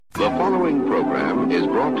following program is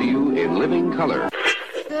brought to you in living color.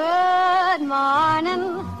 Good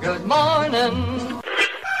morning. Good morning.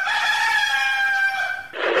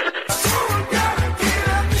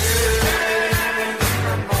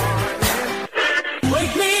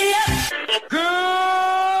 Wake me up.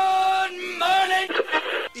 Good morning.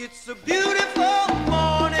 It's a beautiful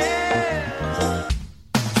morning.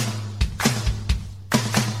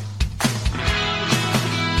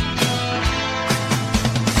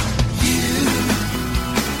 You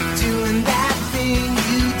doing that thing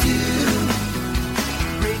you do,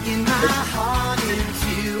 breaking my heart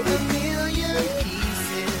into a million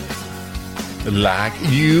pieces. Like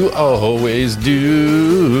you always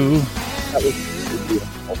do.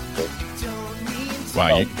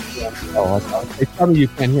 Wow, Tell me you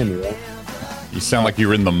can't hear me, right? you sound like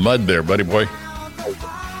you're in the mud there, buddy boy.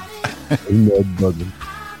 Mud bugging.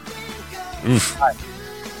 Oof.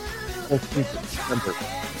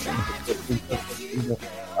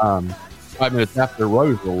 5 minutes after Roy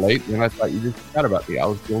was a little late, and I thought you just forgot about me. I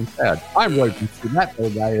was feeling sad. I'm Roy, and that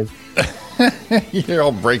little guy is. You're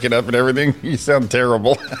all breaking up and everything. You sound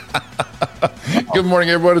terrible. Good morning,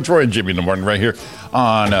 everyone. It's Roy and Jimmy in the morning right here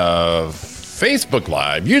on Facebook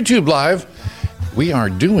Live, YouTube Live. We are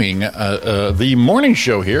doing the morning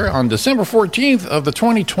show here on December 14th of the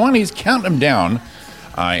 2020s. Count them down.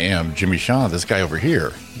 I am Jimmy Shaw, this guy over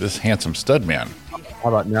here, this handsome stud man. How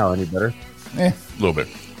about now? Any better? A little bit.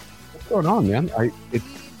 What's going on, man?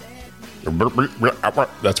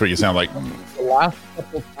 That's what you sound like. The last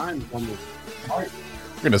couple of times on this. We're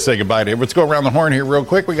going to say goodbye to you. Let's go around the horn here real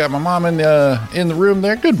quick. We got my mom in the room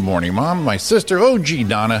there. Good morning, Mom. My sister, OG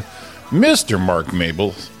Donna, Mr. Mark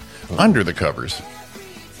Maples, Under the Covers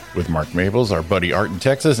with Mark Maples, our buddy Art in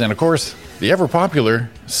Texas, and, of course, the ever-popular,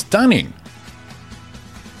 stunning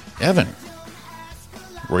Evan.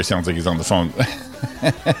 Roy sounds like he's on the phone.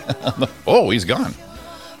 Oh, he's gone.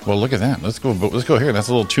 Well, look at that. Let's go here. That's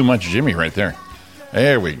a little too much Jimmy right there.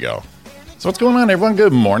 There we go. So what's going on, everyone?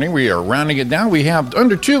 Good morning. We are rounding it down. We have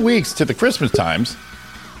under 2 weeks to the Christmas times.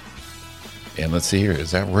 And let's see here. Is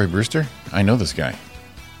that Roy Brewster? I know this guy.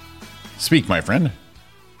 Speak, my friend.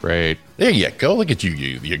 Great. There you go. Look at you.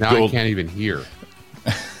 You Now gold. I can't even hear.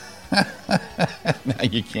 Now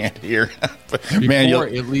you can't hear. Before, Man,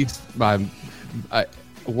 at least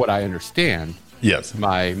what I understand, yes.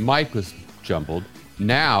 my mic was jumbled.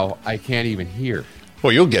 Now I can't even hear.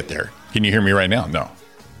 Well, you'll get there. Can you hear me right now?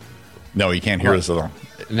 No, you can't hear us at all.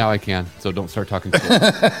 Now I can, so don't start talking slow.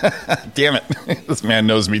 Damn it. This man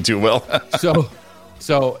knows me too well.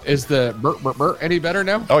 So is the burr any better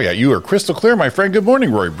now? Oh, yeah. You are crystal clear, my friend. Good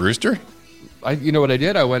morning, Roy Brewster. You know what I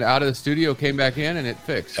did? I went out of the studio, came back in, and it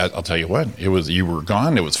fixed. I'll tell you what. You were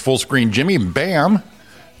gone. It was full screen Jimmy, bam,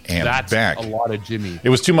 and That's back. a lot of Jimmy. It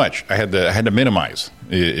was too much. I had to minimize.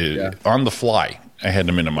 On the fly. I had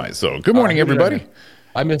to minimize. So good morning, everybody.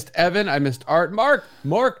 I missed Evan. I missed Art. Mark,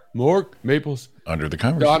 Maples. Under the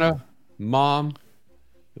covers. Donna, Mom.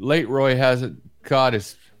 Late Roy hasn't caught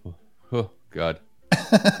his. Oh, God.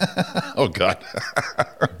 Oh, God.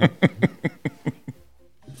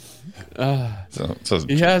 So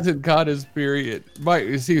He hasn't caught his period. Mike,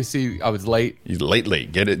 you see, I was late. He's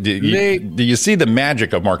late. Get it? Do Late. you see the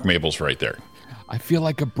magic of Mark Maples right there? I feel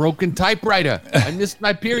like a broken typewriter. I missed my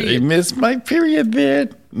I period. missed my period,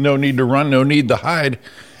 man. No need to run. No need to hide.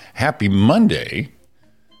 Happy Monday.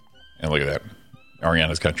 And look at that.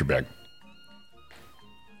 Ariana's got your back.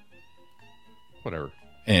 Whatever.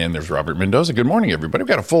 And there's Robert Mendoza. Good morning, everybody. We've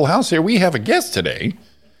got a full house here. We have a guest today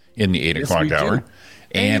in the 8 o'clock we hour. do.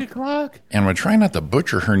 8 o'clock? And we're trying not to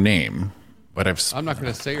butcher her name, but I'm not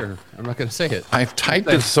going to say her. I'm not going to say it. I've typed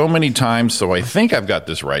it so many times, so I think I've got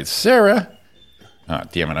this right. Sara. Ah,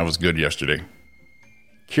 damn it. I was good yesterday.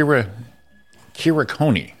 Quiriconi.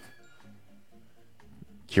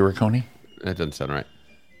 Quiriconi? That doesn't sound right.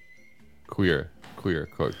 Queer.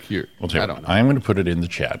 Well, I don't know. I'm going to put it in the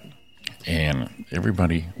chat. And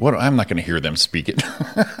everybody, I'm not going to hear them speak it.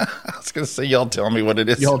 I was going to say, y'all tell me what it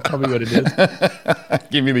is. Y'all tell me what it is.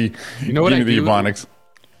 Give me the ebonics.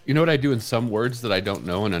 You know what I do in some words that I don't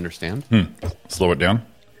know and understand? Slow it down.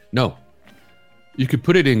 No. You could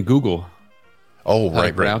put it in Google. Oh, How to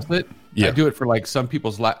right. pronounce it. Yeah. I do it for like some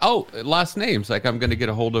people's last names. Like I'm going to get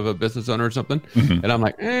a hold of a business owner or something. And I'm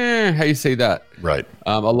like, how you say that? Right.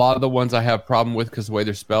 A lot of the ones I have problem with because the way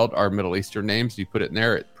they're spelled are Middle Eastern names. You put it in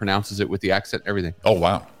there, it pronounces it with the accent and everything. Oh,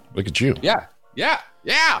 wow. Look at you. Yeah.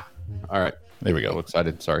 All right. There we I'm go.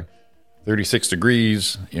 excited. Sorry. 36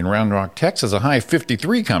 degrees in Round Rock, Texas. A high of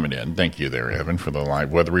 53 coming in. Thank you there, Evan, for the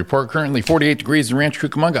live weather report. Currently 48 degrees in Rancho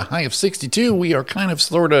Cucamonga, high of 62. We are kind of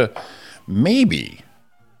sort of maybe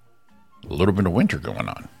a little bit of winter going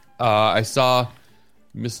on. I saw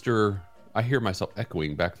Mr. I hear myself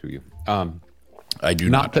echoing back through you. I do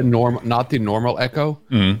not the normal echo,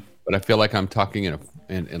 but I feel like I'm talking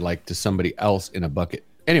in like to somebody else in a bucket.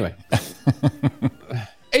 Anyway,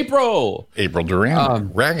 April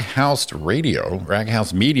Duran, Raghouse Radio,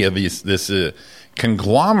 Raghouse Media, this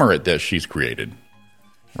conglomerate that she's created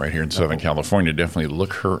right here in Southern California. Definitely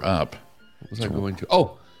look her up. What was I going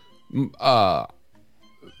to?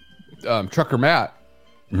 Trucker Matt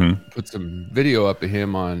put some video up of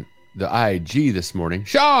him on the IG this morning.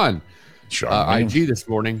 Sean IG this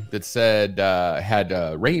morning that said had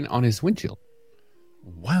rain on his windshield.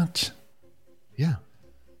 What? Yeah.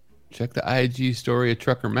 Check the IG story of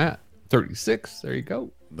Trucker Matt. 36. There you go.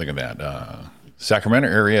 Look at that. Sacramento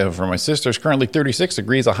area for my sister is currently 36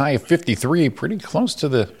 degrees, a high of 53. Pretty close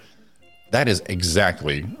to that is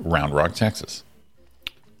exactly Round Rock, Texas.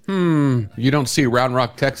 You don't see Round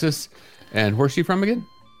Rock, Texas. And where's she from again?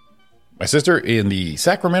 My sister in the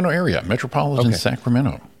Sacramento area, metropolitan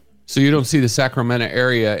Sacramento. So you don't see the Sacramento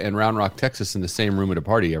area and Round Rock, Texas in the same room at a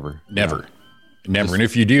party ever? Never. Never. And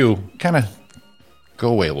if you do, kind of go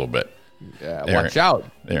away a little bit. Yeah, watch out.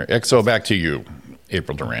 There. XO, back to you,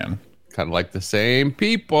 April Duran. Kind of like the same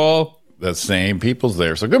people. The same people's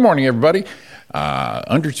there. So good morning, everybody.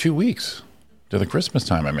 Under 2 weeks to the Christmas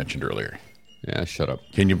time I mentioned earlier. Yeah, shut up.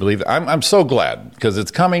 Can you believe that? I'm so glad because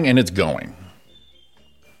it's coming and it's going.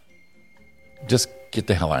 Just get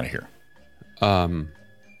the hell out of here. Okay.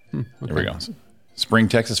 There we go. Spring,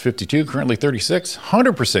 Texas, 52. Currently 36.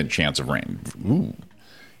 100% chance of rain. Ooh.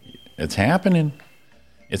 It's happening.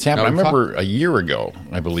 It's happening. I remember a year ago,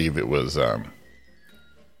 I believe it was,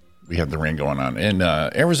 we had the rain going on. In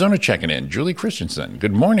Arizona checking in. Julie Christensen.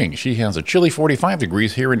 Good morning. She has a chilly 45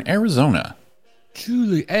 degrees here in Arizona.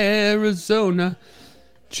 Julie, Arizona.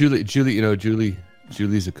 Julie,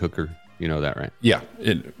 Julie's a cooker. You know that, right? Yeah.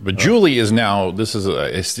 But Julie is now,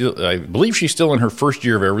 I believe she's still in her first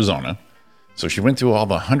year of Arizona. So she went through all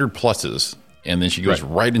the 100 pluses, and then she goes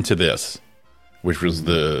right into this, which was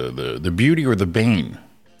the beauty or the bane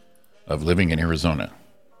of living in Arizona.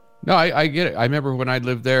 No, I get it. I remember when I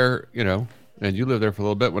lived there, and you lived there for a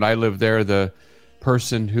little bit. When I lived there, the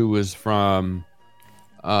person who was from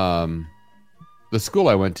the school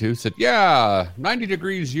I went to said, 90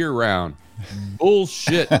 degrees year round.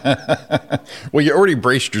 Bullshit. Well, you already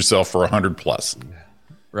braced yourself for 100 plus.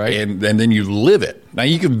 Right. And then you live it. Now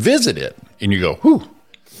you can visit it and you go, whew,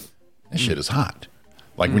 this shit is hot.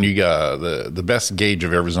 Like when you got the best gauge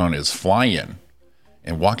of Arizona is fly in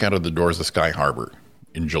and walk out of the doors of Sky Harbor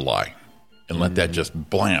in July and let that just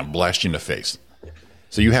blast you in the face.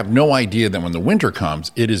 So you have no idea that when the winter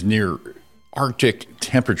comes, it is near Arctic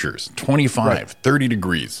temperatures, 25, 30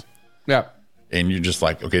 degrees. Yeah. And you're just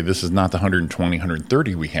like, okay, this is not the 120,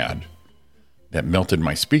 130 we had that melted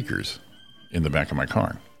my speakers in the back of my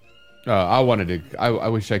car. I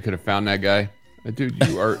wish I could have found that guy. Dude,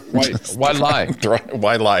 you are, why lie?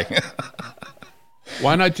 Why lie?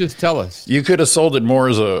 Why not just tell us? You could have sold it more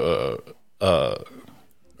as a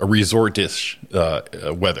resort-ish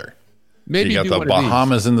weather. Maybe you got the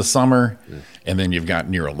Bahamas in the summer, and then you've got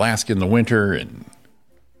near Alaska in the winter, and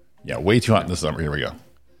way too hot in the summer. Here we go.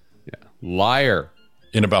 Yeah, liar.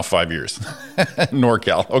 In about 5 years,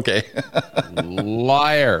 NorCal. Okay,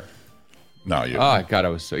 liar. No, you. Oh God, I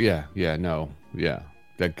was so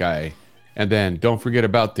that guy. And then don't forget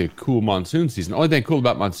about the cool monsoon season. The only thing cool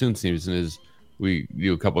about monsoon season is we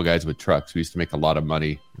knew a couple of guys with trucks. We used to make a lot of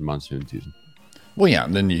money in monsoon season. Well, yeah,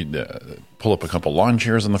 and then you'd pull up a couple lawn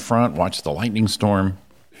chairs in the front, watch the lightning storm.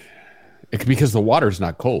 Because the water's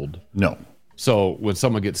not cold. No. So when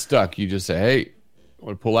someone gets stuck, you just say, "Hey, I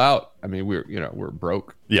want to pull out." I mean, we're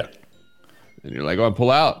broke. Yeah. And you're like, "I want to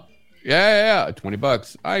pull out." Yeah.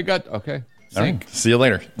 $20. I got okay. All right. See you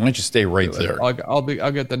later. Why don't you stay right there? I'll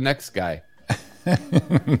get the next guy.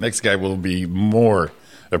 Next guy will be more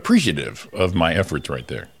appreciative of my efforts right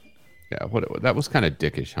there. Yeah. That was kind of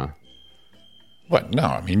dickish, huh? What? No,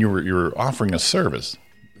 I mean you were offering a service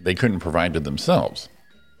they couldn't provide to themselves.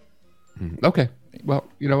 Okay. Well,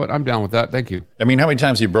 you know what? I'm down with that. Thank you. I mean, how many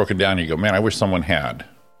times have you broken down and you go, man, I wish someone had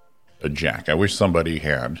a jack. I wish somebody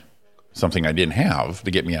had something I didn't have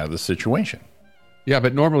to get me out of this situation. Yeah,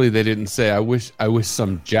 but normally they didn't say, I wish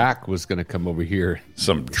some jack was going to come over here.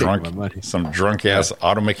 Some drunk ass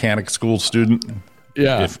auto mechanic school student.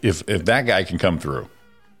 Yeah. If that guy can come through.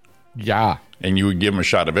 Yeah. And you would give him a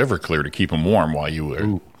shot of Everclear to keep them warm while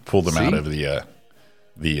you pull them out of the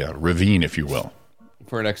ravine, if you will.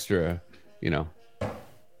 For an extra,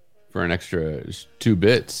 2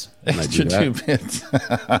 bits. Extra 2 bits.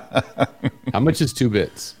 How much is 2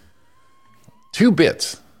 bits? 2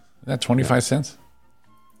 bits. Is that 25 cents?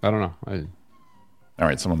 I don't know. All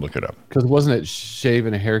right, someone look it up. Because wasn't it shave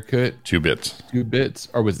and a haircut 2 bits. 2 bits,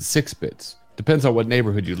 or was it 6 bits? Depends on what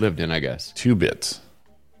neighborhood you lived in, I guess. 2 bits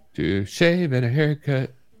To shave and a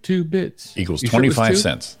haircut 2 bits equals You sure it was 25 2?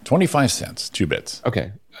 cents. 25 cents. 2 bits.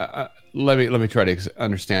 Okay, let me try to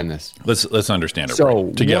understand this. Let's understand it So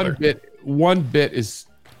right, together. one bit is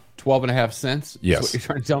 12.5 cents. Yes. Is what you're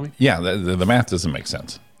trying to tell me? Yeah, the math doesn't make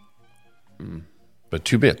sense. But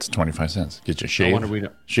 2 bits, 25 cents. Get you wonder we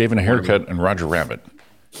don't- shave and a haircut and Roger Rabbit.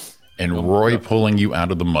 And Roy pulling you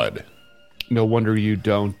out of the mud. No wonder you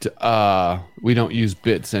don't. We don't use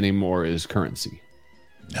bits anymore as currency.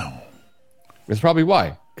 No. That's probably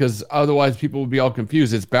why. Because otherwise, people would be all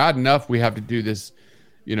confused. It's bad enough we have to do this.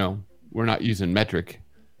 We're not using metric,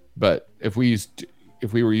 but if we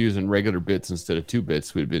were using regular bits instead of 2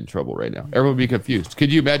 bits, we'd be in trouble right now. Everyone would be confused.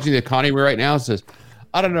 Could you imagine the economy right now says,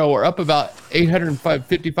 I don't know, we're up about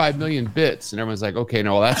 855 million bits, and everyone's like, okay,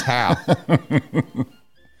 no, that's half.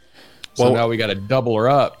 So now we got to double her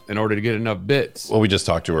up in order to get enough bits. Well, we just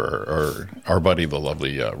talked to our buddy, the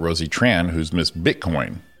lovely Rosie Tran, who's Miss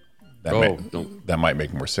Bitcoin. That might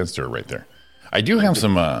make more sense to her right there. I do have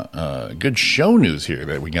some good show news here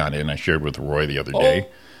that we got in. I shared with Roy the other day.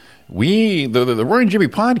 The Roy and Jimmy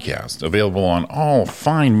podcast, available on all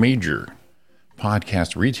fine major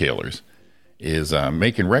podcast retailers, is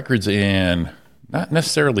making records in not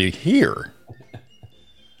necessarily here,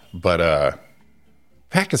 but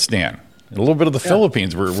Pakistan, a little bit of the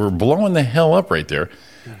Philippines. We're blowing the hell up right there.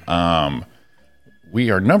 We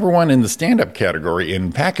are number 1 in the stand-up category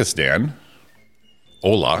in Pakistan.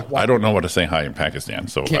 Hola. I don't know what to say hi in Pakistan.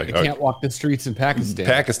 So I can't walk the streets in Pakistan.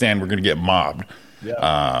 Pakistan, we're going to get mobbed.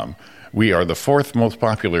 Yeah. We are the 4th most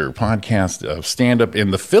popular podcast of stand-up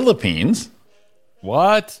in the Philippines.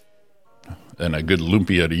 What? And a good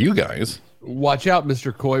lumpia to you guys. Watch out,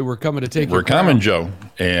 Mr. Coy. We're coming to take you. We're coming, Joe.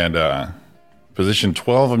 And position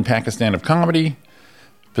 12 in Pakistan of comedy.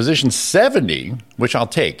 Position 70, which I'll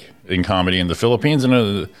take in comedy in the Philippines.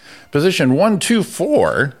 And position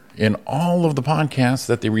 124 in all of the podcasts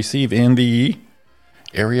that they receive in the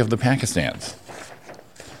area of the Pakistans.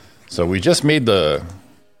 So we just made the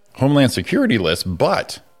Homeland Security list,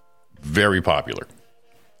 but very popular.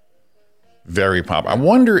 Very popular. I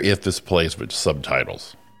wonder if this plays with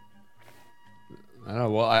subtitles. I don't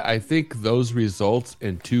know. Well, I think those results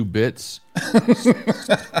in 2 bits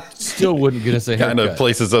still wouldn't get us a haircut. Kind of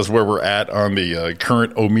places us where we're at on the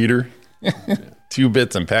current O-meter. 2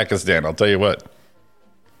 bits in Pakistan, I'll tell you what.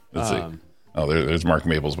 Let's see. Oh, there's Mark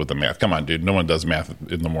Maples with the math. Come on, dude. No one does math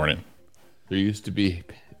in the morning. There used to be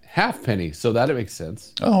half penny, so that makes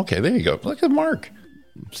sense. Oh, okay. There you go. Look at Mark.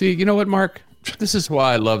 See, you know what, Mark? This is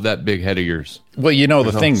why I love that big head of yours. Well,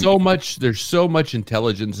 the thing. There's so much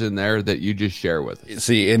intelligence in there that you just share with us.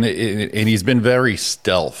 See, and he's been very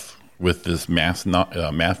stealth with this math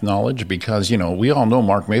knowledge because, we all know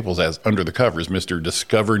Mark Maples as under the covers, Mr.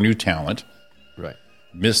 Discover New Talent. Right.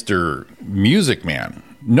 Mr. Music Man,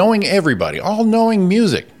 knowing everybody, all knowing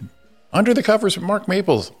music. Under the covers with Mark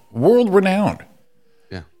Maples, world renowned.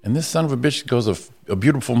 Yeah. And this son of a bitch goes a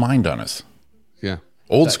beautiful mind on us. Yeah.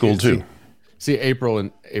 Old school too. See, April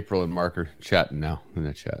and Mark are chatting now in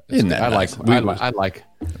the chat. Isn't that nice? I like.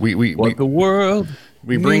 The world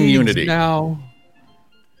we bring needs unity now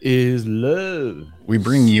is love. We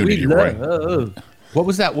bring unity, right? What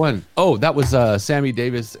was that one? Oh, that was Sammy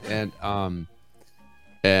Davis and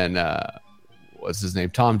what's his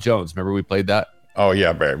name? Tom Jones. Remember we played that? Oh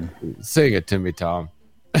yeah, babe. Sing it to me, Tom.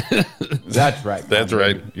 That's right. That's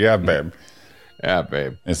right. Yeah, babe. Yeah,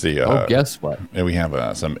 babe. Let's see. Guess what? And we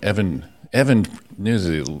have some Evan news.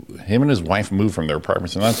 Him and his wife moved from their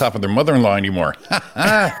apartments and on top of their mother-in-law anymore.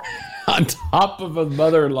 On top of a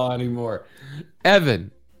mother-in-law anymore.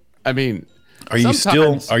 Evan. I mean, are you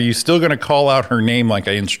still going to call out her name like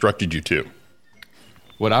I instructed you to?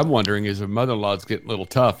 What I'm wondering is if mother-in-law's getting a little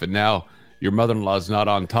tough and now your mother-in-law's not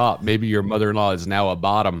on top. Maybe your mother-in-law is now a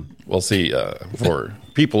bottom. Well, see, for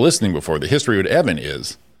people listening before, the history with Evan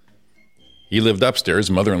is he lived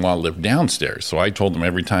upstairs, mother-in-law lived downstairs. So I told him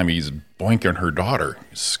every time he's boinking her daughter,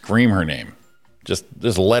 scream her name. Just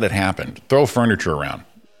let it happen. Throw furniture around.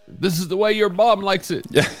 This is the way your mom likes it.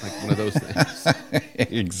 Yeah. Like one of those things.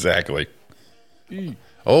 Exactly.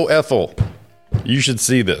 Oh, Ethel, you should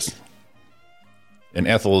see this. And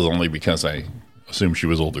Ethel is only because I assumed she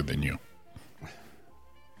was older than you.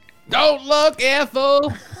 Don't look,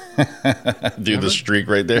 Ethel. Do the streak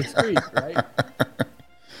right there. The streak, right?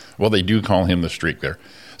 Well, they do call him the streak there.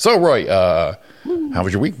 So, Roy, how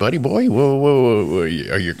was your week, buddy boy? Whoa. Are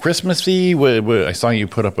you Christmassy? I saw you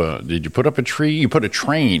did you put up a tree? You put a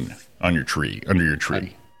train on your tree, under your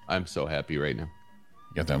tree. I'm so happy right now.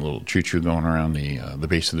 Got that little choo-choo going around the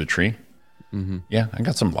base of the tree. Mm-hmm. Yeah, I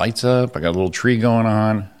got some lights up. I got a little tree going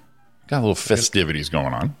on. Got a little festivities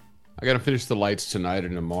going on. I got to finish the lights tonight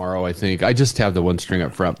and tomorrow, I think. I just have the one string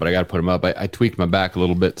up front, but I got to put them up. I tweaked my back a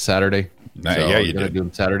little bit Saturday. Yeah, you did. Do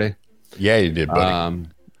them Saturday. Yeah, you did, buddy.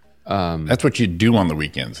 That's what you do on the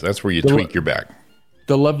weekends. That's where you tweak your back.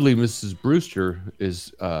 The lovely Mrs. Brewster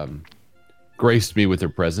is graced me with her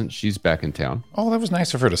present. She's back in town. Oh, that was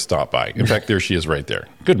nice of her to stop by. In fact, there she is right there.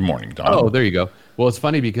 Good morning, Dawn. Oh, there you go. Well, it's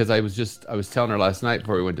funny because I was telling her last night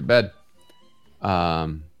before we went to bed.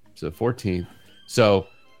 So 14th. So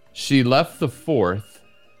she left the 4th.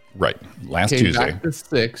 Right. Last came Tuesday. Back the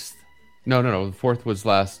 6th. No. The 4th was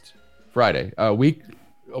last Friday.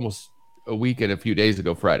 Almost a week and a few days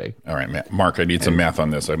ago Friday. All right, Mark, I need some math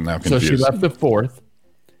on this. I'm now confused. So she left the 4th.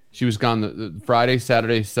 She was gone the Friday,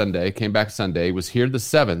 Saturday, Sunday, came back Sunday, was here the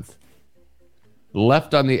 7th,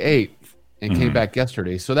 left on the 8th, and came back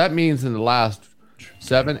yesterday. So that means in the last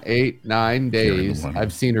 7, 8, 9 days,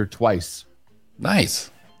 I've seen her twice.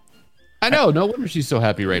 Nice. I know. No wonder she's so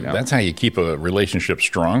happy right now. That's how you keep a relationship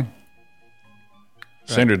strong.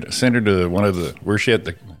 Right. Send her to one of the, where's she at,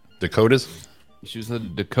 the Dakotas? She was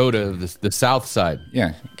in Dakota, the south side.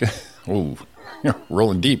 Yeah. Oh,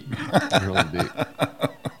 rolling deep. Rolling deep.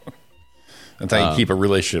 That's how you keep a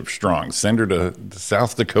relationship strong. Send her to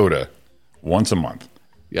South Dakota once a month.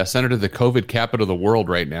 Yeah, send her to the COVID capital of the world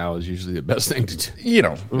right now is usually the best thing to do. You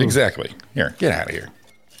know, exactly. Here, get out of here.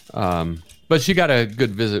 But she got a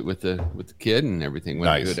good visit with the kid and everything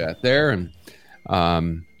went good out there. And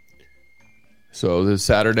so this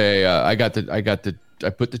Saturday, I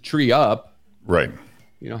put the tree up. Right.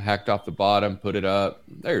 You know, hacked off the bottom, put it up.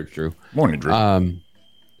 There's Drew. Morning, Drew.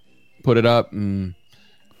 Put it up and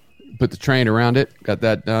put the train around it. Got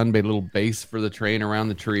that done. Made a little base for the train around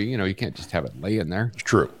the tree. You know, you can't just have it laying there. It's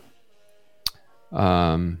true.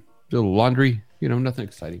 Little laundry. You know, nothing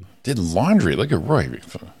exciting. Did laundry. Look at Roy.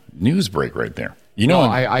 News break right there. You know,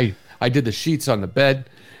 I did the sheets on the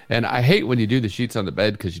bed, and I hate when you do the sheets on the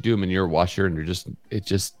bed because you do them in your washer, and it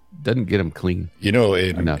just doesn't get them clean. You know,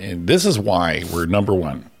 and this is why we're number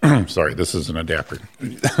one. Sorry, this is an adapter.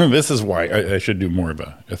 This is why I should do more of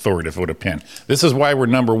a authoritative with a pen. This is why we're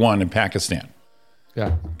number one in Pakistan.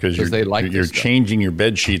 Yeah, because you're changing your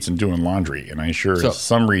bed sheets and doing laundry, and I'm sure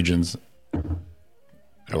some regions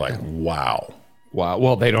are like, wow.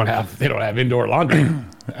 Well, they don't have indoor laundry.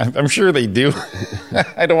 I'm sure they do.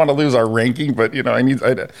 I don't want to lose our ranking, but you know, I need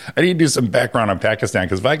to do some background on Pakistan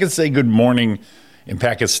because if I could say good morning in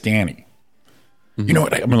Pakistani, you know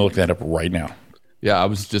what? I'm going to look that up right now. Yeah, I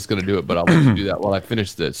was just going to do it, but I'll let you do that while I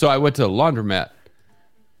finish this. So I went to a laundromat.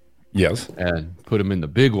 Yes, and put them in the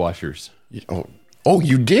big washers. Oh,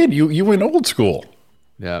 you did. You went old school.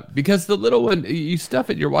 Yeah, because the little one, you stuff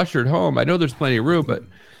it in your washer at home. I know there's plenty of room, but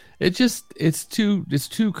it's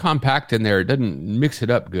too compact in there. It doesn't mix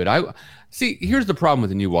it up good. See, here's the problem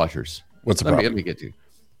with the new washers. What's the problem? Let me get to you.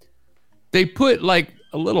 They put like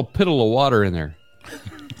a little piddle of water in there.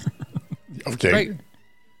 Okay. Right?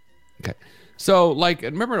 Okay. So like,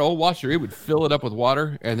 remember an old washer? It would fill it up with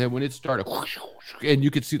water, and then when it started, and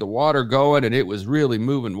you could see the water going, and it was really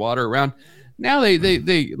moving water around. Now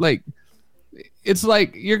they like, it's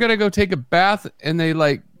like you're gonna go take a bath, and they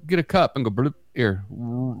like get a cup and go bloop, here,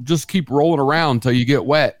 just keep rolling around until you get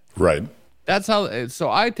wet. Right. That's how. So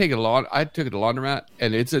I took it to laundromat,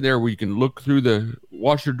 and it's in there where you can look through the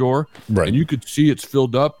washer door, right, and you could see it's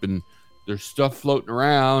filled up, and there's stuff floating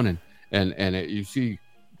around, and you see,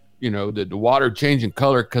 you know, the water changing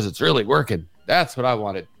color because it's really working. That's what I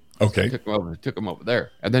wanted. Okay. So took them over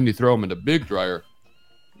there, and then you throw them in the big dryer,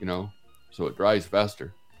 you know, so it dries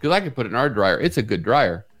faster. Because I could put it in our dryer. It's a good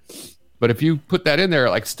dryer. But if you put that in there,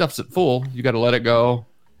 like stuffs it full, you got to let it go.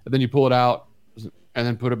 And then you pull it out and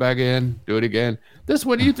then put it back in, do it again. This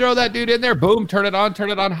one, you throw that dude in there, boom, turn it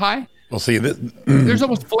on high. Well, see, there's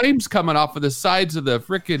almost flames coming off of the sides of the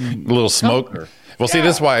freaking little smoke. Well, see,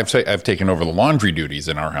 this is why I've taken over the laundry duties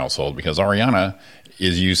in our household because Ariana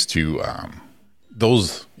is used to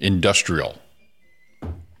those industrial,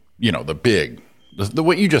 you know, the big, the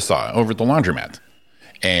what you just saw over at the laundromat.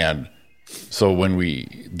 And so when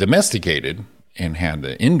we domesticated and had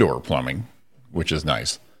the indoor plumbing, which is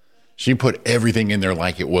nice, she put everything in there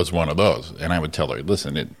like it was one of those. And I would tell her,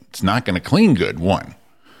 listen, it's not going to clean good, one.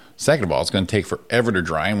 Second of all, it's going to take forever to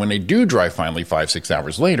dry. And when they do dry finally 5-6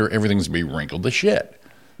 hours later, everything's going to be wrinkled to shit.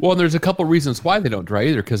 Well, and there's a couple reasons why they don't dry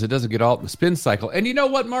either, because it doesn't get all in the spin cycle. And you know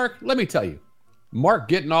what, Mark? Let me tell you. Mark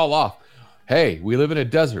getting all off. Hey, we live in a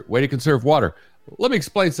desert. Way to conserve water. Let me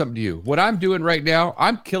explain something to you. What I'm doing right now,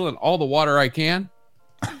 I'm killing all the water I can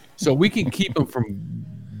so we can keep them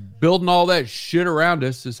from building all that shit around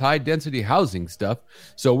us, this high density housing stuff.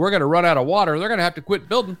 So we're going to run out of water. They're going to have to quit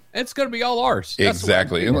building. And it's going to be all ours.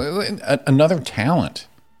 Exactly. Another talent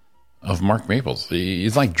of Mark Maples.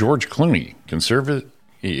 He's like George Clooney, conservative,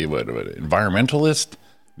 environmentalist,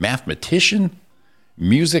 mathematician,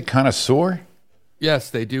 music connoisseur.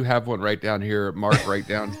 Yes, they do have one right down here, Mark. Right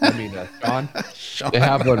down. I mean, Sean. They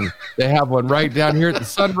have one. They have one right down here at the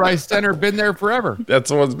Sunrise Center. Been there forever.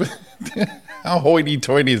 That's what's been. How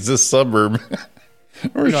hoity-toity is this suburb?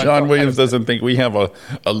 Or Sean Williams doesn't think we have a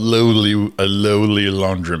lowly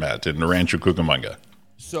laundromat in Rancho Cucamonga.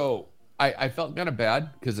 So I felt kind of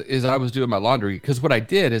bad because as I was doing my laundry, because what I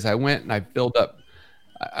did is I went and I filled up.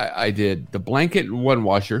 I did the blanket in one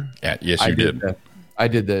washer. Yeah, yes, you did. I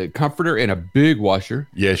did the comforter in a big washer.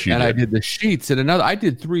 Yes, you did. And I did the sheets in another. I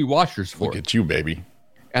did 3 washers for it. Look at you, baby.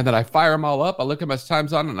 And then I fire them all up. I look at my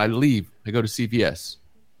times on it, and I leave. I go to CVS.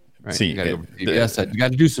 Right? See, you got to go to CVS. You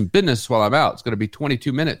got to do some business while I'm out. It's going to be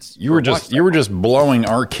 22 minutes. You were just blowing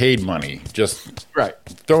arcade money, just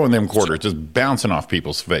throwing them quarters, just bouncing off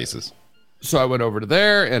people's faces. So I went over to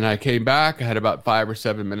there, and I came back. I had about 5 or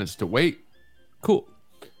 7 minutes to wait. Cool.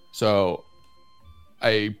 So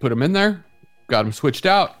I put them in there. Got them switched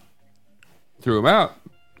out, threw them out.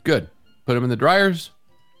 Good. Put them in the dryers.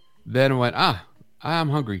 Then went, I'm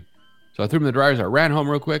hungry. So I threw them in the dryers. I ran home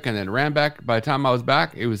real quick and then ran back. By the time I was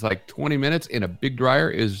back, it was like 20 minutes in a big dryer.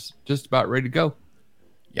 Is just about ready to go.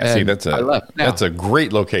 Yeah, and see, that's a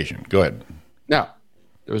great location. Go ahead. Now,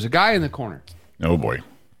 there was a guy in the corner. Oh, boy.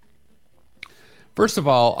 First of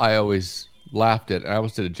all, I always laughed at it. I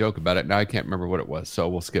always did a joke about it. Now I can't remember what it was, so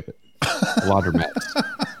we'll skip it. Laundromats.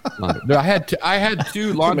 I had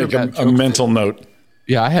 2 laundromat jokes. A mental note.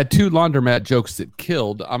 Yeah, I had 2 laundromat jokes that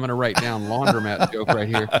killed. I'm going to write down laundromat joke right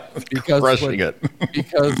here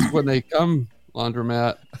because when they come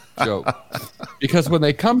laundromat joke, because when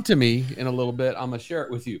they come to me in a little bit, I'm going to share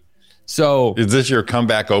it with you. So is this your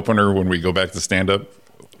comeback opener when we go back to stand up?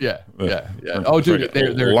 Yeah. Oh, dude,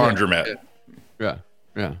 they're laundromat.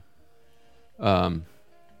 Yeah.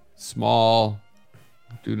 Small.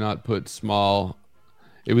 Do not put small.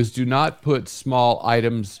 It was do not put small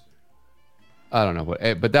items. I don't know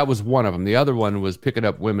what, but that was one of them. The other one was picking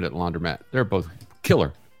up women at laundromat. They're both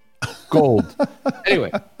killer. Gold.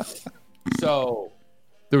 Anyway, so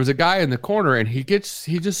there was a guy in the corner, and he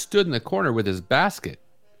just stood in the corner with his basket.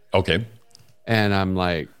 Okay. And I'm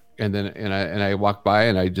like, and I walked by,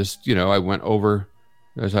 and I just, I went over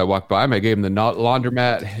as I walked by him. I gave him the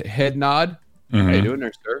laundromat head nod. Mm-hmm. How you doing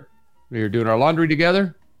there, sir? We're doing our laundry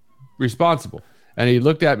together. Responsible. And he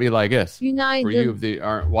looked at me like this. For you that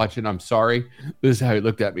aren't watching, I'm sorry. This is how he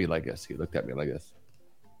looked at me like this. He looked at me like this.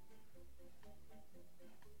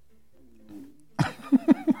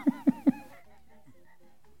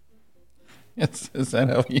 Is that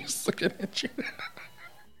how he's looking at you?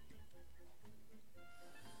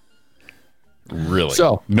 Really?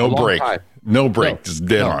 So no break. Just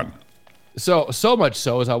dead on. So much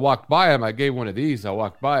so as I walked by him, I gave one of these. I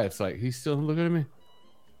walked by. It's like, he's still looking at me.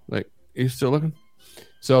 Like, he's still looking.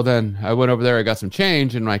 So then I went over there. I got some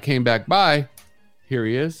change. And when I came back by, here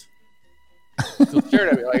he is. Still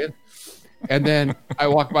staring at me like it. And then I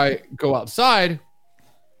walk by, go outside.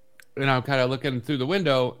 And I'm kind of looking through the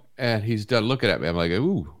window. And he's done looking at me. I'm like,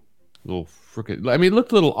 ooh, little freaking. I mean, it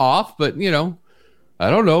looked a little off, but, I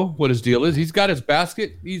don't know what his deal is. He's got his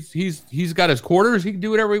basket. He's got his quarters. He can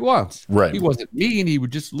do whatever he wants. Right. He wasn't mean. He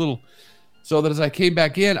was just a little. So that as I came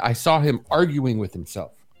back in, I saw him arguing with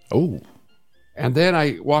himself. Oh. And then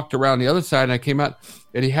I walked around the other side and I came out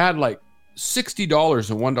and he had like $60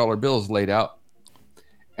 in $1 bills laid out.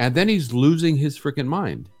 And then he's losing his freaking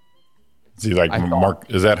mind. See, like Mark,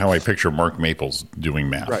 is that how I picture Mark Maples doing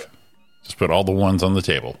math? Right. Just put all the ones on the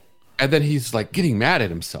table. And then he's like getting mad at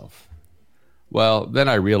himself. Well, then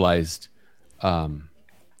I realized when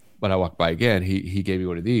I walked by again, he gave me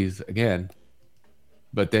one of these again,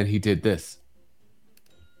 but then he did this.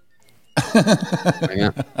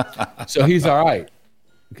 So he's all right.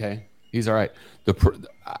 Okay. He's all right.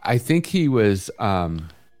 I think he was,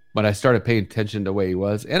 when I started paying attention to the way he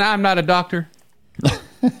was, and I'm not a doctor.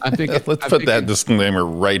 I'm thinking, let's put that disclaimer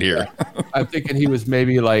right here. Yeah, I'm thinking he was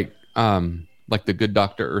maybe like the Good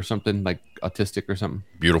Doctor or something, like autistic or something.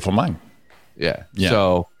 Beautiful mind. Yeah.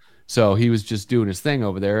 So he was just doing his thing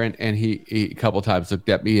over there, and he a couple times looked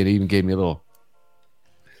at me and even gave me a little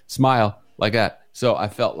smile like that. So I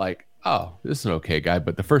felt like, oh, this is an okay guy.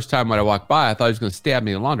 But the first time when I walked by, I thought he was going to stab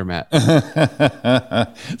me in a laundromat.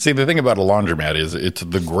 See, the thing about a laundromat is it's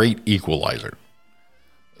the great equalizer,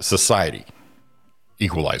 society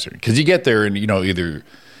equalizer. Because you get there and, either,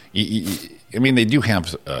 I mean, they do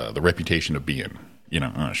have the reputation of being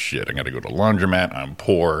Oh shit, I got to go to a laundromat. I'm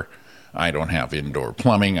poor. I don't have indoor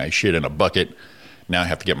plumbing. I shit in a bucket. Now I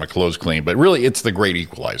have to get my clothes clean. But really, it's the great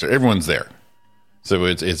equalizer. Everyone's there. So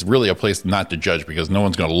it's really a place not to judge because no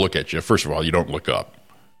one's going to look at you. First of all, you don't look up.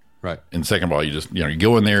 Right. And second of all, you just, you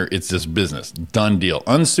go in there. It's just business. Done deal.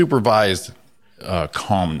 Unsupervised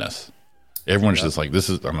calmness. Everyone's just like,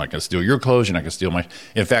 I'm not going to steal your clothes. You're not going to steal my.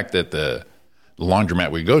 In fact, at the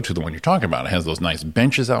laundromat we go to, the one you're talking about, it has those nice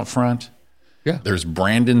benches out front. Yeah. There's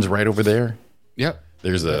Brandon's right over there. Yep.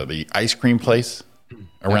 There's the ice cream place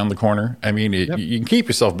around the corner. I mean, you can keep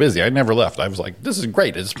yourself busy. I never left. I was like, this is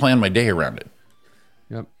great. I just planned my day around it.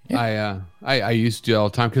 Yep. Yeah. I used to all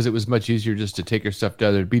the time because it was much easier just to take your stuff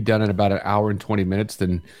down. It'd be done in about an hour and 20 minutes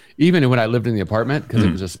than even when I lived in the apartment because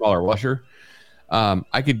it was a smaller washer.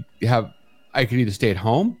 I could either stay at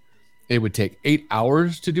home. It would take 8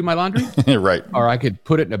 hours to do my laundry. Right. Or I could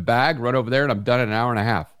put it in a bag, run over there, and I'm done in an hour and a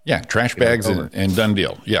half. Yeah. Trash bags and done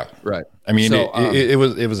deal. Yeah. Right. I mean, So, it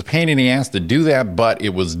was a pain in the ass to do that, but it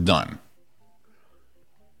was done.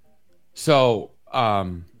 So,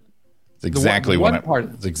 It's exactly what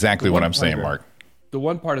I'm saying, of, Mark. The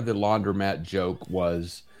one part of the laundromat joke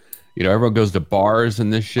was, everyone goes to bars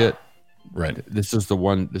and this shit. Right. This is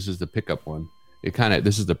the pickup one.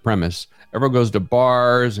 This is the premise. Everyone goes to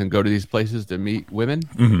bars and go to these places to meet women.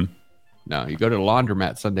 Mm-hmm. No, you go to the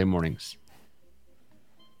laundromat Sunday mornings.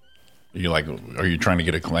 Are you trying to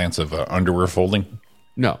get a glance of underwear folding?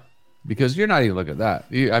 No, because you're not even looking at that.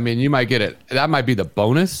 You might get it. That might be the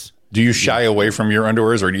bonus. Do you shy away from your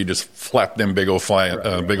underwears, or do you just flap them big old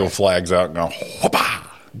flags out and go, whoopah?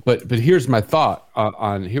 But here's my thought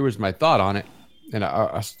on it, and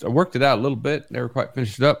I worked it out a little bit. Never quite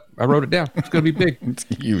finished it up. I wrote it down. It's going to be big. It's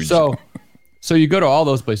huge. So you go to all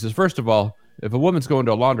those places. First of all, if a woman's going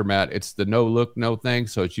to a laundromat, it's the no look, no thing.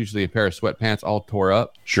 So it's usually a pair of sweatpants all tore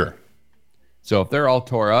up. Sure. So if they're all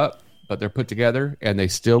tore up, but they're put together and they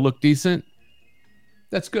still look decent,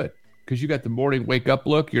 that's good. Because you got the morning wake up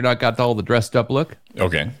look. You're not got all the dressed up look.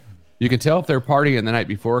 Okay. You can tell if they're partying the night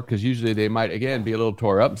before because usually they might, again, be a little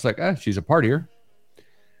tore up. It's like, she's a partier.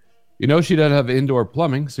 She doesn't have indoor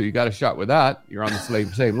plumbing, so you got a shot with that. You're on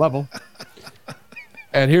the same level.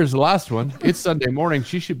 And here's the last one. It's Sunday morning.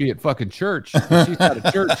 She should be at fucking church. If she's not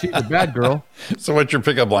at church. She's a bad girl. So what's your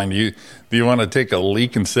pickup line? Do you want to take a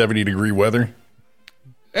leak in 70-degree weather?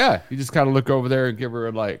 Yeah. You just kind of look over there and give her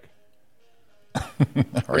a like.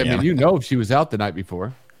 If she was out the night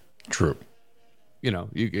before. True.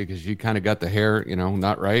 Because you kind of got the hair,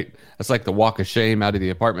 not right. That's like the walk of shame out of the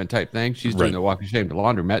apartment type thing. She's doing the walk of shame to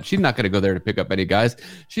laundromat. She's not going to go there to pick up any guys.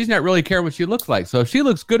 She's not really caring what she looks like. So if she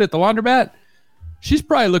looks good at the laundromat, she's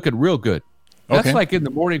probably looking real good. That's like in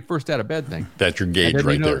the morning, first out of bed thing. That's your gauge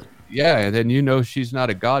right there. Yeah, and then she's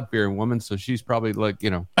not a God-fearing woman, so she's probably like,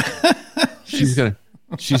 she's gonna,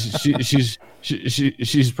 she's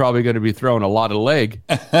probably gonna be throwing a lot of leg.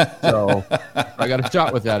 So I got a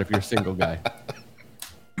shot with that if you're a single guy.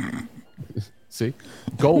 See,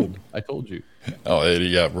 gold. I told you. Oh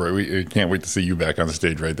yeah, bro. We can't wait to see you back on the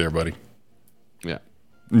stage right there, buddy. Yeah.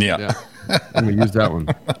 I'm gonna use that one.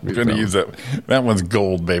 I'm gonna use that. That one's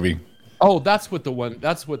gold, baby. Oh, that's what the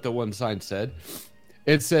one sign said.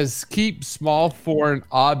 It says, "Keep small foreign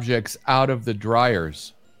objects out of the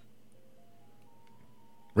dryers."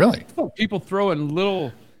 Really? Oh, people throwing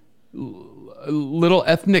little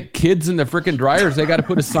ethnic kids in the freaking dryers. They got to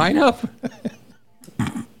put a sign up.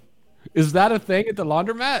 Is that a thing at the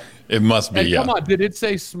laundromat? It must be. And come on, did it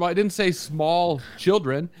say small? It didn't say small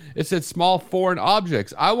children. It said small foreign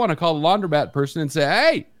objects. I want to call the laundromat person and say,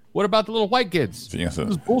 "Hey, what about the little white kids?" Yes, this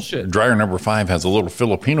is bullshit. Dryer number 5 has a little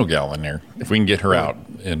Filipino gal in there. If we can get her out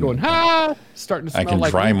and starting to smell I can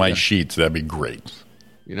like dry my India. sheets. That'd be great.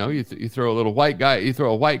 You throw a little white guy. You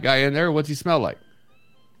throw a white guy in there. What's he smell like?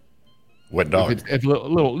 Wet dog. If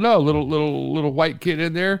little white kid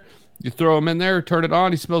in there. You throw him in there, turn it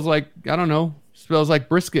on. He smells like, I don't know, smells like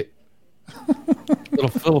brisket. Little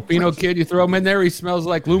Filipino kid, you throw him in there. He smells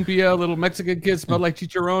like lumpia. Little Mexican kid smells like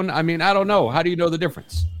chicharron. I mean, I don't know. How do you know the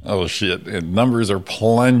difference? Oh, shit. And numbers are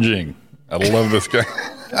plunging. I love this guy.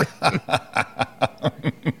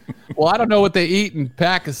 Well, I don't know what they eat in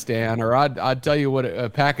Pakistan, or I'd tell you what a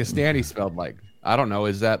Pakistani smelled like. I don't know.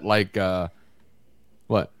 Is that like,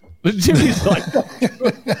 what? Jimmy's like,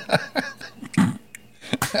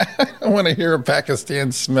 I want to hear a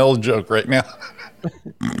Pakistan smell joke right now.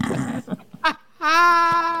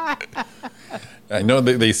 I know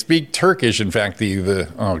they speak Turkish. In fact, the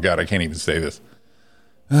oh God, I can't even say this.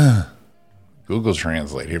 Google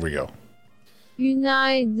Translate. Here we go.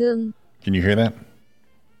 Günaydın. Can you hear that?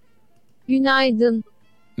 Günaydın.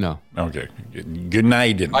 No. Okay. Good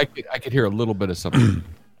nightin'. I could hear a little bit of something.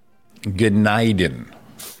 Good nightin'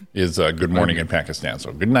 is good morning in Pakistan.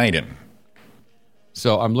 So good nightin'.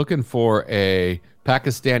 So I'm looking for a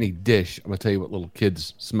Pakistani dish. I'm going to tell you what little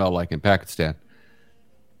kids smell like in Pakistan.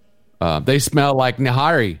 They smell like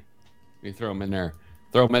nihari. You throw them in there.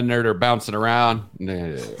 They're bouncing around.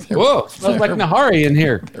 Whoa, smells like nihari in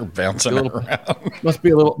here. They're bouncing around. Must be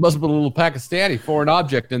a little Pakistani foreign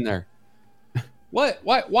object in there. What?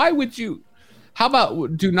 Why would you? How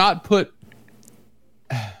about do not put?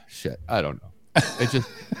 Shit, I don't know. It's just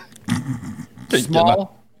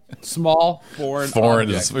small foreign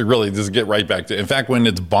Just really just get right back to. In fact, when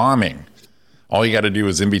it's bombing, all you got to do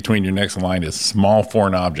is in between your next line is small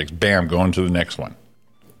foreign objects. Bam, going to the next one.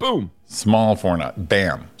 Boom. Small foreign.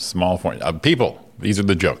 Bam. Small foreign. People, these are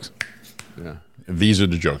the jokes. Yeah. These are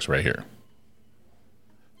the jokes right here.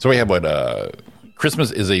 So we have what?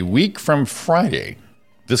 Christmas is a week from Friday.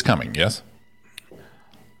 This coming, yes?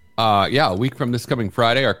 Yeah, a week from this coming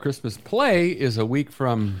Friday. Our Christmas play is a week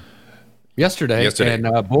from yesterday. And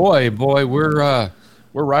boy, we're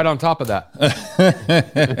right on top of that.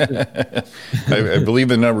 I believe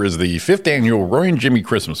the number is the 5th annual Roy and Jimmy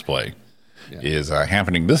Christmas play. Is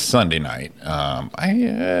happening this Sunday night. We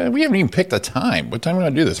haven't even picked a time. What time are we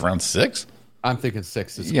going to do this? Around 6? I'm thinking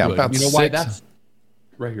 6 is good. About 6. Why? That's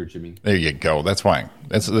right here, Jimmy. There you go. That's why.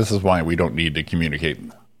 This is why we don't need to communicate,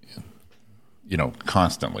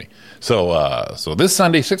 constantly. So this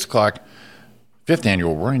Sunday, 6 o'clock, 5th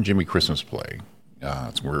annual Roy and Jimmy Christmas play.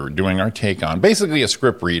 We're doing our take on basically a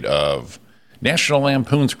script read of National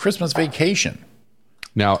Lampoon's Christmas Vacation.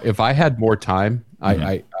 Now, if I had more time,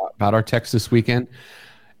 I about our text this weekend,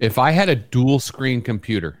 if I had a dual screen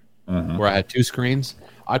computer where I had 2 screens,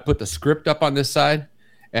 I'd put the script up on this side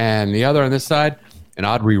and the other on this side, and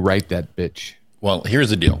I'd rewrite that bitch. Well,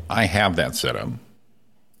 here's the deal. I have that set up.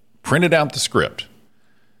 Printed out the script.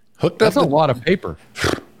 That's a lot of paper.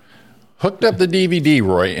 Hooked up the DVD,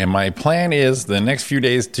 Roy, and my plan is the next few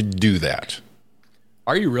days to do that.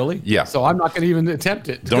 Are you really? Yeah. So I'm not going to even attempt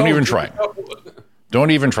it. Don't even try.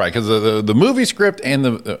 Don't even try, because the movie script and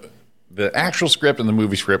the actual script and the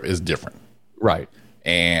movie script is different. Right.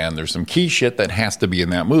 And there's some key shit that has to be in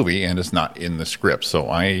that movie, and it's not in the script. So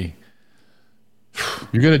You're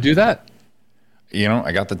going to do that?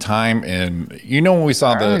 I got the time, and when we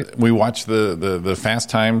saw we watched the Fast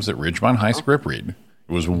Times at Ridgemont High script read,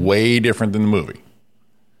 it was way different than the movie.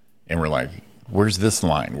 And we're like, where's this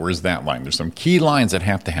line? Where's that line? There's some key lines that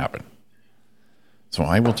have to happen. So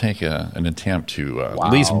I will take an attempt to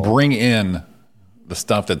at least bring in the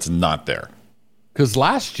stuff that's not there. Because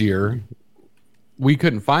last year, we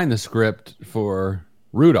couldn't find the script for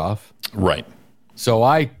Rudolph. Right. So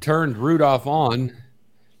I turned Rudolph on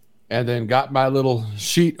and then got my little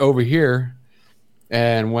sheet over here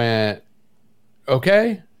and went,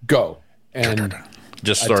 okay, go. And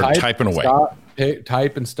just started typing away.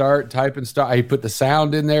 Type and start. I put the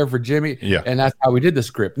sound in there for Jimmy. Yeah. And that's how we did the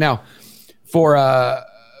script. Now, for a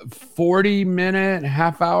 40-minute,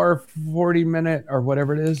 half hour, 40-minute, or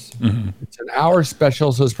whatever it is, it's an hour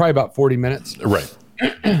special. So it's probably about 40 minutes. Right.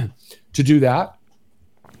 To do that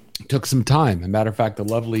took some time. As a matter of fact, the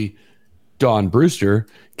lovely Dawn Brewster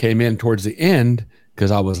came in towards the end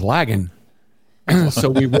because I was lagging. So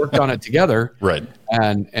we worked on it together. Right.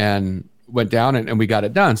 And went down and we got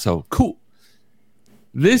it done. So cool.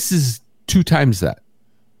 This is 2 times that.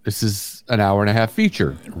 This is an hour and a half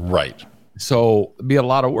feature. Right. So it'd be a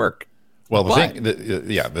lot of work. Well,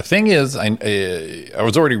 the thing is, I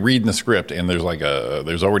was already reading the script, and there's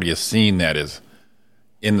already a scene that is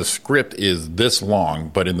in the script is this long,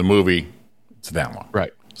 but in the movie it's that long.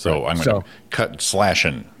 Right. So I'm going to cut, slash,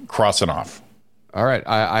 and cross it off. All right.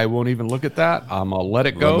 I won't even look at that. I'm gonna let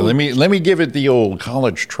it go. Let me give it the old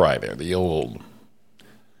college try there.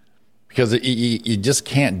 Because you just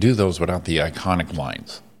can't do those without the iconic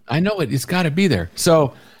lines. I know it. It's got to be there.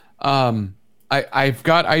 So. I've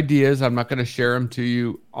got ideas. I'm not going to share them to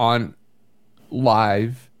you on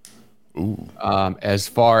live. Ooh. As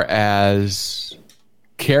far as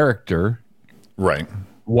character, right?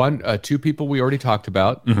 2 people we already talked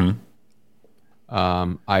about.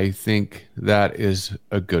 I think that is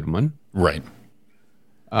a good one. Right.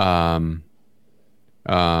 The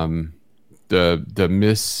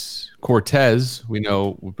Miss Cortez, we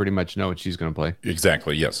pretty much know what she's going to play.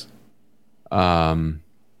 Exactly. Yes.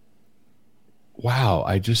 Wow,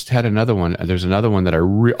 I just had another one. There's another one that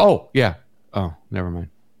oh, never mind.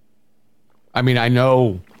 I mean, I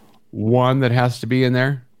know one that has to be in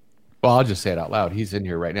there. Well, I'll just say it out loud. He's in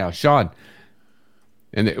here right now. Sean.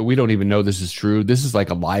 And we don't even know this is true. This is like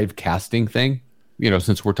a live casting thing.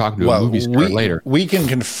 since we're talking to a movie star later. We can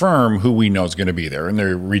confirm who we know is going to be there in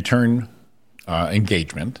their return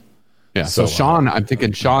engagement. Yeah. So Sean, I'm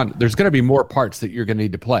thinking, Sean, there's going to be more parts that you're going to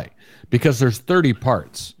need to play because there's 30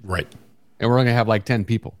 parts. Right. And we're going to have like 10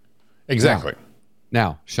 people. Exactly.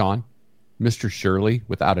 Now, Sean, Mr. Shirley,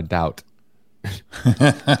 without a doubt.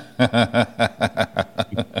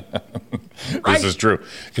 This is true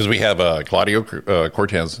because we have Claudio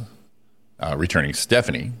Cortez returning.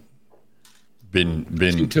 Stephanie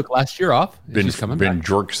She took last year off. She's coming back.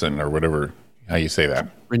 Jorkson or whatever how you say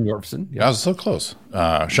that. Ben Jorkson. Yeah. I was so close.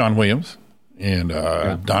 Sean Williams and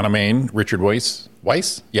Donna Main, Richard Weiss.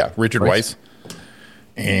 Yeah, Richard Weiss.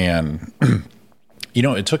 And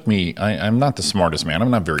it took me. I'm not the smartest man.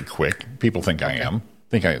 I'm not very quick. People think I am.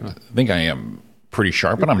 Think I am pretty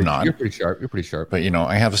sharp, but I'm not. You're pretty sharp. But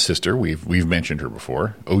I have a sister. We've mentioned her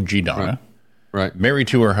before. OG Donna. Right. Married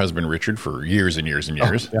to her husband Richard for years and years and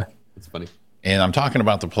years. Oh, yeah, that's funny. And I'm talking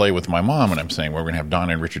about the play with my mom, and I'm saying, well, we're going to have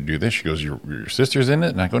Donna and Richard do this. She goes, your sister's in it?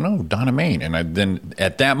 And I go, no, Donna Main. And then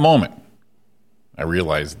at that moment, I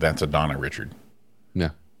realized that's a Donna Richard.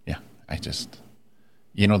 Yeah. Yeah. I just,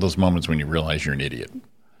 those moments when you realize you're an idiot.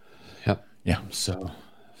 Yep. Yeah. So.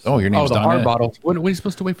 Oh, your name's the Donna? hard bottles. When are you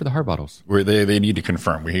supposed to wait for the hard bottles? Where they need to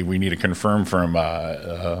confirm. We need to confirm from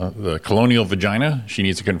the Colonial Vagina. She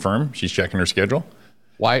needs to confirm. She's checking her schedule.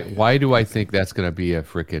 Why do I think that's going to be a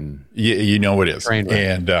freaking... You know it is. Train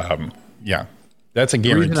wreck. And, that's a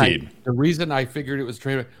guaranteed. The reason I figured it was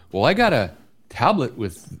train wreck, well, I got a tablet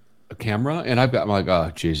with a camera, and I'm like,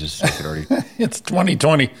 oh, Jesus, I could already... It's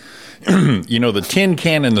 2020. The tin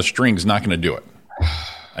can and the string's not going to do it.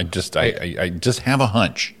 I just have a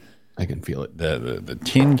hunch. I can feel it. The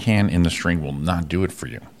tin can and the string will not do it for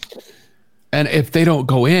you. And if they don't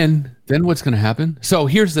go in, then what's going to happen? So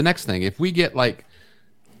here's the next thing. If we get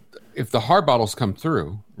if the hard bottles come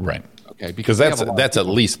through, right? Okay, because that's at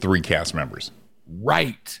least 3 cast members,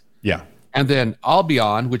 right? Yeah, and then I'll be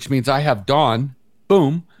on, which means I have Dawn.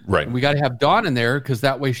 Boom, right? And we got to have Dawn in there because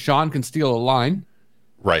that way Sean can steal a line,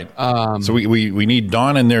 right? So we need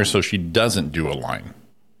Dawn in there so she doesn't do a line,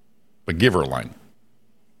 but give her a line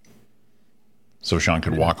so Sean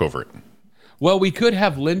could walk over it. Well, we could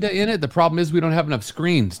have Linda in it. The problem is we don't have enough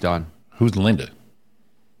screens, Don. Who's Linda?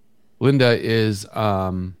 Linda is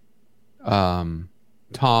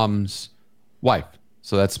Tom's wife.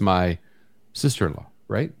 So that's my sister-in-law,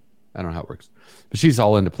 right? I don't know how it works. But she's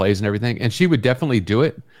all into plays and everything. And she would definitely do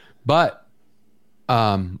it. But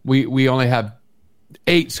we only have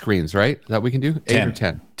 8 screens, right? That we can do? 8 or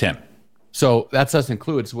 10? 10. So that's us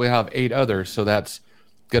included. So we have 8 others. So that's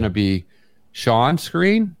going to be Sean's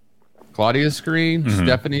screen, Claudia's screen,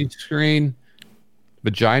 Stephanie's screen,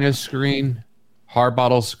 Vagina's screen, Hard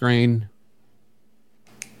Bottle's screen.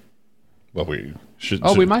 Well, we should.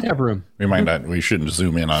 We might have room. We might not. We shouldn't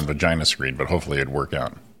zoom in on Vagina's screen, but hopefully it'd work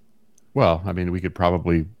out. Well, I mean, we could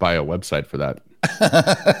probably buy a website for that.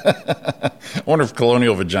 I wonder if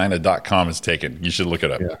colonialvagina.com is taken. You should look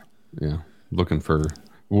it up. Yeah. Looking for.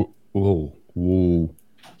 Whoa.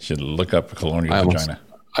 Should look up Colonial Vagina.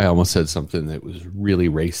 I almost said something that was really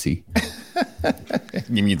racy.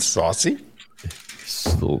 You mean saucy?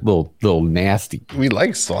 Little nasty. We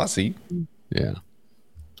like saucy. Yeah.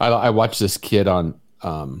 I watch this kid on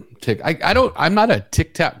I'm not a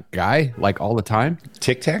TikTok guy like all the time.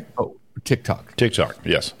 TikTok? Oh, TikTok,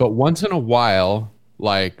 yes. But once in a while,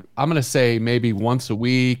 like I'm gonna say maybe once a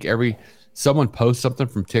week, someone posts something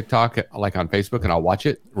from TikTok like on Facebook, and I'll watch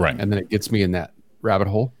it. Right. And then it gets me in that rabbit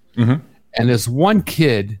hole. Mm-hmm. And this one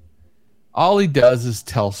kid, all he does is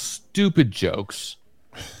tell stupid jokes,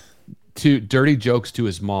 dirty jokes to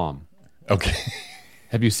his mom. Okay.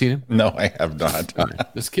 Have you seen him? No, I have not.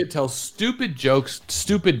 This kid tells stupid,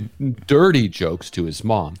 dirty jokes to his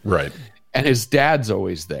mom. Right. And his dad's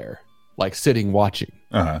always there, like sitting watching.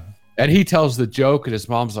 Uh-huh. And he tells the joke, and his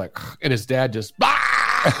mom's like, and his dad just,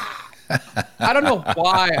 I don't know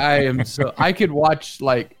why I could watch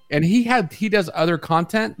and he does other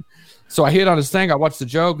content. So I hit on his thing. I watch the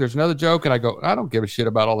joke. There's another joke. And I go, I don't give a shit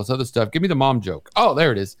about all this other stuff. Give me the mom joke. Oh,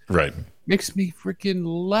 there it is. Right. Makes me freaking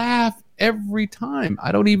laugh every time.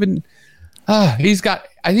 I don't even, I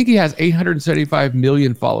think he has 875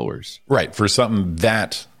 million followers. Right. For something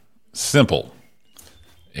that simple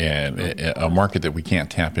and a market that we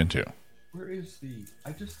can't tap into. Where is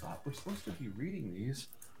I just thought we're supposed to be reading these.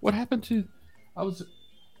 What happened to,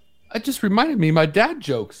 it just reminded me my dad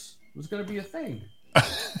jokes was going to be a thing.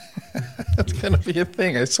 That's going to be a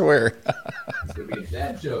thing, I swear. It's going to be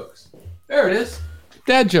dad jokes. There it is.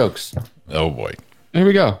 Dad jokes. Oh, boy. Here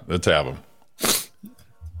we go. Let's have them.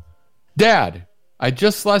 Dad, I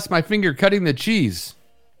just sliced my finger cutting the cheese.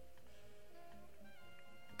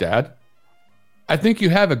 Dad, I think you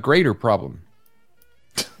have a greater problem.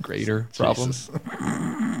 Greater problem?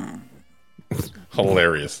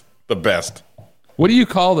 Hilarious. The best. What do you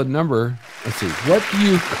call the number? Let's see. What do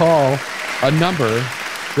you call a number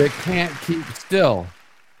that can't keep still?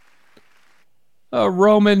 A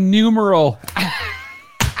Roman numeral.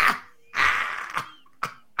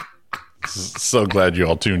 So glad you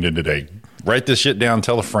all tuned in today. Write this shit down.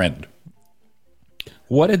 Tell a friend.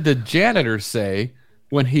 What did the janitor say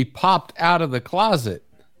when he popped out of the closet?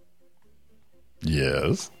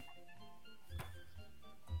 Yes.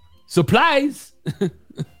 Supplies.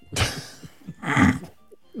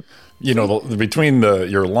 You know, between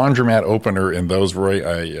your laundromat opener and those,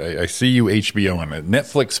 Roy, I see you HBO on a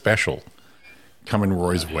Netflix special coming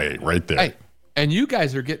Roy's way right there. Hey, and you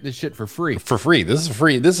guys are getting this shit for free. For free. This is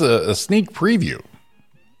free. This is a sneak preview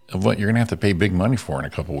of what you're going to have to pay big money for in a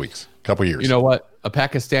couple weeks, couple years. You know what? A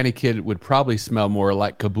Pakistani kid would probably smell more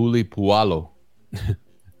like Kabuli pualo.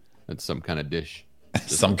 That's some kind of dish.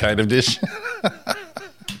 Some kind of dish.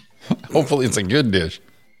 Hopefully it's a good dish.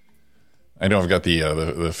 I know I've got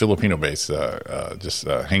the Filipino base just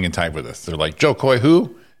hanging tight with us. They're like, Joe Coy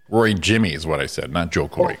who? Roy Jimmy is what I said, not Joe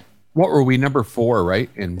Coy. What were we, number 4, right,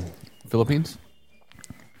 in Philippines?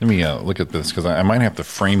 Let me look at this because I might have to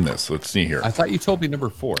frame this. Let's see here. I thought you told me number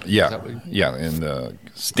 4. Yeah, yeah, in the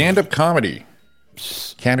stand-up comedy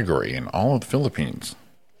category in all of the Philippines.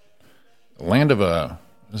 Land of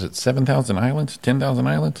is it 7,000 islands, 10,000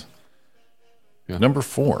 islands? Yeah. Number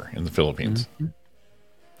 4 in the Philippines. Mm-hmm.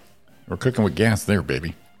 We're cooking with gas there,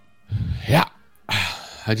 baby. Yeah.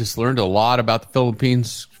 I just learned a lot about the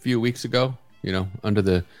Philippines a few weeks ago, you know, under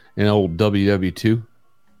the old WW2.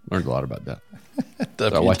 Learned a lot about that. So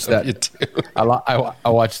I watched that. I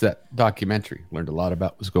watched that documentary. Learned a lot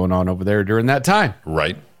about what's going on over there during that time.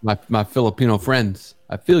 Right. My Filipino friends,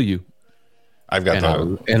 I feel you. I've got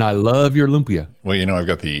and I love your lumpia. Well, you know, I've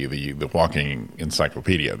got the walking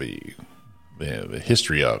encyclopedia, the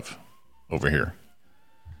history of over here.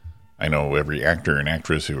 I know every actor and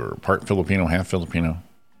actress who are part Filipino, half Filipino,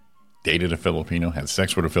 dated a Filipino, had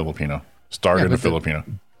sex with a Filipino, started a Filipino.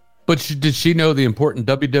 But did she know the important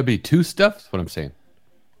WW2 stuff? That's what I'm saying.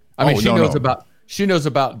 I mean, she knows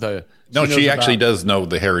about the. No, she actually does know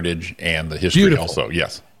the heritage and the history also.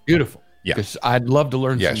 Yes. Beautiful. Yeah. Because I'd love to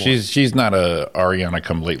learn some more. She's not a Ariana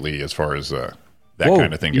come lately as far as that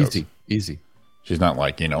kind of thing goes. Easy. She's not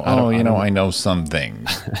like, I know some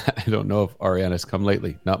things. I don't know if Ariana's come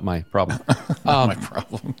lately. Not my problem. Not my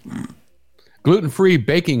problem. Gluten-free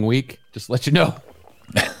baking week. Just let you know.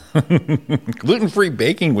 Gluten-free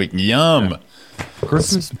baking week. Yum. Yeah.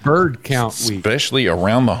 Christmas bird count week. Especially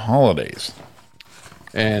around the holidays.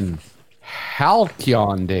 And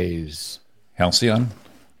Halcyon days. Halcyon?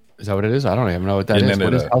 Is that what it is? I don't even know what that is.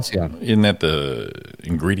 What is Halcyon? Isn't that the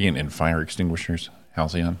ingredient in fire extinguishers?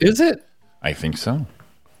 Halcyon? Is it? I think so.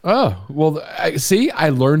 Oh, well, I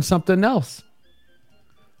learned something else.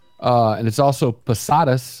 And it's also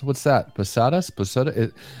Posadas. What's that? Posadas?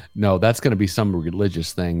 Posada? No, that's going to be some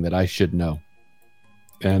religious thing that I should know.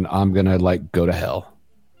 And I'm going to go to hell.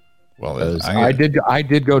 Well, I did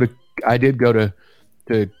go to what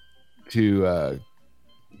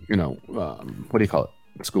do you call it?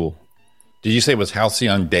 School. Did you say it was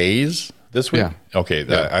Halcyon days this week? Yeah. Okay,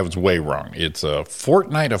 I was way wrong. It's a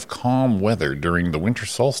fortnight of calm weather during the winter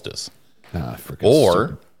solstice.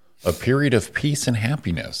 Or a period of peace and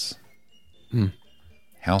happiness.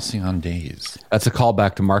 Halcyon days. That's a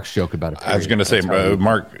callback to Mark's joke about it. I was going to say,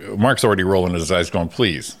 Mark's already rolling his eyes going,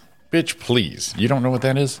 please. Bitch, please. You don't know what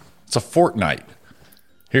that is? It's a fortnight.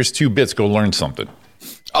 Here's 2 bits. Go learn something.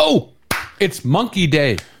 Oh, it's Monkey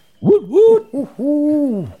Day. Woot, woot.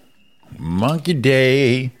 Woo-hoo. Monkey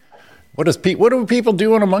Day. What do people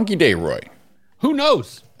do on a Monkey Day, Roy? Who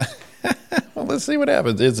knows? Well, let's see what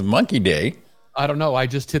happens. It's Monkey Day. I don't know. I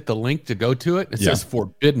just hit the link to go to it. It says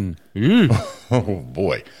forbidden. Oh,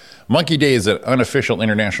 boy. Monkey Day is an unofficial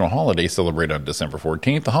international holiday celebrated on December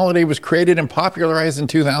 14th. The holiday was created and popularized in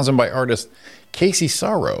 2000 by artists Casey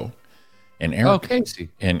Sorrow and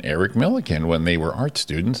Eric Milliken when they were art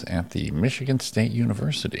students at the Michigan State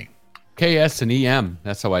University. KS and EM.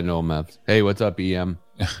 That's how I know them. Hey, what's up, EM?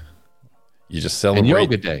 You just celebrate and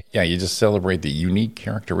Yoga Day. Yeah, you just celebrate the unique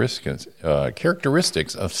characteristics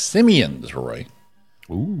of simians, Roy.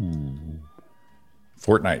 Ooh.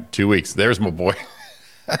 Fortnight, 2 weeks. There's my boy.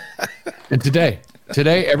 And today,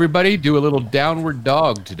 everybody do a little downward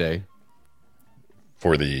dog today.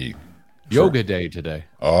 For the Yoga Day today.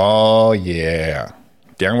 Oh, yeah.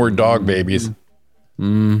 Downward dog, babies.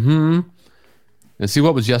 Mm-hmm. And see,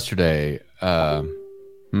 what was yesterday? Don't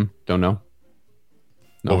know.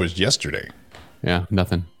 No. What was yesterday? Yeah,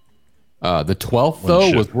 nothing. The 12th, though,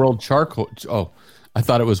 shit. was World Charcoal. Oh, I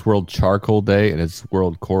thought it was World Charcoal Day, and it's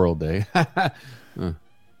World Coral Day.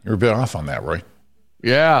 You're a bit off on that, Roy.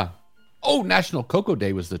 Yeah. Oh, National Cocoa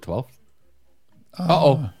Day was the 12th.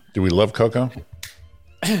 Uh-oh. Do we love cocoa?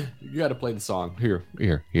 You got to play the song. Here.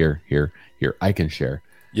 I can share.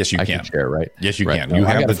 Yes, you I can. share, right? Yes, you Right. can. No, You I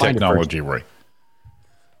have gotta the find it first. technology, Roy.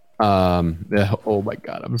 Yeah, oh my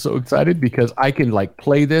God. I'm so excited because I can like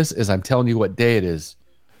play this as I'm telling you what day it is.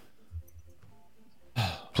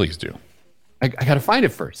 Please do. I got to find it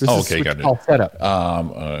first. This is Okay, got it. all set up.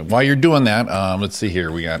 While you're doing that, let's see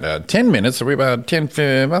here. We got 10 minutes. So we about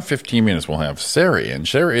 15 minutes. We'll have Sarah in.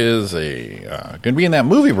 Sarah is going to be in that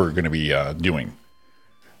movie we're going to be doing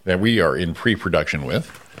that we are in pre-production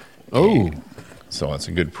with. Oh. So that's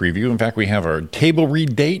a good preview. In fact, we have our table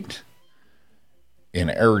read date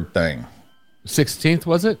and everything. 16th,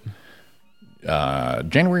 was it?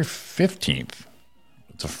 January 15th.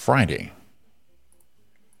 It's a Friday.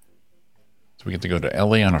 So we get to go to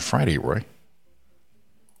LA on a Friday, Roy.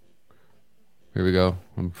 Here we go.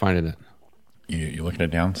 I'm finding it. You looking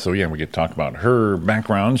it down? So yeah, we get to talk about her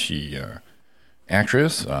background. She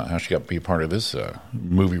actress, how she got to be a part of this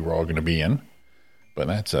movie we're all going to be in. But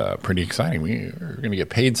that's pretty exciting. We're going to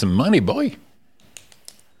get paid some money, boy.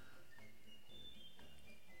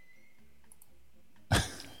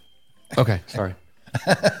 Okay, sorry.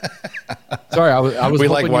 Sorry, I was We hoping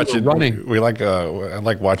like you were watching. running. We like. I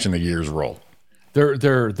like watching the years roll.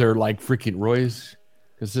 They're like freaking Roy's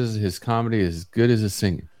because his comedy is as good as his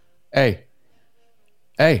singing. Hey,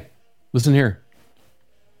 listen here.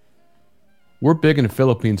 We're big in the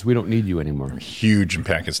Philippines. We don't need you anymore. Huge in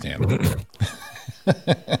Pakistan.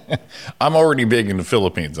 I'm already big in the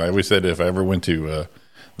Philippines. I always said if I ever went to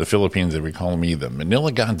the Philippines, they would call me the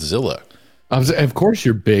Manila Godzilla. Of course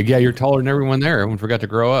you're big. Yeah, you're taller than everyone there. Everyone forgot to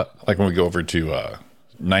grow up. Like when we go over to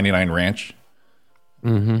 99 Ranch,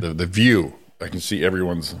 the view, I can see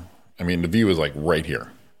everyone's. I mean, the view is like right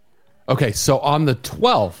here. Okay, so on the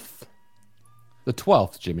 12th,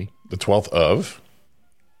 Jimmy. The 12th of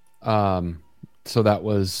So that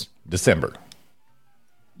was December,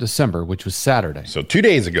 which was Saturday. so 2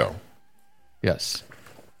 days ago. Yes.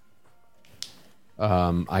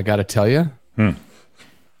 I got to tell you.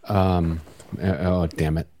 Oh,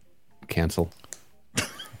 damn it. Cancel.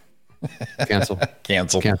 Cancel.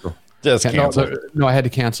 Just No, cancel. no, I had to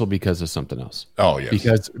cancel because of something else. Oh,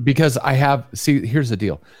 yes. Because I have, see, here's the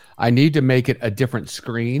deal. I need to make it a different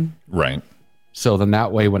screen. Right. So then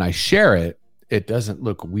that way when I share it, it doesn't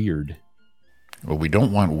look weird. Well, we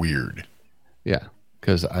don't want weird. Yeah.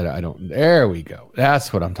 Because I don't, there we go.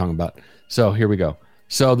 That's what I'm talking about. So here we go.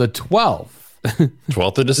 So the 12th.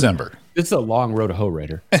 12th of December. This is a long road to hoe,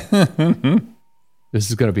 Raider. This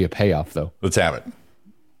is going to be a payoff, though. Let's have it.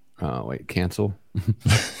 Oh, wait, cancel.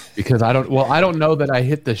 Because I don't know that I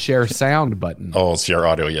hit the share sound button. Oh, share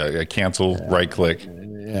audio. Yeah. Cancel. Right click.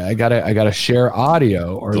 Yeah, I gotta share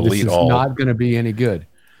audio, or Delete this is all. not going to be any good.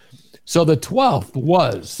 So the 12th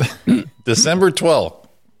was December 12th.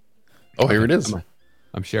 Oh, here it is.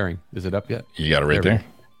 I'm sharing. Is it up yet? You got it right there.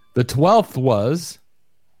 The 12th was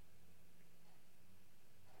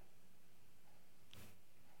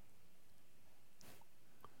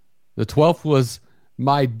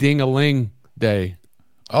my ding-a-ling day.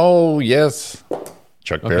 Oh, yes.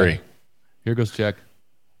 Chuck Berry. Here goes check.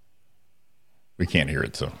 We can't hear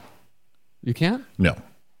it, so You can't? no.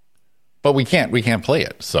 But we can't play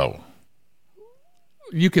it, so.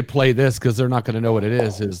 You could play this because they're not going to know what it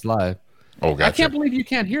is. It's live. Oh, gotcha. I can't believe you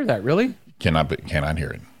can't hear that. Really? Cannot hear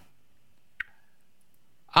it.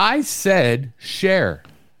 I said share.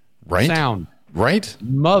 Right? Sound. Right?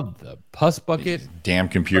 Mother puss bucket. Damn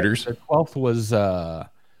computers. The 12th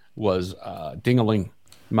was ding-a-ling.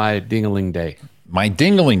 My ding-a-ling day. My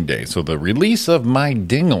Dingling Day. So the release of My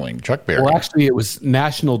Dingling, Chuck Berry. Well, actually, it was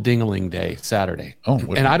National Ding-a-ling Day, Saturday. Oh,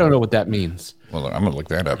 and I don't know what that means. Well, I'm going to look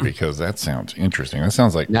that up because that sounds interesting. That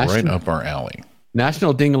sounds like right up our alley.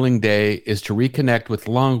 National Ding-a-ling Day is to reconnect with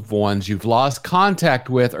loved ones you've lost contact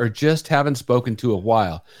with or just haven't spoken to a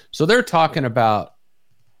while. So they're talking about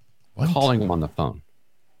calling them on the phone.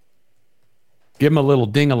 Give them a little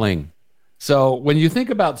ding-a-ling. So when you think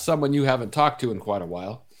about someone you haven't talked to in quite a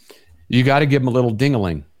while, you got to give them a little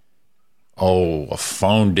ding-a-ling. Oh, a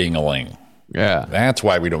phone ding-a-ling. Yeah. That's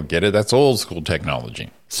why we don't get it. That's old school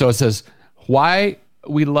technology. So it says, why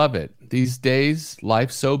we love it. These days,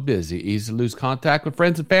 life's so busy, easy to lose contact with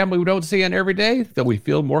friends and family we don't see on every day, that we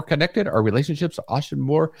feel more connected. Our relationships are often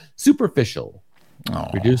more superficial. Oh.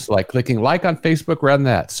 Reduce like clicking like on Facebook rather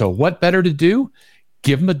than that. So what better to do?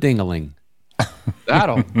 Give them a ding-a-ling.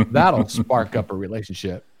 That'll spark up a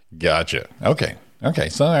relationship. Gotcha. Okay.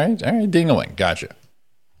 So all right, ding-a-ling. Gotcha.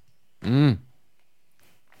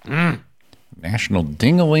 National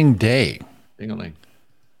Ding-a-ling Day. Ding-a-ling.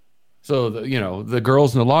 So the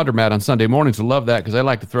girls in the laundromat on Sunday mornings will love that because they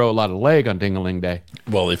like to throw a lot of leg on Ding-a-ling Day.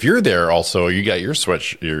 Well, if you're there, also you got your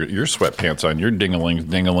sweatpants on. Your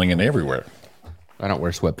ding-a-linging everywhere. I don't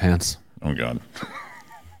wear sweatpants. Oh God.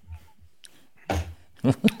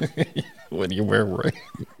 What do you wear, Roy?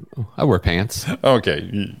 I wear pants.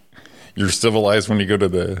 Okay, you're civilized when you go to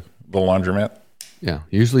the laundromat. Yeah,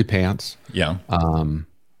 usually pants. Yeah.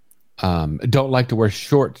 Don't like to wear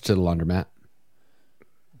shorts to the laundromat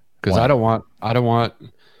because I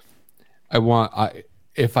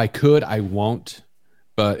if I could, I won't.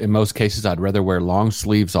 But in most cases, I'd rather wear long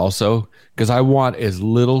sleeves also because I want as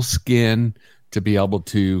little skin to be able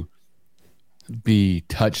to be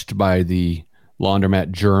touched by the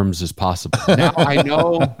laundromat germs as possible. Now I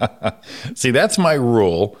know. See, that's my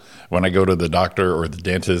rule when I go to the doctor or the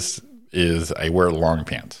dentist is I wear long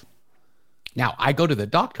pants. Now I go to the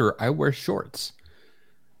doctor, I wear shorts.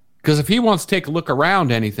 Because if he wants to take a look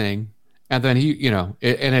around anything and then and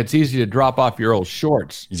it's easy to drop off your old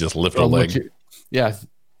shorts. You just lift a leg.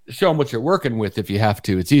 Show him what you're working with if you have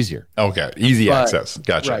to. It's easier. Okay. Easy access.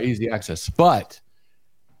 Gotcha. Right, easy access. But,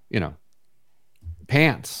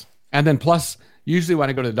 pants. And then plus, usually when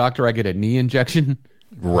I go to the doctor, I get a knee injection.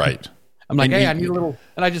 Right. I'm like, hey, I need a little,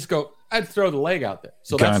 and I just go, I'd throw the leg out there.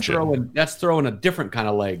 So Gotcha. that's throwing a different kind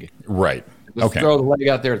of leg. Right. Let's throw the leg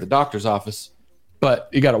out there at the doctor's office. But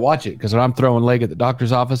you got to watch it because when I'm throwing leg at the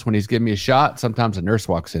doctor's office, when he's giving me a shot, sometimes a nurse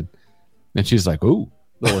walks in and she's like, ooh,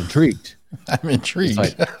 a little intrigued. I'm intrigued.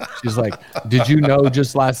 She's like, did you know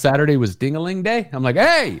just last Saturday was Ding-a-ling Day? I'm like,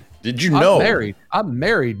 hey, did you know? I'm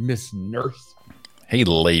married, Miss Nurse. Hey,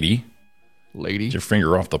 lady. Lady. Get your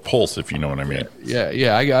finger off the pulse, if you know what I mean.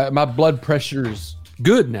 Yeah. I got my blood pressure's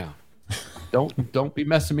good now. Don't be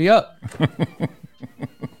messing me up.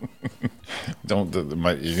 You're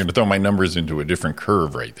going to throw my numbers into a different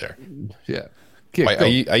curve right there. Yeah.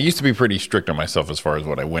 I used to be pretty strict on myself as far as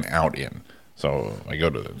what I went out in. So I go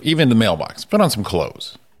to even the mailbox, put on some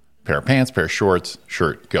clothes, pair of pants, pair of shorts,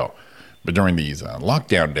 shirt, go. But during these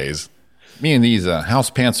lockdown days, me and these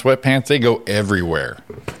house pants, sweatpants, they go everywhere.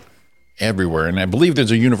 Everywhere. And I believe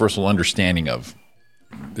there's a universal understanding of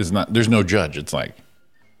there's no judge. It's like,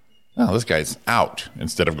 oh, this guy's out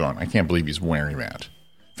instead of going, I can't believe he's wearing that.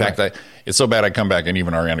 In fact, it's so bad I come back and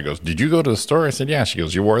even Ariana goes, did you go to the store? I said, yeah. She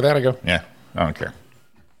goes, you wore that? I go, yeah, I don't care.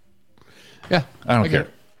 Yeah. I don't care.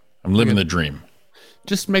 I'm living the dream.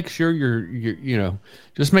 Just make sure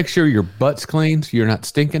just make sure your butt's clean so you're not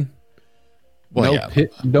stinking. Well,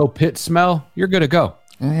 no pit smell. You're good to go.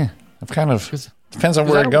 Yeah, I've kind of depends on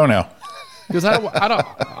where I go now. Because I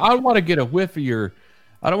don't want to get a whiff of your.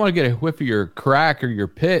 I don't want to get a whiff of your crack or your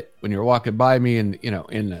pit when you're walking by me in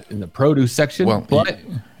the produce section. Well, but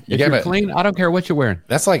you're clean, I don't care what you're wearing.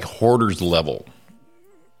 That's like hoarder's level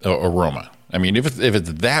aroma. I mean, if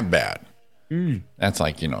it's that bad, that's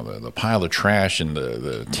like the pile of trash and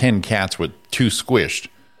the 10 cats with 2 squished.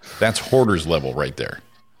 That's hoarder's level right there.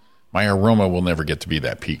 My aroma will never get to be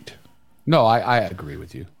that peaked. No, I agree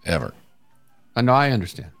with you. Ever. No, I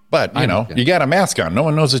understand. But you got a mask on. No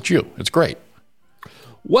one knows it's you. It's great.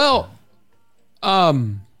 Well,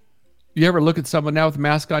 you ever look at someone now with a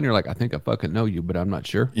mask on? You're like, I think I fucking know you, but I'm not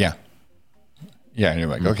sure. Yeah. Yeah, and you're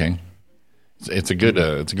like, okay. It's a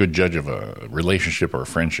good judge of a relationship or a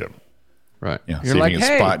friendship. Right. Yeah. You're See like, if you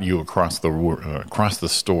can hey. spot you across the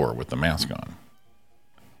store with the mask on.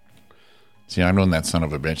 See, I've known that son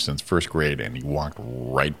of a bitch since first grade, and he walked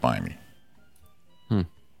right by me.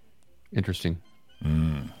 Interesting.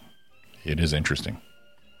 It is interesting.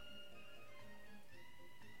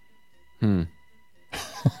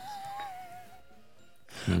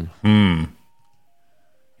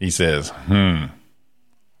 He says,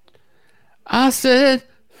 I said,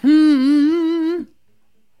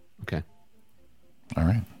 Okay. All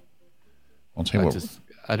right. I'll tell you what.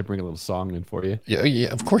 I had to bring a little song in for you. Yeah,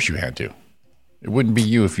 of course you had to. It wouldn't be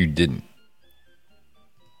you if you didn't.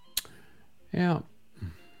 Yeah.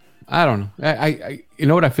 I don't know. I you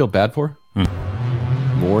know what I feel bad for?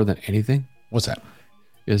 More than anything? What's that?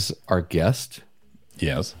 Is our guest.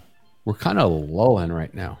 Yes. We're kind of lulling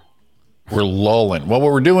right now. We're lulling. Well,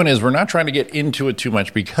 what we're doing is we're not trying to get into it too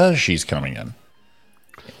much because she's coming in.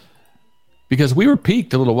 Because we were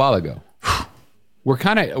peaked a little while ago. We're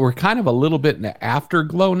kind of a little bit in the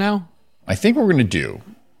afterglow now. I think what we're going to do,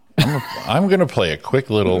 I'm going to play a quick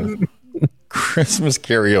little Christmas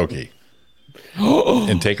karaoke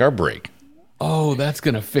and take our break. Oh, that's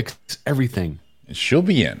going to fix everything. And she'll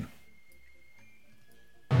be in.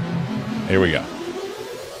 Here we go.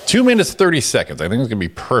 2 minutes, 30 seconds. I think it's going to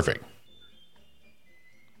be perfect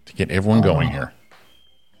to get everyone going here.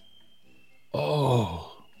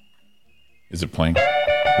 Oh. Is it playing?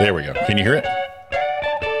 There we go. Can you hear it?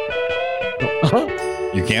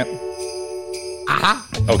 You can't?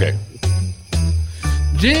 Okay.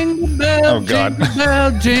 Jingle bell, Oh,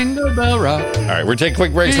 God. jingle bell rock. All right, we're taking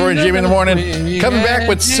quick breaks for you, Jimmy in the morning. Coming back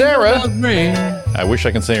with Sarah. I wish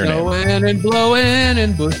I can say her name. Blowing and blowing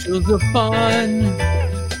and bushels of fun.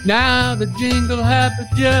 Now the jingle hath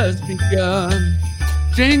just begun.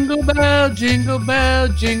 Jingle bell, jingle bell,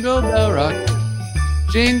 jingle bell rock.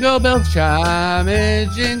 Jingle bells chime and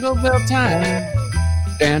jingle bell time.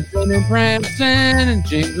 Dancing and prancing in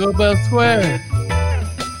Jingle Bell Square.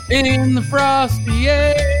 In the frosty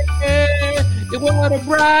air, what a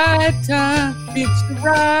bright time. It's the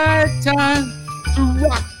right time to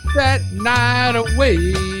rock that night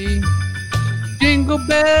away. Jingle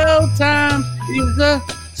bell time is a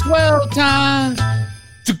swell time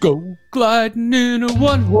to go gliding in a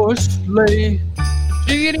one-horse sleigh.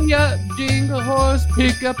 Giddy up, jingle horse,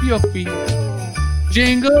 pick up your feet.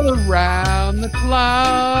 Jingle around the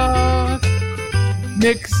clock.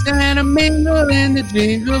 Mix and a mingle in the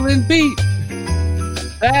jingling beat.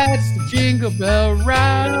 That's the Jingle Bell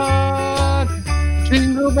rock.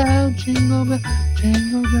 Jingle bell, jingle bell,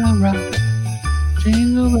 jingle bell rock.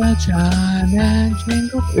 Jingle bell chime and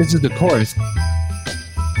jingle. This is the chorus.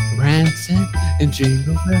 Prancing in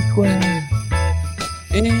Jingle Bell Square.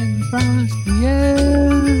 In the frosty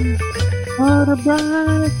air. What a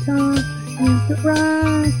bright time. Is the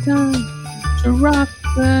right time to rock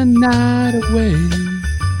the night away.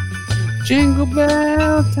 Jingle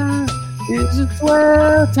bell time is a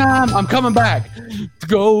swell time. I'm coming back to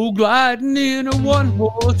go gliding in a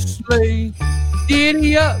one-horse sleigh.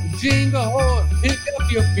 Giddy up, jingle horse, pick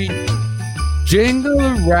up your feet. Jingle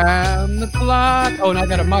around the clock. Oh, and I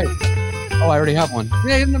got a mic. Oh, I already have one.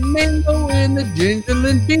 In the mingle in the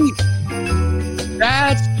jingling beat.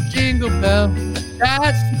 That's the jingle bell.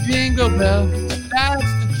 That's the jingle bell. That's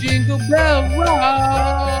the Jingle Bell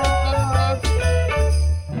rock.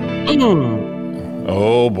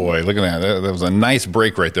 Oh boy, look at that. That was a nice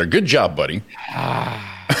break right there. Good job, buddy.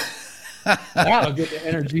 That'll get the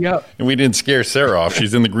energy up. And we didn't scare Sarah off.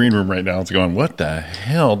 She's in the green room right now. It's going, what the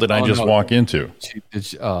hell did I just walk into?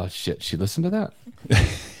 Shit. She listened to that?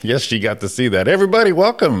 Yes, she got to see that. Everybody,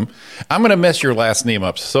 welcome. I'm going to mess your last name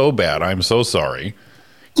up so bad. I'm so sorry.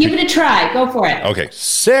 Give it a try. Go for it. Okay,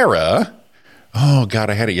 Sara. Oh, God,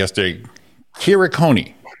 I had it yesterday.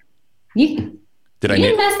 Quiriconi. You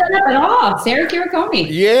didn't mess that up at all. Sara Quiriconi.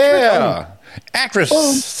 Yeah. Actress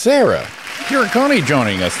Sara Quiriconi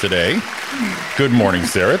joining us today. Good morning,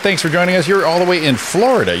 Sara. Thanks for joining us. You're all the way in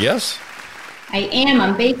Florida, yes? I am.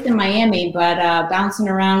 I'm based in Miami, but bouncing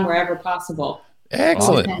around wherever possible.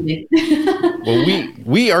 Excellent. Well,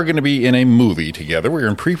 we are going to be in a movie together. We're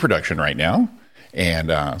in pre-production right now.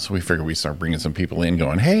 And so we figured we'd start bringing some people in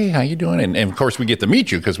going, hey, how you doing? And of course, we get to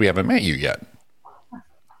meet you because we haven't met you yet.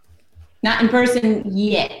 Not in person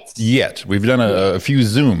yet. We've done a few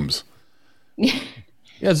Zooms.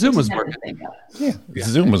 Yeah, Zoom was working. Yeah,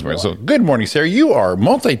 Zoom was working. So good morning, Sara. You are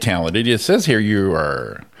multi-talented. It says here you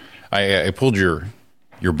are, I pulled your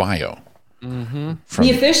bio. Mm-hmm. From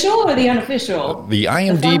the official or the unofficial? The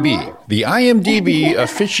IMDb. The IMDb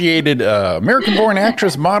officiated American-born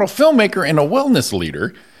actress, model, filmmaker, and a wellness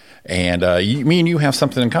leader. And me and you have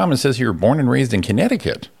something in common. It says you're born and raised in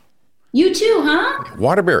Connecticut. You too, huh?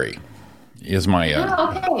 Waterbury is my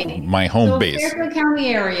my home base. Fairfield County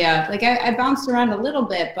area. Like I bounced around a little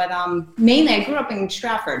bit, but mainly I grew up in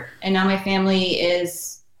Stratford, and now my family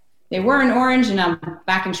they were in Orange, and I'm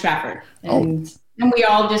back in Stratford. And we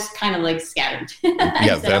all just kind of like scattered.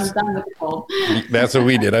 Yeah, I'm done with the cold. That's what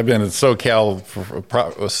we did. I've been in SoCal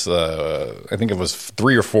I think it was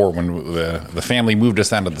 3 or 4 when the family moved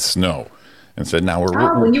us out of the snow and said, now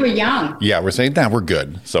we're when you were young. Yeah, we're saying, now we're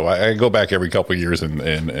good. So I go back every couple of years and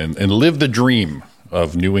live the dream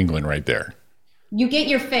of New England right there. You get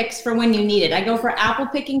your fix for when you need it. I go for apple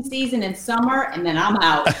picking season in summer, and then I'm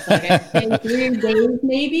out. So I stay 3 days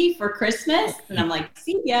maybe for Christmas, and I'm like,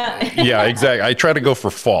 see ya. Yeah, exactly. I try to go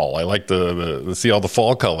for fall. I like to see all the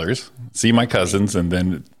fall colors, see my cousins, and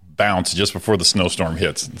then bounce just before the snowstorm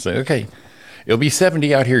hits and say, okay, it'll be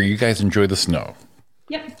 70 out here. You guys enjoy the snow.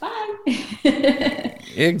 Yep, bye.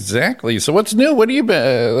 Exactly. So what's new? What do you?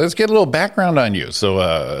 Let's get a little background on you.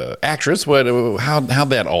 So, actress, how'd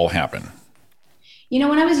that all happen? You know,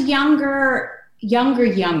 when I was younger,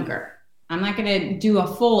 I'm not going to do a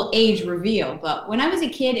full age reveal, but when I was a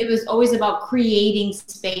kid, it was always about creating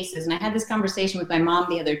spaces. And I had this conversation with my mom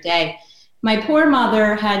the other day, my poor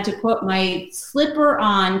mother had to put my slipper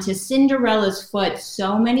on to Cinderella's foot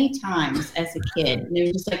so many times as a kid. And it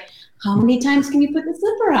was just like, how many times can you put the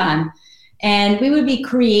slipper on? And we would be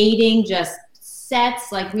creating just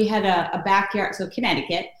sets. Like we had a backyard, so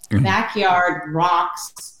Connecticut, backyard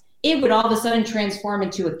rocks. It would all of a sudden transform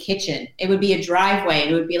into a kitchen. It would be a driveway.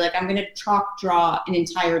 It would be like, I'm going to chalk draw an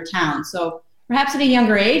entire town. So perhaps at a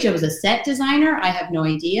younger age, I was a set designer. I have no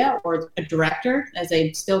idea, or a director, as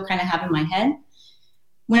I still kind of have in my head.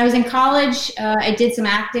 When I was in college, I did some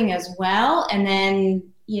acting as well. And then,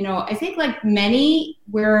 I think like many,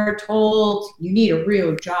 we're told you need a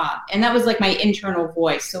real job. And that was like my internal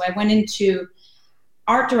voice. So I went into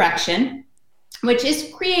art direction, which is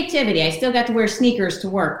creativity. I still got to wear sneakers to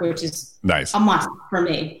work, which is nice, a must for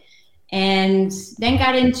me. And then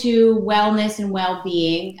got into wellness and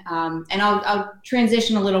well-being. And I'll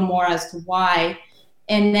transition a little more as to why.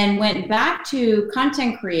 And then went back to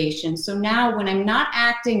content creation. So now when I'm not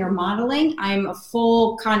acting or modeling, I'm a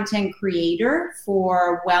full content creator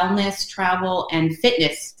for wellness, travel, and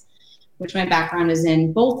fitness, which my background is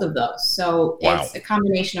in both of those. So It's a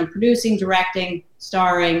combination of producing, directing,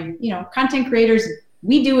 starring, content creators.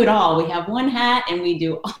 We do it all. We have one hat and we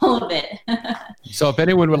do all of it. So if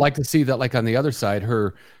anyone would like to see that, like on the other side,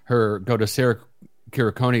 her go to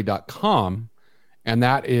saraquiriconi.com, and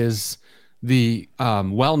that is the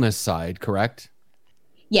wellness side, correct?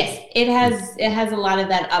 Yes, it has a lot of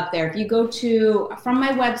that up there. If you go from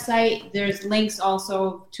my website, there's links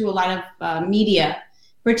also to a lot of media.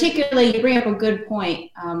 Particularly, you bring up a good point,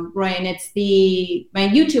 Roy, and it's my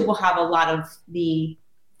YouTube will have a lot of the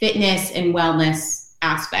fitness and wellness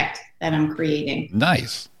aspect that I'm creating.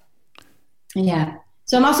 Nice. Yeah.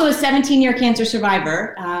 So I'm also a 17-year cancer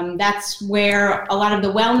survivor. That's where a lot of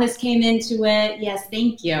the wellness came into it. Yes,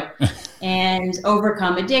 thank you. And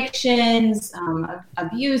overcome addictions,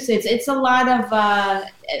 abuse. It's a lot of a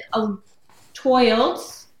toiled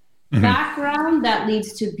background that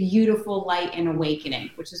leads to beautiful light and awakening,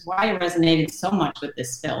 which is why it resonated so much with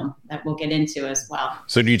this film that we'll get into as well.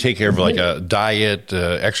 So do you take care of like a diet,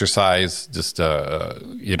 exercise, just,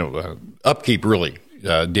 upkeep really?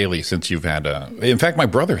 Daily since you've had in fact my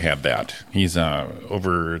brother had that. He's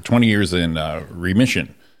over 20 years in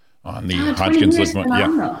remission on the Hodgkin's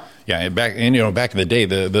lymphoma. Yeah back in the day,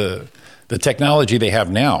 the technology they have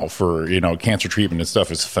now for cancer treatment and stuff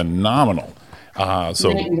is phenomenal.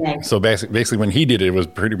 So basically when he did it, it was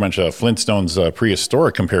pretty much a Flintstones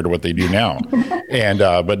prehistoric compared to what they do now. And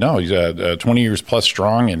but no, he's 20 years plus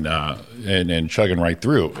strong and chugging right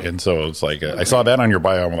through. And so it's like I saw that on your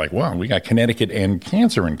bio. I'm like, wow, we got Connecticut and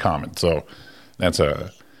cancer in common. So that's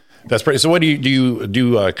pretty. So what do you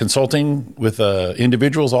do consulting with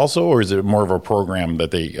individuals also, or is it more of a program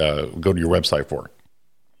that they go to your website for?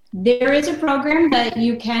 There is a program that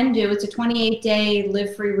you can do. It's a 28-day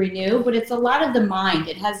live free renew, but it's a lot of the mind.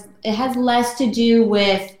 It has less to do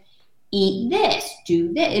with eat this,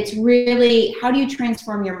 do this. It's really, how do you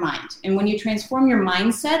transform your mind? And when you transform your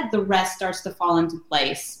mindset, the rest starts to fall into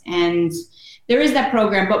place. And there is that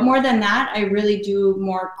program, but more than that, I really do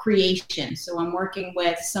more creation. So I'm working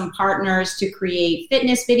with some partners to create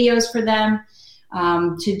fitness videos for them,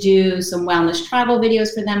 to do some wellness travel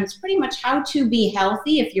videos for them. It's pretty much how to be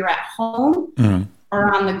healthy if you're at home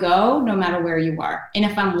or on the go, no matter where you are. And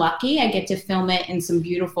if I'm lucky, I get to film it in some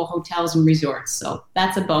beautiful hotels and resorts. So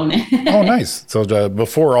that's a bonus. Oh, nice. So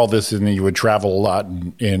before all this, you would travel a lot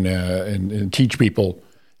and teach people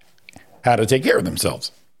how to take care of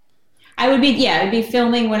themselves. I would be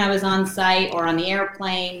filming when I was on site or on the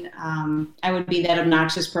airplane. I would be that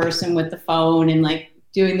obnoxious person with the phone and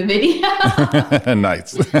doing the video.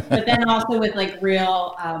 Nice. But then also with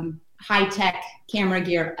real high-tech camera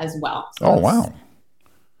gear as well. So oh, wow.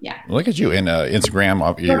 Yeah. Look at you in Instagram.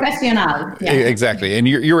 Professional. Yeah. Exactly. And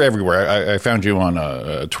you're everywhere. I found you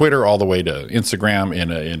on Twitter all the way to Instagram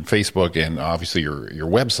and in Facebook and obviously your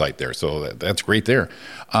website there. So that's great there.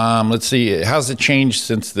 Let's see. How's it changed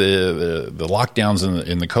since the lockdowns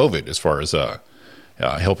in the COVID as far as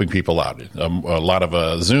helping people out? A lot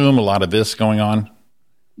of Zoom, a lot of this going on?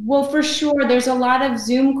 Well, for sure. There's a lot of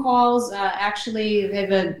Zoom calls. Actually,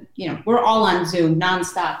 we're all on Zoom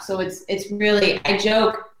nonstop. So it's really, I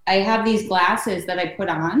joke, I have these glasses that I put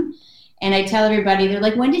on and I tell everybody, they're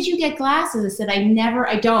like, when did you get glasses? I said, I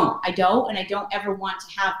don't, and I don't ever want to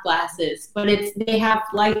have glasses, but they have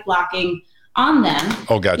light blocking on them.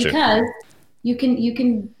 Oh, gotcha. Because you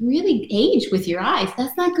can really age with your eyes.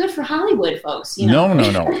 That's not good for Hollywood folks. No.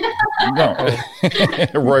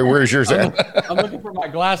 Roy, where's yours at? I'm looking for my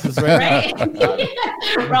glasses right now.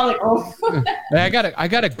 We're all like, oh. Hey, I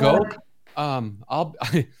gotta go. I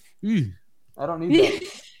don't need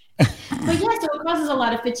that. But yeah, so it causes a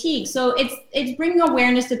lot of fatigue. So it's bringing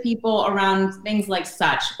awareness to people around things like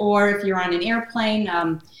such. Or if you're on an airplane,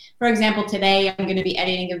 for example, today I'm going to be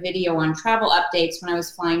editing a video on travel updates when I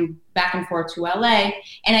was flying back and forth to LA.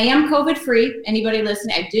 And I am COVID-free. Anybody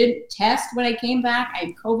listening, I did test when I came back.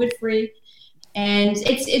 I'm COVID-free. And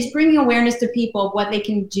it's bringing awareness to people of what they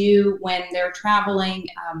can do when they're traveling,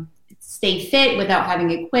 stay fit without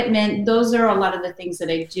having equipment. Those are a lot of the things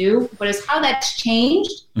that I do. But it's how that's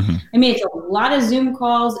changed. Mm-hmm. I mean, it's a lot of Zoom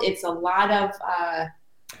calls. It's a lot of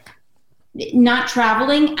not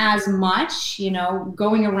traveling as much,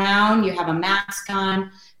 going around, you have a mask on.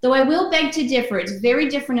 Though I will beg to differ. It's very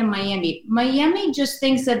different in Miami. Miami just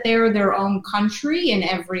thinks that they're their own country in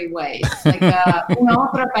every way. It's like un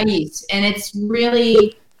otro país. And it's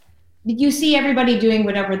really, you see everybody doing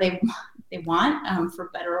whatever they want, for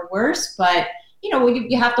better or worse. But,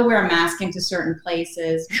 you have to wear a mask into certain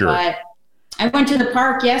places. Sure. But I went to the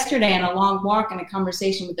park yesterday on a long walk and a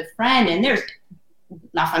conversation with a friend, and there's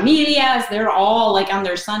La Familias, they're all like on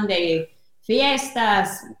their Sunday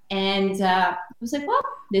fiestas. And I was like, well,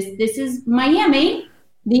 this is Miami,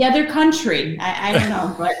 the other country. I don't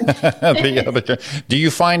know. But Do you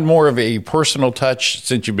find more of a personal touch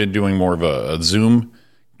since you've been doing more of a Zoom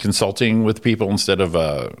consulting with people instead of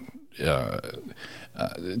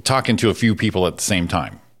talking to a few people at the same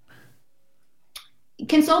time?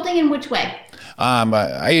 Consulting in which way?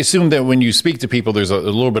 I assume that when you speak to people, there's a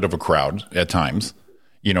little bit of a crowd at times,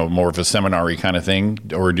 more of a seminar-y kind of thing,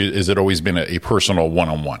 or is it always been a personal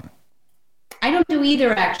one-on-one? I don't do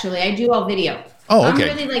either, actually. I do all video. Oh,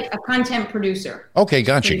 okay. I'm really like a content producer. Okay,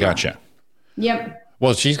 gotcha. Yep.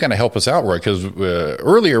 Well, she's going to help us out, Roy, because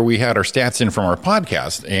earlier we had our stats in from our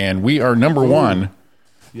podcast, and we are number one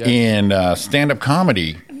in stand-up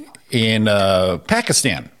comedy in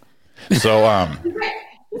Pakistan. So,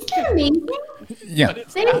 isn't that amazing? Yeah.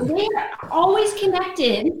 They are always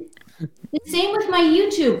connected. The same with my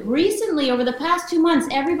YouTube. Recently, over the past 2 months,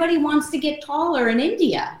 everybody wants to get taller in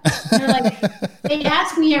India. They're like, they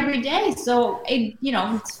ask me every day. So,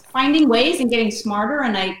 it's finding ways and getting smarter.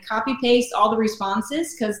 And I copy paste all the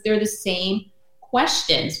responses because they're the same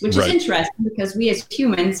questions, which is interesting because we as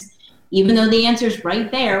humans, even though the answer's right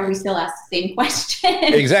there, we still ask the same question.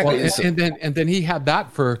 Exactly. Well, and then he had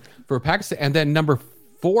that for Pakistan, and then number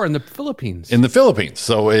 4 in the Philippines.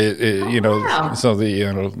 So wow. So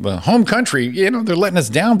the home country, they're letting us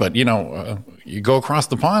down, but you go across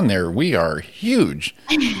the pond there, we are huge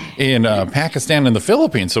in Pakistan and the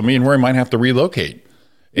Philippines. So me and Roy might have to relocate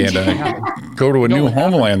and go to a new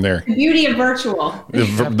homeland there. The beauty of virtual.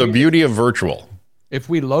 The beauty of virtual. If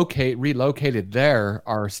we relocated there,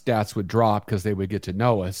 our stats would drop because they would get to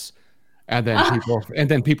know us. And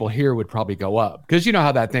then people here would probably go up, because you know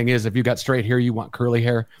how that thing is. If you got straight hair, you want curly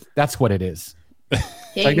hair. That's what it is.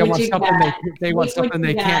 Like they want something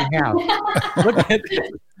they can't have.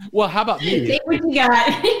 Well, how about me? Take what you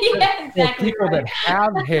got. Yeah, exactly. People that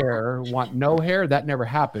have hair want no hair. That never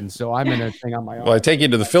happens. So I'm in a thing on my own. Well, I take you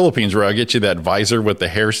to the Philippines where I'll get you that visor with the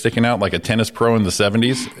hair sticking out like a tennis pro in the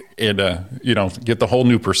 70s, and get the whole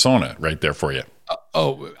new persona right there for you.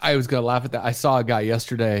 I was gonna laugh at that. I saw a guy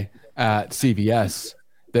yesterday at CVS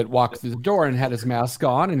that walked through the door and had his mask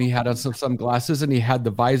on, and he had on some glasses, and he had the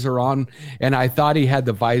visor on, and I thought he had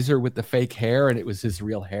the visor with the fake hair, and it was his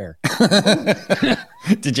real hair.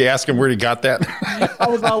 Did you ask him where he got that? I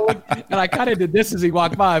was all like, and I kind of did this as he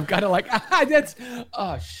walked by. I'm kind of like,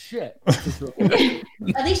 shit.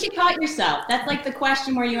 At least you caught yourself. That's like the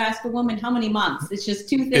question where you ask a woman how many months. It's just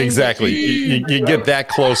 2 things. Exactly. You get that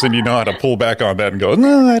close and you know how to pull back on that and go,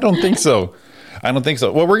 no, I don't think so.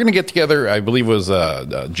 Well, we're going to get together, I believe it was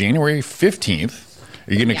January 15th.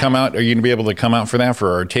 Are you going to come out? Are you going to be able to come out for that,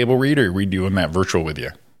 for our table read, or are we doing that virtual with you?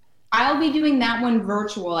 I'll be doing that one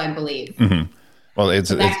virtual, I believe. Mm-hmm. Well, back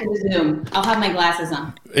to the Zoom. I'll have my glasses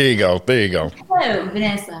on. There you go. Hello,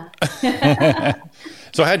 Vanessa.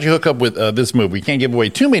 So how'd you hook up with this movie? We can't give away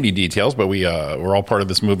too many details, but we're all part of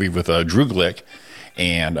this movie with Drew Glick.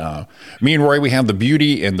 And me and Roy, we have the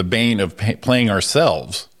beauty and the bane of playing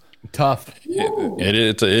ourselves. Tough.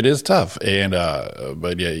 It is tough, and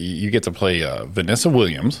but yeah, you get to play Vanessa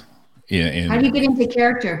Williams. How do you get into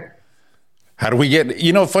character? How do we get?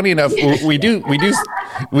 Funny enough, we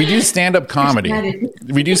do stand up comedy.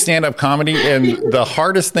 We do stand up comedy, and the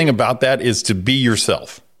hardest thing about that is to be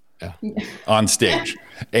yourself on stage.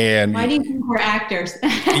 And why do you think we're actors?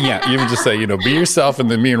 Yeah, you would just say, be yourself,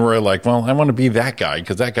 and then me and Roy are like, well, I want to be that guy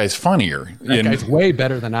because that guy's funnier. That guy's way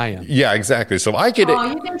better than I am. Yeah, exactly. So I could.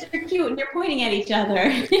 Oh, you guys are cute, and you're pointing at each other.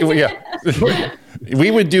 Yeah,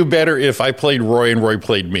 we would do better if I played Roy and Roy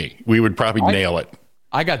played me. We would probably nail it.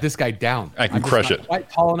 I got this guy down. I can I'm just crush not it. quite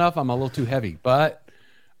tall enough. I'm a little too heavy, but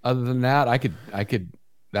other than that, I could.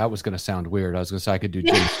 That was going to sound weird. I was going to say I could do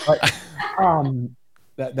Jimmy,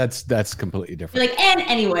 but that's completely You're different. like, and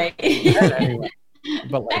anyway. Anyway,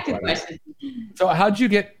 but Back to the like, question. so how'd you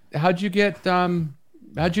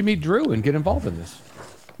meet Drew and get involved in this?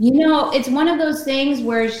 You know, it's one of those things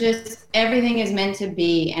where it's just everything is meant to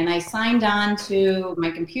be. And I signed on to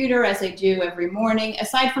my computer as I do every morning,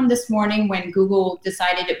 aside from this morning when Google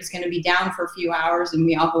decided it was going to be down for a few hours and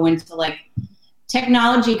we all go into like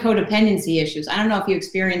technology codependency issues. I don't know if you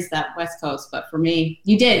experienced that West Coast, but for me,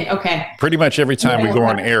 you did. Okay. Pretty much every time we go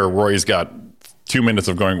on air, Roy's got 2 minutes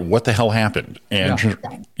of going, what the hell happened? And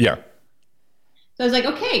yeah. So I was like,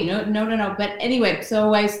 okay, no. But anyway,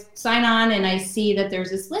 so I sign on and I see that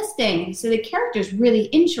there's this listing. So the character's really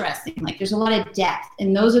interesting. Like there's a lot of depth.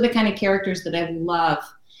 And those are the kind of characters that I love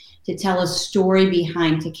to tell a story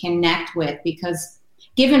behind, to connect with, because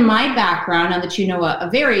given my background, now that you know a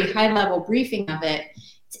very high level briefing of it,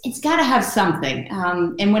 it's got to have something.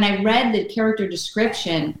 And when I read the character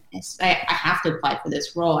description, I have to apply for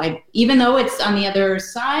this role. Even though it's on the other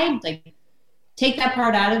side, like take that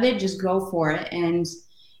part out of it, just go for it. And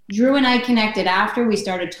Drew and I connected after we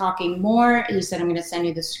started talking more. He said, I'm going to send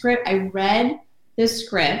you the script. I read the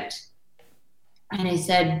script and I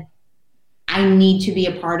said, I need to be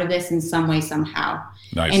a part of this in some way, somehow.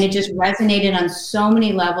 Nice. And it just resonated on so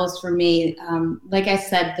many levels for me. Like I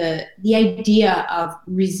said, the idea of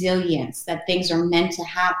resilience, that things are meant to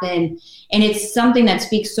happen. And it's something that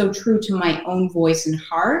speaks so true to my own voice and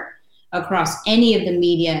heart across any of the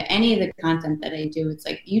media, any of the content that I do. It's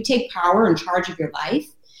like you take power and charge of your life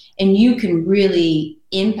and you can really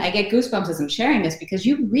I get goosebumps as I'm sharing this because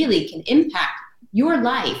you really can impact your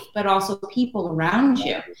life, but also people around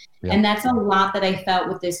you. Yeah. And that's a lot that I felt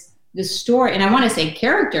with this story. And I want to say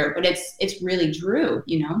character, but it's really Drew,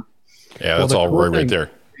 you know? Yeah, that's all Roy right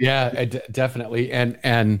there. Yeah, definitely. And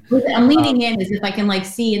I'm leaning in as if I can like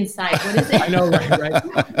see inside. What is it? I know, right?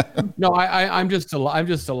 No, I'm just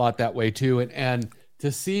a lot that way too. And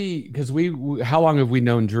to see, because how long have we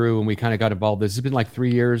known Drew and we kind of got involved? This has been like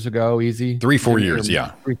 3 years ago, easy. 3-4 years,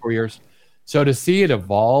 yeah. 3-4 years. So to see it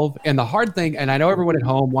evolve, and the hard thing, and I know everyone at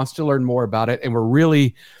home wants to learn more about it, and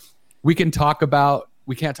we can't talk about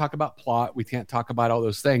plot, we can't talk about all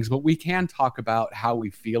those things, but we can talk about how we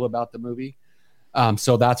feel about the movie.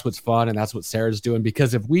 So that's what's fun, and that's what Sarah's doing,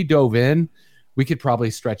 because if we dove in, we could probably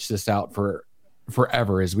stretch this out for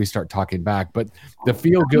forever as we start talking back. But the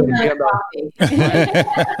feel good.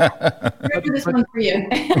 This one for you.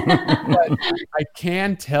 But I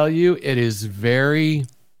can tell you, it is very.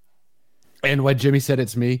 And what Jimmy said,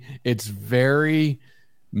 it's very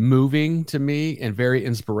moving to me and very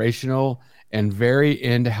inspirational and very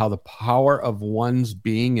into how the power of one's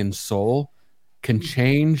being and soul can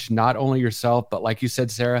change not only yourself, but like you said,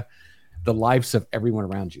 Sarah, the lives of everyone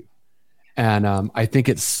around you. And I think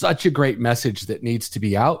it's such a great message that needs to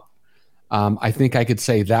be out. I think I could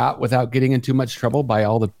say that without getting in too much trouble by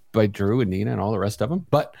Drew and Nina and all the rest of them,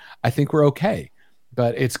 but I think we're okay.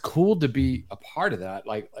 But it's cool to be a part of that,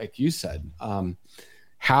 like you said.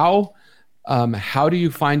 How do you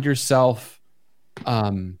find yourself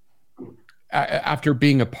after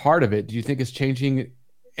being a part of it? Do you think it's changing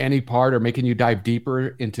any part or making you dive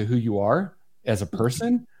deeper into who you are as a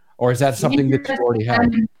person, or is that something that you already have?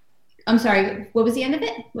 I'm sorry. What was the end of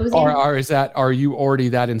it? Are you already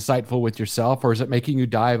that insightful with yourself, or is it making you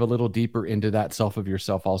dive a little deeper into that self of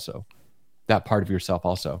yourself also, that part of yourself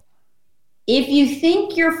also? If you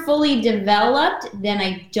think you're fully developed, then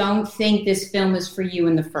I don't think this film is for you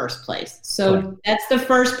in the first place. So that's the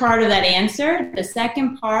first part of that answer. The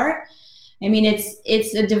second part, I mean,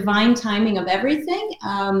 it's a divine timing of everything.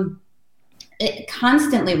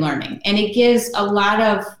 Constantly learning. And it gives a lot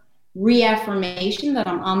of reaffirmation that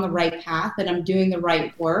I'm on the right path, that I'm doing the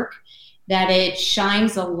right work, that it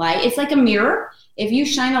shines a light. It's like a mirror. If you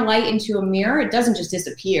shine a light into a mirror, it doesn't just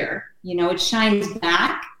disappear. You know, it shines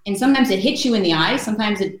back. And sometimes it hits you in the eye.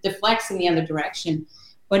 Sometimes it deflects in the other direction.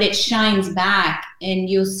 But it shines back, and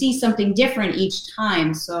you'll see something different each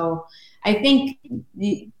time. So I think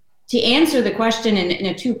to answer the question in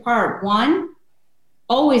a two-part, one,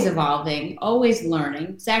 always evolving, always learning.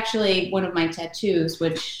 It's actually one of my tattoos,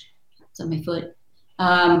 which it's on my foot.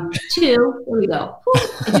 Two, there we go.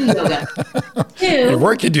 I do yoga. Two.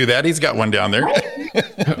 Roy can do that. He's got one down there.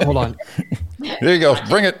 Hold on. There you go.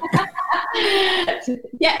 Bring it.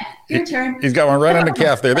 Yeah, your turn. He's got one right on the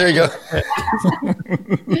calf there. There you go.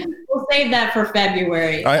 We'll save that for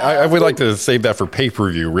February. I would like to save that for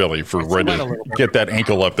pay-per-view, really, for Roy to get that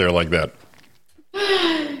ankle up there like that.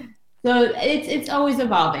 So it's always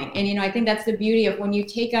evolving. And, I think that's the beauty of when you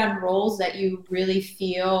take on roles that you really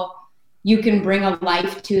feel you can bring a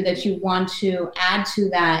life to, that you want to add to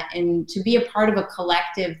that, and to be a part of a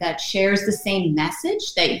collective that shares the same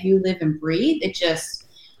message that you live and breathe. It just,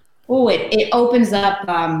 it opens up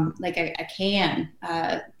like a can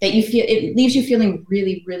that you feel, it leaves you feeling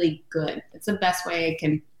really, really good. It's the best way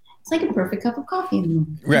it's like a perfect cup of coffee in the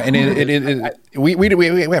morning. Right, and we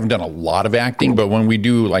haven't done a lot of acting, but when we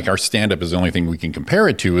do, like, our stand-up is the only thing we can compare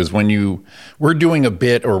it to is when we're doing a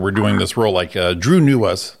bit or we're doing this role. Like Drew knew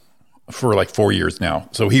us for like 4 years now,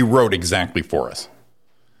 so he wrote exactly for us.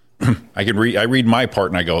 I read my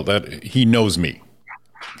part and I go, that he knows me,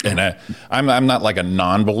 and I'm not like a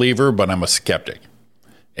non-believer, but I'm a skeptic.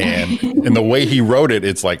 And the way he wrote it,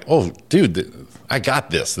 it's like, oh, dude, I got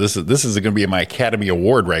this. This is going to be my Academy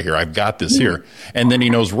Award right here. I've got this here. And then he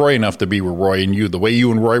knows Roy enough to be with Roy and you. The way you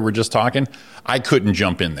and Roy were just talking, I couldn't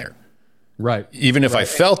jump in there. Right. Even if I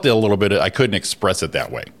felt it a little bit, I couldn't express it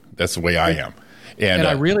that way. That's the way I am. And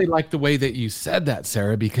I really like the way that you said that,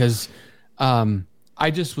 Sarah, because I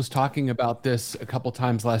just was talking about this a couple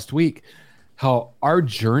times last week, how our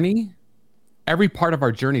journey, every part of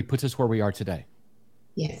our journey puts us where we are today.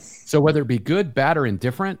 Yes. So whether it be good, bad, or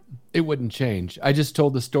indifferent, it wouldn't change. I just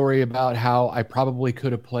told the story about how I probably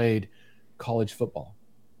could have played college football.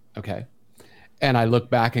 Okay. And I look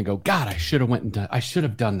back and go, God, I should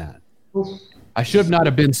have done that. I should not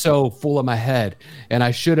have been so full of my head. And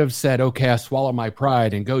I should have said, okay, I swallow my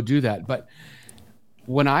pride and go do that. But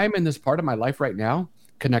when I'm in this part of my life right now,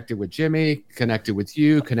 connected with Jimmy, connected with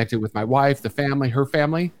you, connected with my wife, the family, her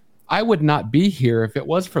family, I would not be here if it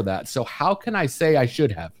was for that. So how can I say I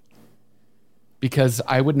should have? Because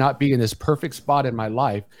I would not be in this perfect spot in my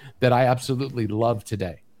life that I absolutely love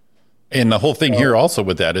today. And the whole thing here also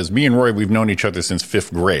with that is me and Roy, we've known each other since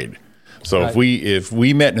 5th grade. So Right. if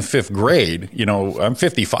we met in 5th grade, I'm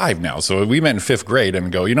 55 now. So if we met in 5th grade and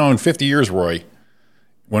go, in 50 years, Roy,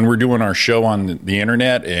 when we're doing our show on the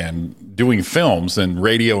internet and doing films and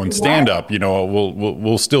radio and stand up,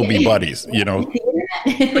 we'll still be buddies,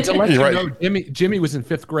 But to let you Right. know, Jimmy was in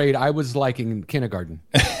 5th grade. I was like in kindergarten.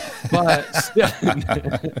 But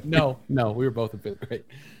no, we were both in 5th grade.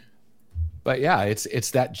 But yeah,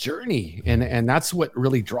 it's that journey, and that's what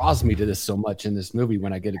really draws me to this so much in this movie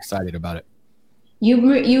when I get excited about it.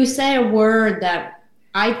 You said a word that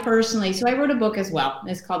I personally, so I wrote a book as well.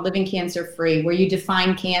 It's called Living Cancer Free, where you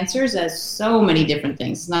define cancers as so many different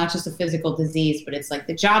things. It's not just a physical disease, but it's like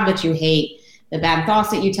the job that you hate, the bad thoughts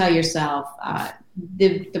that you tell yourself,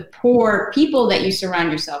 the poor people that you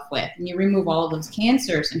surround yourself with, and you remove all of those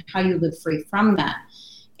cancers and how you live free from that.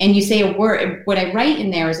 And you say a word, what I write in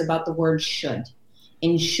there is about the word should.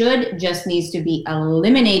 And should just needs to be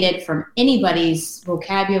eliminated from anybody's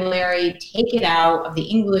vocabulary. Take it out of the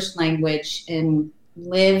English language and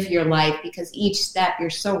live your life, because each step, you're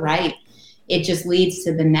so right, it just leads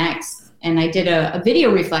to the next. And I did a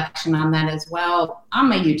video reflection on that as well on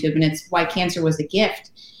my YouTube, and it's why cancer was a gift.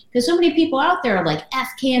 Because so many people out there are like, F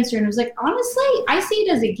cancer. And it was like, honestly, I see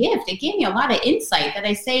it as a gift. It gave me a lot of insight that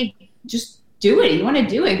I say, just do it. You want to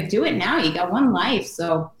do it now. You got one life. So,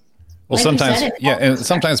 well, like sometimes, you said, and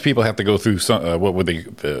sometimes people have to go through what would they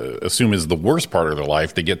assume is the worst part of their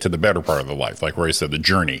life to get to the better part of their life. Like Roy said, the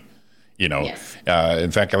journey. Yes.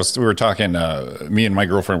 In fact, we were talking. Me and my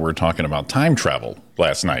girlfriend were talking about time travel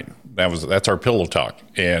last night. That's our pillow talk.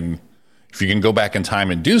 And if you can go back in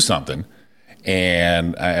time and do something,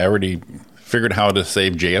 and I already figured how to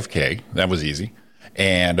save JFK. That was easy.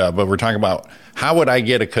 And but we're talking about how would I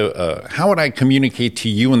communicate to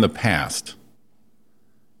you in the past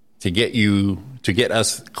to get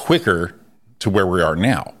us quicker to where we are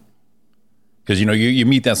now? Because you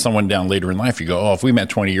meet that someone down later in life, you go, oh, if we met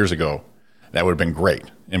 20 years ago, that would have been great,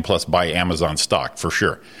 and plus buy Amazon stock for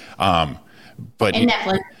sure. But and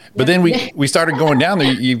Netflix. But then we started going down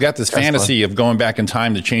there. You've got this fantasy of going back in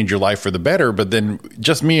time to change your life for the better. But then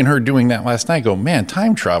just me and her doing that last night, go, man,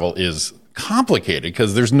 time travel is complicated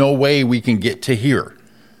because there's no way we can get to here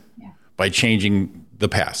by changing the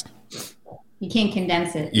past. You can't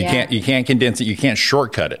condense it. You can't condense it. You can't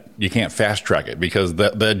shortcut it. You can't fast track it, because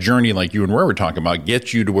that journey, like you and Roy were talking about,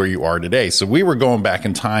 gets you to where you are today. So we were going back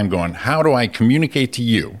in time going, how do I communicate to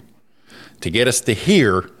you to get us to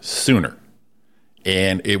here sooner?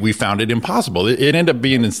 And we found it impossible. It ended up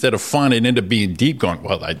being, instead of fun, it ended up being deep, going,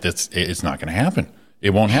 well, it's not going to happen.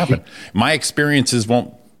 It won't happen. My experiences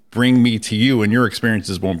won't bring me to you, and your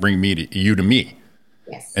experiences won't bring you to me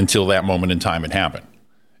until that moment in time it happened.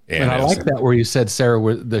 And I like that where you said, Sarah,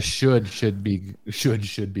 where the should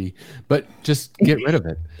be, but just get rid of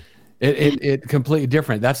it. It completely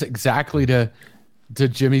different. That's exactly to to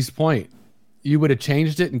Jimmy's point, you would have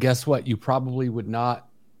changed it, and guess what? You probably would not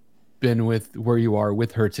been with where you are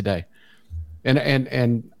with her today.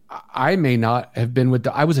 And I may not have been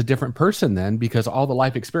I was a different person then, because all the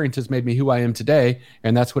life experiences made me who I am today,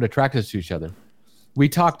 and that's what attracted us to each other. We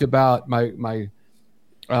talked about, my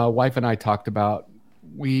wife and I talked about,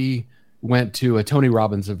 we went to a Tony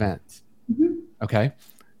Robbins event. Mm-hmm. Okay.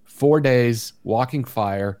 4 days, walking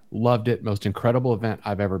fire, loved it. Most incredible event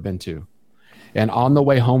I've ever been to. And on the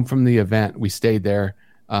way home from the event, we stayed there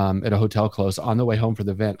at a hotel close. On the way home from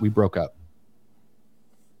the event, we broke up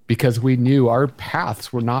because we knew our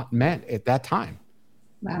paths were not met at that time.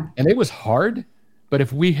 Wow. And it was hard, but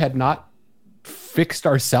if we had not fixed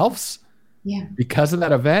ourselves because of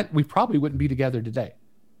that event, we probably wouldn't be together today.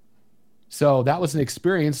 So that was an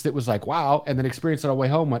experience that was like, wow. And then experience on our way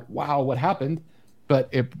home went, wow, what happened? But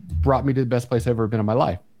it brought me to the best place I've ever been in my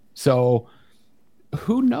life. So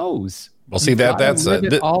who knows? Well, see, that's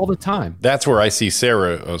all the time. That's where I see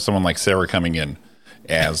Sarah, someone like Sarah coming in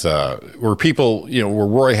as where people, where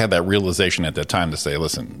Roy had that realization at that time to say,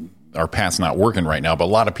 listen, our path's not working right now, but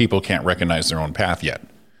a lot of people can't recognize their own path yet.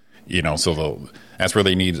 So that's where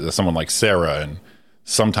they need someone like Sarah, and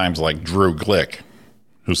sometimes like Drew Glick,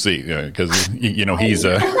 who because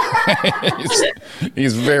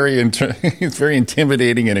he's very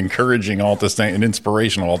intimidating and encouraging all at the same, and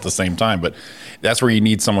inspirational all at the same time. But that's where you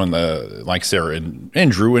need someone like Sarah and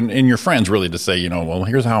Drew and your friends really to say, well,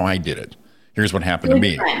 here's how I did it. Here's what happened to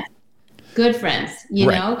me. Good friends,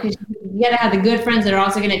 know, because you got to have the good friends that are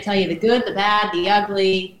also going to tell you the good, the bad, the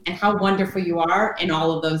ugly, and how wonderful you are, and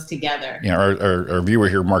all of those together. Yeah, our viewer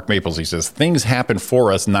here, Mark Maples, he says things happen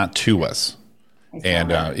for us, not to us. And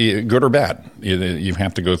good or bad, you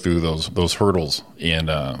have to go through those hurdles. And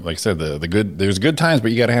like I said, there's good times,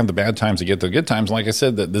 but you got to have the bad times to get the good times. Like I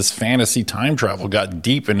said, that this fantasy time travel got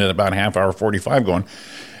deep into about half hour 45 going.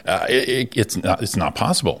 It's not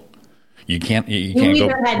possible. You can't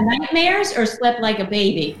either had nightmares or slept like a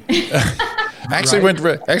baby. Actually went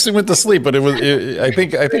to sleep, but I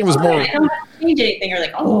think it was more. I don't have to change anything. You're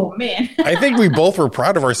like, oh man. I think we both were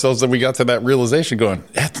proud of ourselves that we got to that realization, going,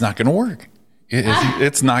 that's not going to work.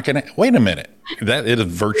 It's not going to. Wait a minute. That it is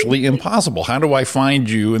virtually impossible. How do I find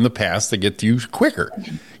you in the past to get to you quicker?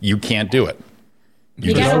 You can't do it.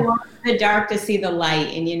 You got to walk in the dark to see the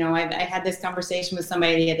light. And I had this conversation with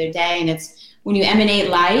somebody the other day, and it's when you emanate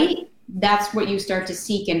light, that's what you start to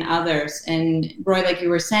seek in others. And Roy, like you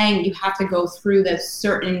were saying, you have to go through the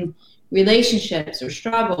certain relationships or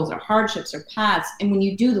struggles or hardships or paths. And when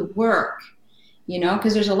you do the work,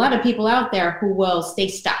 because there's a lot of people out there who will stay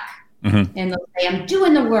stuck. Mm-hmm. And they'll say, I'm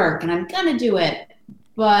doing the work and I'm going to do it.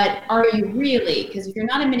 But are you really? Because if you're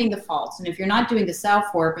not admitting the faults and if you're not doing the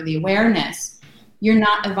self-work or the awareness, you're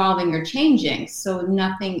not evolving or changing. So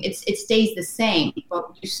nothing, it stays the same.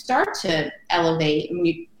 But you start to elevate and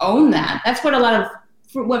you own that. That's what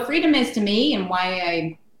what freedom is to me, and why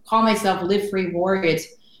I call myself Live Free Warriors.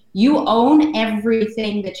 You own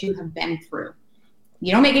everything that you have been through.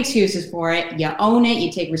 You don't make excuses for it. You own it.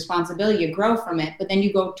 You take responsibility. You grow from it. But then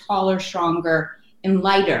you go taller, stronger, and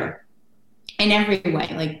lighter in every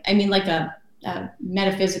way. Like a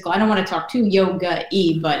metaphysical. I don't want to talk too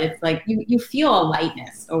yoga-y, but it's like you feel a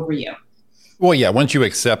lightness over you. Well, yeah. Once you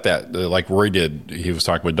accept that, like Roy did, he was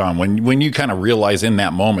talking with Don. When you kind of realize in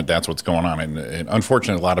that moment that's what's going on, and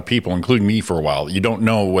unfortunately, a lot of people, including me, for a while, you don't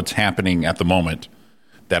know what's happening at the moment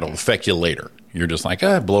that'll affect you later. You're just like,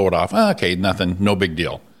 blow it off. Okay, nothing, no big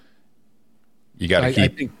deal. You got to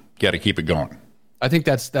keep it going. I think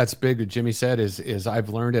that's big. What Jimmy said is I've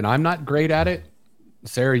learned, and I'm not great at it.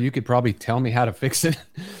 Sarah, you could probably tell me how to fix it.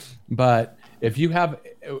 But if you have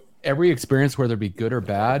every experience, whether it be good or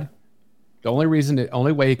bad, the only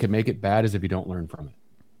way you can make it bad is if you don't learn from it.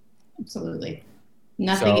 Absolutely.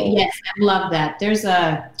 Nothing. Yes, I love that. It's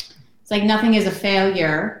like nothing is a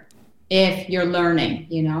failure if you're learning,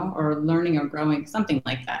 or learning or growing, something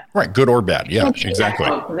like that. Right. Good or bad. Yeah, exactly.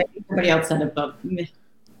 Everybody else said it, but.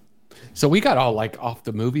 So we got all like off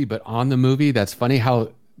the movie, but on the movie, that's funny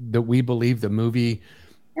how that we believe the movie.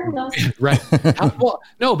 Right.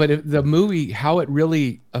 The movie, how it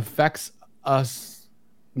really affects us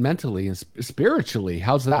mentally and spiritually.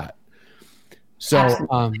 How's that? So,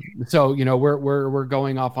 we're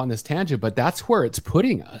going off on this tangent, but that's where it's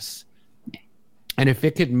putting us. And if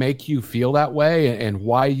it could make you feel that way and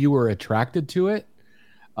why you were attracted to it,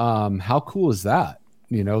 how cool is that?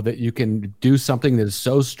 That you can do something that is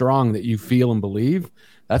so strong that you feel and believe.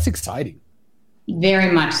 That's exciting.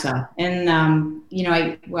 Very much so. And,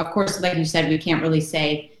 of course, like you said, we can't really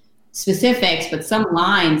say specifics, but some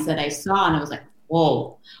lines that I saw and I was like,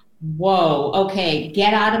 whoa, whoa, okay,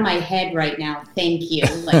 get out of my head right now. Thank you.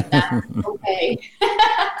 Like that's okay.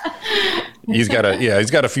 He's got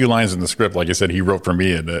a few lines in the script, like I said, he wrote for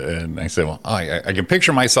me, and I said, well, I can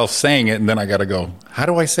picture myself saying it, and then I got to go, how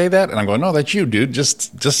do I say that? And I'm going, no, that's you, dude.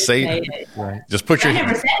 Just say it. Right. Just put your. I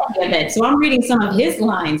never said any of it, so I'm reading some of his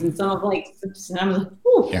lines and some of and I'm like,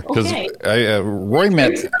 ooh, Yeah, because okay. Roy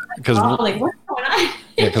met because Like what's going on?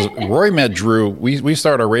 yeah, because Roy met Drew. We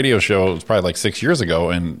started our radio show, it was probably like 6 years ago,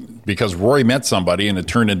 and because Roy met somebody and it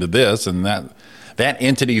turned into this, and that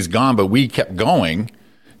entity's gone, but we kept going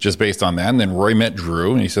just based on that. And then Roy met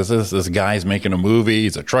Drew, and he says, this guy's making a movie.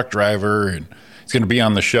 He's a truck driver, and he's going to be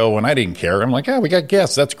on the show. And I didn't care. I'm like, we got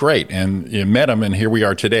guests. That's great. And you met him, and here we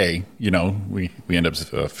are today. You know, we end up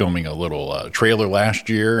filming a little trailer last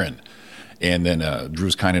year, and then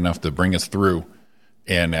Drew's kind enough to bring us through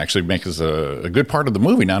and actually make us a good part of the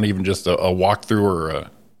movie, not even just a walkthrough or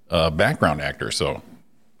a background actor. So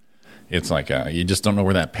it's like you just don't know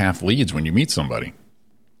where that path leads when you meet somebody.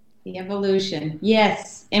 The evolution,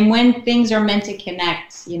 yes. And when things are meant to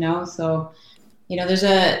connect, you know, so, you know, there's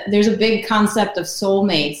a big concept of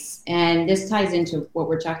soulmates, and this ties into what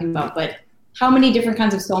we're talking about, but how many different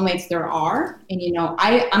kinds of soulmates there are. And, you know,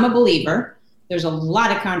 I'm a believer. There's a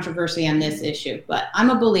lot of controversy on this issue, but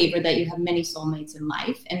I'm a believer that you have many soulmates in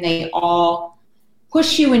life, and they all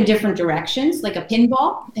push you in different directions, like a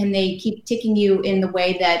pinball, and they keep ticking you in the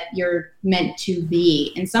way that you're meant to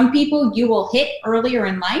be. And some people you will hit earlier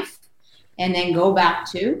in life and then go back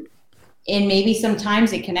to, and maybe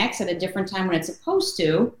sometimes it connects at a different time when it's supposed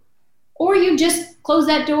to, or you just close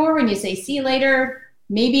that door and you say, see you later,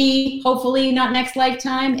 maybe, hopefully not next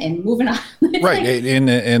lifetime, and moving on. Right. And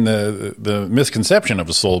the misconception of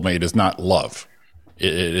a soulmate is not love.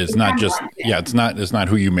 It's not just, it's not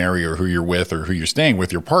who you marry or who you're with or who you're staying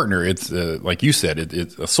with, your partner. It's like you said,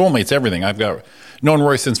 it's a soulmate's everything. I've known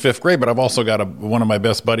Roy since 5th grade, but I've also got one of my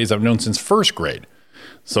best buddies I've known since 1st grade.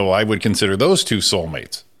 So I would consider those two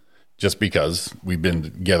soulmates just because we've been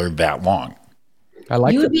together that long. I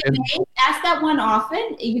like you would be amazed. Ask that one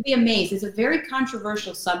often. You'd be amazed. It's a very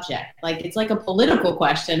controversial subject. Like, it's like a political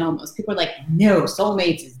question almost. People are like, no,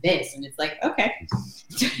 soulmates is this. And it's like, okay.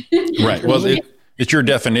 Right. Well, it's your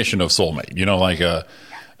definition of soulmate. You know, like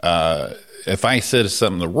if I said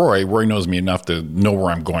something to Roy knows me enough to know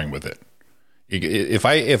where I'm going with it. If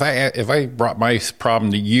I brought my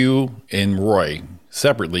problem to you and Roy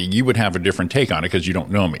separately, you would have a different take on it because you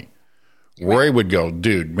don't know me. Roy would go,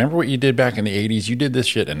 dude, remember what you did back in the 80s? You did this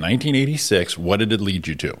shit in 1986. What did it lead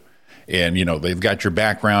you to? And, you know, they've got your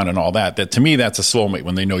background and all that. That to me, that's a soulmate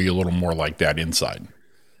when they know you a little more like that inside.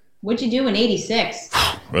 What'd you do in 86?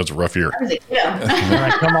 That was a rough year. I was a kiddo.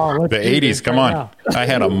 Right, come on, the 80s, come on. I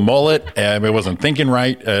had a mullet. And it wasn't thinking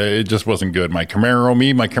right. It just wasn't good. My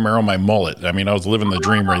Camaro, my mullet. I mean, I was living the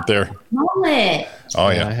dream right there. Mullet. Oh,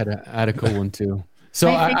 yeah. I had a cool one, too. So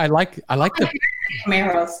I like the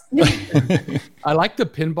Camaros. I like the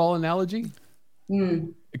pinball analogy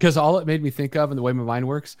because all it made me think of, and the way my mind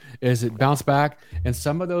works, is it bounced back, and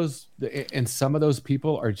some of those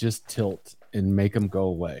people are just tilt and make them go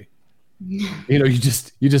away. You know, you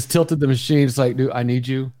just tilted the machine. It's like, dude, I need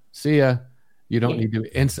you. See ya. You don't need to.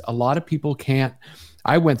 And a lot of people can't.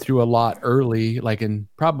 I went through a lot early, like in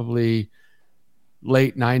probably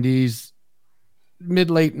late 90s,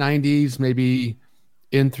 mid-late 90s, maybe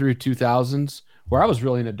in through 2000s, where I was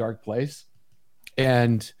really in a dark place.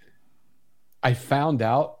 And I found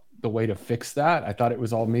out the way to fix that. I thought it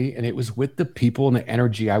was all me, and it was with the people and the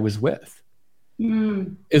energy I was with.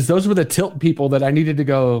 Is those were the tilt people that I needed to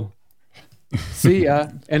go, see ya.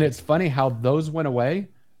 And it's funny how those went away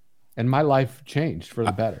and my life changed for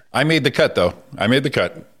the better. I made the cut, though. I made the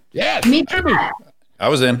cut. Yes. Me too. I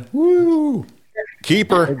was in. Woo.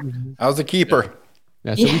 Keeper. I was a keeper.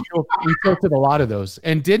 Yeah, so we tilted a lot of those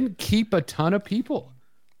and didn't keep a ton of people.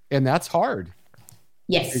 And that's hard.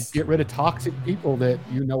 Yes. To get rid of toxic people that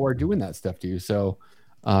you know are doing that stuff to you. So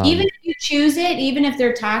even if you choose it, even if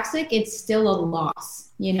they're toxic, it's still a loss.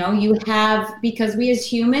 You know, you have, because we as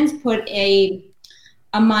humans put a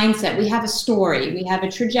mindset, we have a story, we have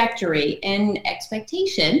a trajectory and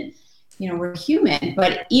expectation. You know, we're human,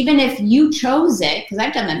 but even if you chose it, because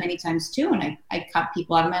I've done that many times too, and I cut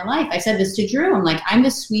people out of my life. I said this to Drew. I'm like, I'm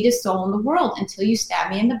the sweetest soul in the world until you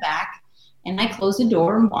stab me in the back and I close the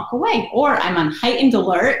door and walk away. Or I'm on heightened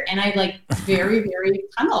alert and I like very, very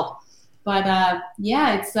tunnel. But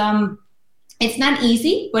yeah, it's not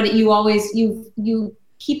easy, but you always, you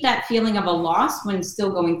keep that feeling of a loss when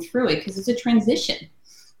still going through it because it's a transition,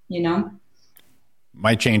 you know?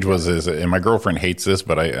 My change was, and my girlfriend hates this,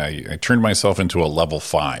 but I turned myself into a level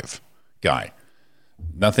 5 guy.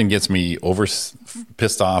 Nothing gets me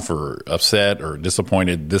pissed off or upset or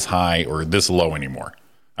disappointed this high or this low anymore.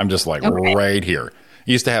 I'm just like right here.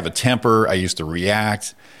 I used to have a temper. I used to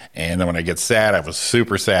react. And then when I get sad, I was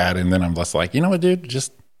super sad. And then I'm just like, you know what, dude,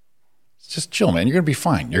 just chill, man. You're going to be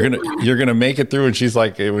fine. You're going to make it through. And she's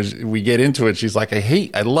like, we get into it. She's like,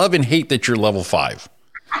 I love and hate that you're level 5.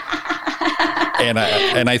 And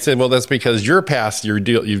I said, well, that's because your past,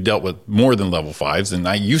 you've dealt with more than level 5s, and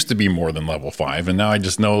I used to be more than level 5, and now I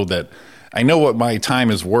just know that I know what my time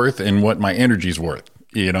is worth and what my energy's worth.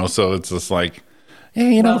 So it's just like,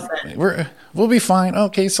 yeah, we'll be fine.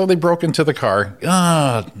 Okay, so they broke into the car.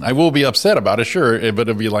 I will be upset about it, sure, but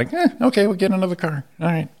it'll be like, okay, we'll get another car. All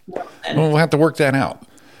right, we'll have to work that out.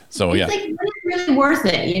 So it's like really worth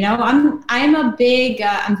it. I'm a big,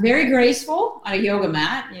 I'm very graceful on a yoga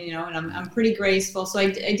mat, and I'm pretty graceful. So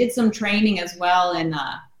I did some training as well in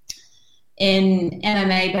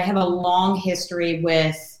MMA, but I have a long history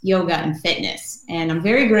with yoga and fitness, and I'm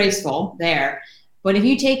very graceful there. But if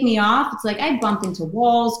you take me off, it's like I bump into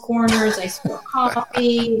walls, corners, I spill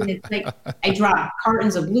coffee, and it's like I drop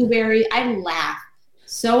cartons of blueberry. I laugh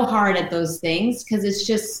so hard at those things because it's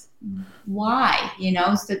just, why?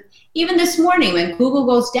 So even this morning when Google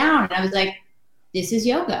goes down, and I was like, this is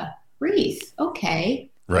yoga. Breathe.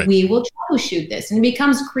 Okay. Right. We will troubleshoot this. And it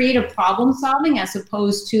becomes creative problem solving as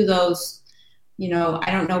opposed to those,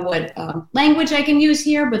 I don't know what language I can use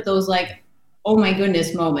here, but those like, oh my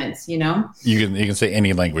goodness moments, You can say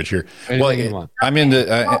any language here. Anything well, I'm into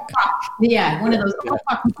one of those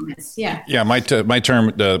moments. Yeah. Yeah, my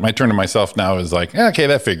turn to myself now is like, okay,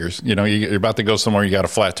 that figures. You're about to go somewhere, you got a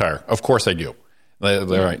flat tire. Of course I do. They're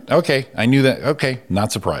right. Okay, I knew that. Okay,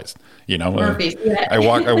 not surprised. I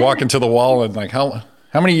walk into the wall and like, how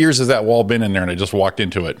many years has that wall been in there? And I just walked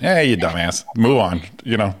into it. Hey, you dumbass, move on.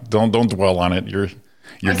 Don't dwell on it. You're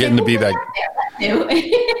getting to be that.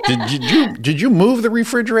 Did you move the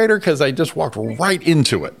refrigerator? Because I just walked right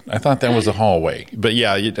into it. I thought that was a hallway, but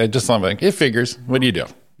yeah, I just thought like it figures. What do you do?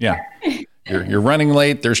 Yeah, you're running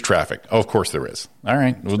late. There's traffic. Oh, of course there is. All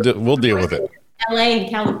right, we'll deal with it. LA and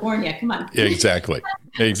California, come on. Exactly.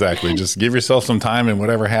 Just give yourself some time, and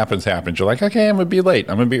whatever happens. You're like, okay, I'm gonna be late.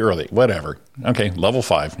 I'm gonna be early. Whatever. Okay, level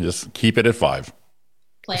 5. Just keep it at 5.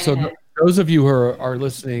 So those of you who are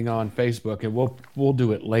listening on Facebook, and we'll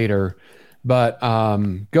do it later. But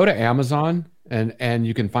go to Amazon and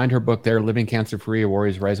you can find her book there, Living Cancer Free: A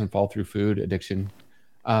Warrior's Rise and Fall Through Food Addiction.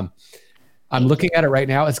 I'm looking at it right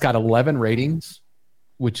now. It's got 11 ratings,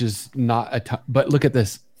 which is not a ton. But look at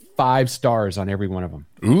this, 5 stars on every one of them.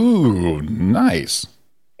 Ooh, nice.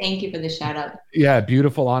 Thank you for the shout out. Yeah,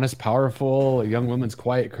 beautiful, honest, powerful, a young woman's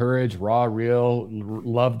quiet courage, raw, real,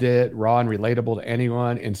 loved it, raw and relatable to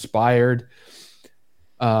anyone, inspired.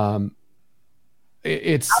 There's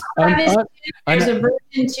a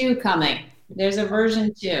version 2 coming. There's a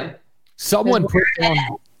version 2. Someone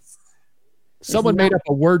made up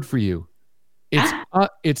a word for you.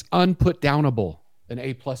 It's unputdownable. An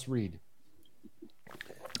A+ read.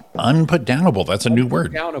 Unputdownable. That's a new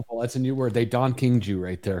word. Unputdownable. That's a new word. They Don King'd you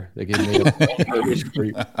right there. They gave me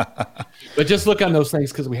But just look on those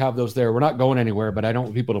things because we have those there. We're not going anywhere, but I don't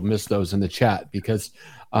want people to miss those in the chat because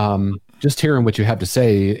just hearing what you have to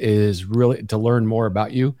say is really, to learn more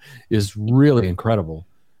about you is really incredible.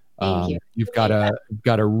 You've got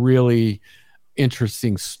a really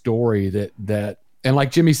interesting story that and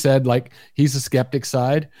like Jimmy said, like he's the skeptic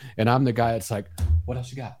side and I'm the guy that's like, what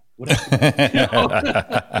else you got?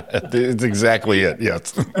 It's exactly it.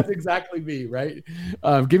 Yes, that's exactly me. Right?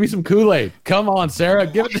 Give me some Kool-Aid. Come on, Sarah,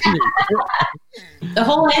 give it to me. The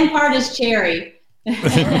whole end part is cherry.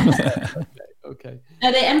 Okay.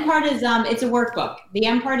 Now the end part is it's a workbook. The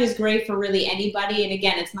end part is great for really anybody, and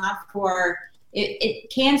again, it's not for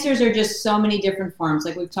it. Cancers are just so many different forms,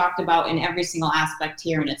 like we've talked about in every single aspect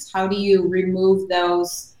here, and it's how do you remove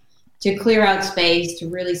those to clear out space, to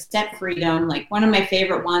really set freedom. Like one of my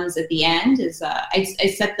favorite ones at the end is I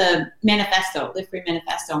set the manifesto, Live Free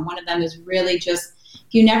Manifesto. And one of them is really just,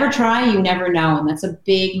 if you never try, you never know. And that's a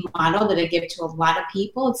big motto that I give to a lot of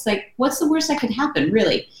people. It's like, what's the worst that could happen,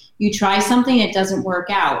 really? You try something, it doesn't work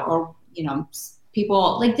out. Or,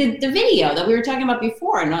 people like the video that we were talking about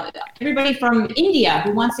before. And everybody from India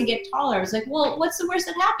who wants to get taller was like, well, what's the worst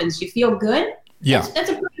that happens? You feel good? Yeah, that's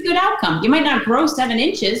a pretty good outcome. You might not grow 7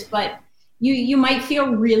 inches, but you might feel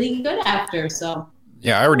really good after. So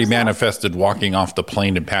yeah, I already manifested walking off the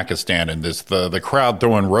plane in Pakistan, and the crowd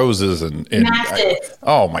throwing roses and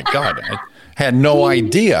oh my God, I had no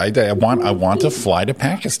idea. I want to fly to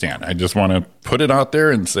Pakistan. I just want to put it out there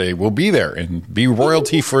and say we'll be there and be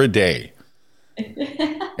royalty for a day,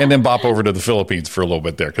 and then bop over to the Philippines for a little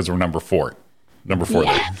bit there because we're number 4. Number 4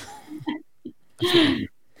 Yeah. there.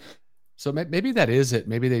 So maybe that is it.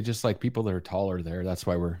 Maybe they just like people that are taller there. That's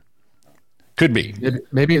why we're. Could be.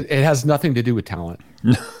 Maybe it has nothing to do with talent.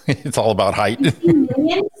 It's all about height.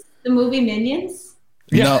 Minions? The movie Minions?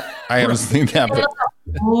 No, I haven't seen that. But,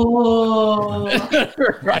 Oh.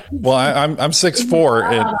 Right. well, I'm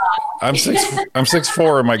 6'4", and I'm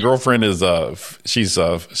 6'4", and my girlfriend is she's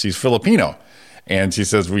Filipino, and she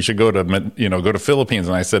says we should go to Philippines,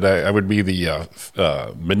 and I said I would be the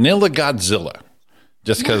Manila Godzilla,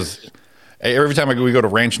 just because. Every time we go to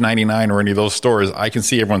Ranch 99 or any of those stores, I can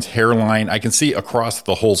see everyone's hairline. I can see across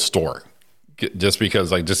the whole store, just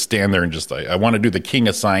because I just stand there and just I want to do the King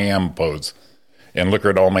of Siam pose and look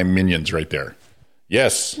at all my minions right there.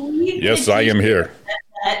 Yes, yes, I am here.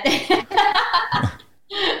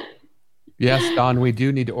 Yes, Don, we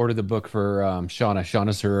do need to order the book for Shauna.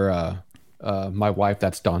 Shauna's her, my wife,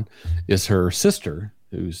 that's Don, is her sister,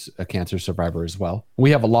 who's a cancer survivor as well. We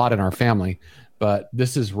have a lot in our family. But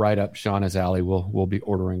this is right up Shauna's alley. We'll be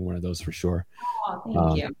ordering one of those for sure.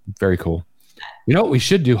 Oh, thank you. Very cool. You know what we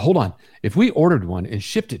should do? Hold on. If we ordered one and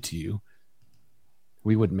shipped it to you,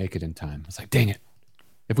 we wouldn't make it in time. It's like, dang it.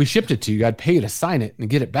 If we shipped it to you, I'd pay you to sign it and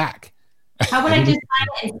get it back. How would I just sign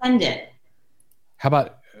it and send it? How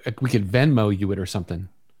about we could Venmo you it or something?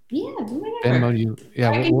 Yeah, whatever. Venmo you. Yeah,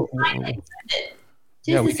 I can sign it and send it.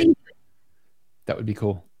 Yeah, Just to see. that would be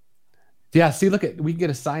cool. Yeah, see, look we can get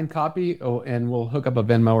a signed copy, and we'll hook up a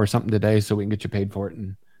Venmo or something today so we can get you paid for it.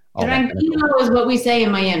 And all that kind of Tranquilo cool. is what we say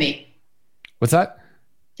in Miami. What's that?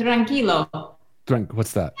 Tranquilo.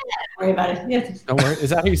 What's that? Don't worry about it. Yes. Don't worry.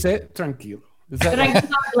 Is that how you say it? Tranquilo. Is that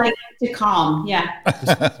Tranquilo, like to calm. Yeah.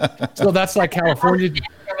 so that's like California.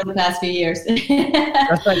 Over the past few years.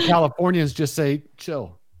 That's like Californians just say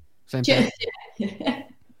chill. Same thing. Yeah.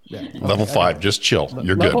 Level 5, just chill.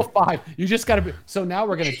 You're Level good. 5. You just got to be. So now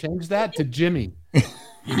we're going to change that to Jimmy.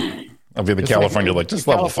 I'll be the California just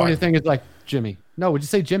the level California 5. thing is like Jimmy. No, would you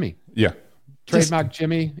say Jimmy? Yeah, Trademark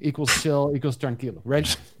Jimmy equals chill equals tranquilo.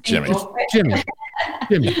 Right? Jimmy. Jimmy.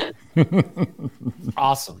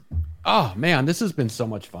 Awesome. Oh man, this has been so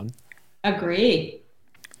much fun. Agree.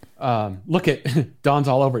 Look at Dawn's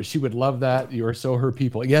all over it. She would love that. You are so her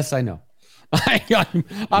people. Yes, I know.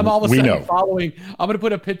 I'm all of a sudden following. I'm going to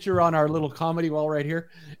put a picture on our little comedy wall right here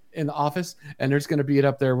in the office, and there's going to be it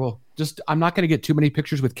up there. I'm not going to get too many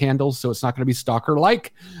pictures with candles, so it's not going to be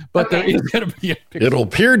stalker-like, but there is going to be a picture. It'll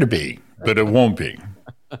appear to be, but it won't be.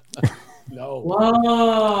 No.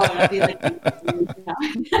 Whoa. That'd be like,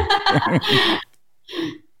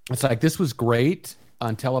 It's like, this was great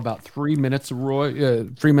until about 3 minutes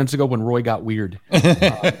ago when Roy got weird.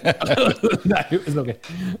 It was okay.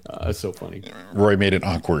 It's so funny. Roy made it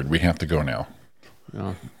awkward. We have to go now.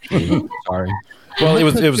 Oh, sorry. Well, it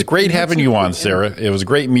was great having you on, Sarah. It was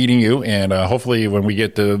great meeting you, and hopefully when we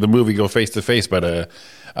get to the movie, go face to face. But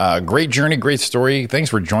great journey, great story. Thanks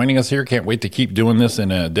for joining us here. Can't wait to keep doing this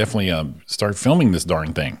and definitely start filming this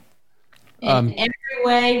darn thing. in every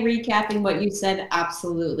way, recapping what you said,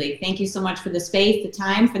 absolutely. Thank you so much for the space, the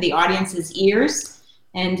time, for the audience's ears,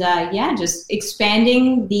 and just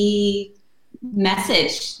expanding the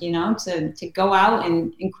message, to go out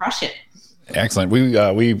and crush it. Excellent. We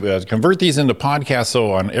convert these into podcasts.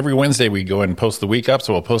 So on every Wednesday, we go and post the week up.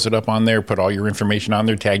 So we'll post it up on there, put all your information on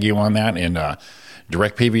there, tag you on that, and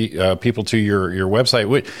direct people to your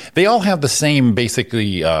website. They all have the same,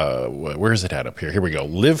 basically, where is it at up here? Here we go.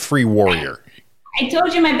 Live Free Warrior. I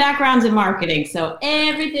told you my background's in marketing, so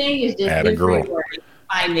everything is just Live Free Warrior.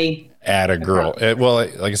 Find me. Atta girl. Well,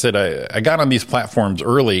 like I said, I got on these platforms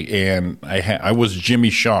early, and I was Jimmy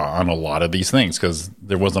Shaw on a lot of these things because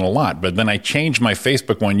there wasn't a lot. But then I changed my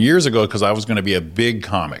Facebook one years ago because I was going to be a big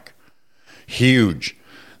comic, huge.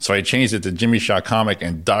 So I changed it to Jimmy Shaw Comic,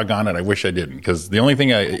 and doggone it, I wish I didn't, because the only thing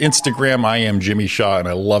Instagram, I am Jimmy Shaw, and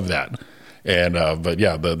I love that. And but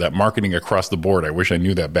yeah, that marketing across the board, I wish I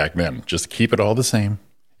knew that back then. Just keep it all the same.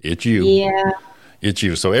 It's you. Yeah. It's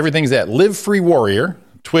you. So everything's at Live Free Warrior.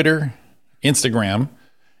 Twitter, Instagram,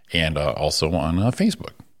 and also on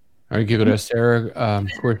Facebook. All right, you go to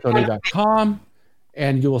SaraQuiriconi.com,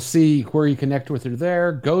 and you will see where you connect with her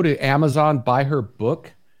there. Go to Amazon, buy her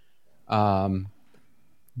book.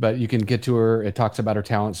 But you can get to her. It talks about her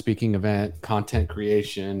talent, speaking event, content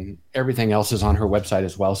creation. Everything else is on her website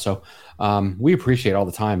as well. So we appreciate all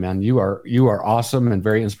the time, man. You are awesome and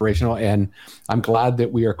very inspirational, and I'm glad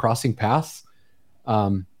that we are crossing paths.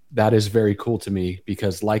 That is very cool to me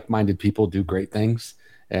because like-minded people do great things,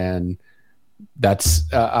 and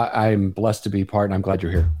that's I'm blessed to be part, and I'm glad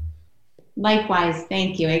you're here. Likewise,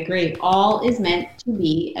 thank you. I agree. All is meant to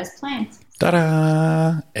be as planned.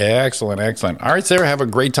 Ta-da! Excellent, excellent. All right, Sarah, have a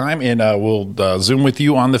great time, and we'll Zoom with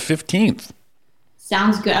you on the 15th.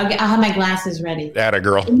 Sounds good. I'll have my glasses ready. Atta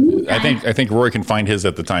girl. I think Roy can find his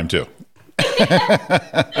at the time too.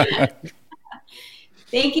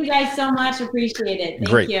 Thank you guys so much. Appreciate it. Thank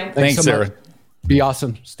Great. you. Thanks, so Sarah. much. Be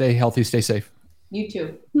awesome. Stay healthy. Stay safe. You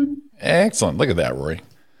too. Excellent. Look at that, Roy.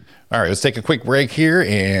 All right, let's take a quick break here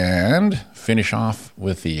and finish off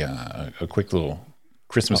with the a quick little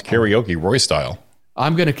Christmas karaoke, Roy style.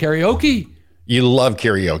 I'm gonna karaoke. You love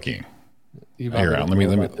karaoke. You've Here, already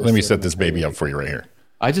let me set this baby up for you right here.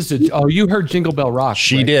 I just did. Oh, you heard Jingle Bell Rock.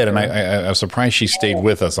 She right? did, and I was surprised she stayed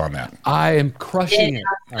with us on that. I am crushing it.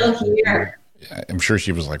 I'm still here. I'm sure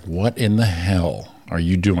she was like, "What in the hell are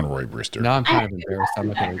you doing, Roy Brewster?" Now I'm kind of embarrassed. I'm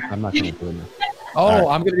not gonna do it. Oh,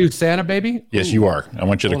 I'm gonna do Santa Baby. Yes, you are. I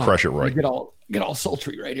want you to Hold crush on. it, Roy. Get all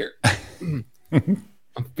sultry right here.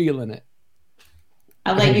 I'm feeling it.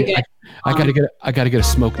 I'll let you guys. I gotta get a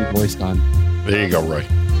smoky voice on. There you go, Roy.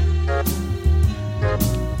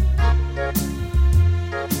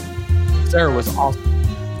 Sarah was awesome.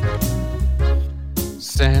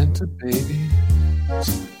 Santa baby,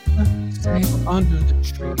 stay under the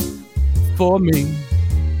tree for me.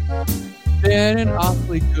 Been an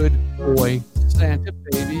awfully good boy, Santa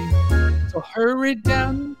baby. So hurry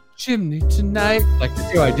down the chimney tonight. Like the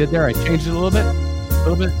two I did there, I changed it a little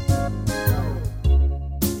bit.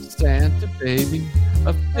 Santa baby,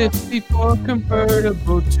 a 54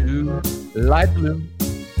 convertible to light blue.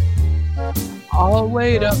 I'll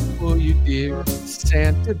wait up for you, dear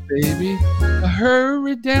Santa baby.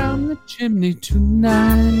 Hurry down the chimney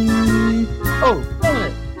tonight. Oh, fun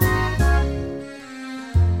it.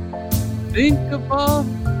 Think of all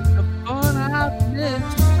the fun I've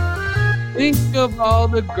missed. Think of all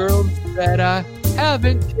the girls that I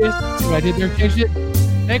haven't kissed. See what I did there? Changed it.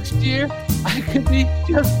 Next year, I could be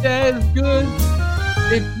just as good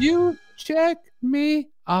if you check me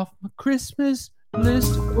off my Christmas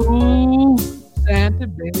list. Ooh, Santa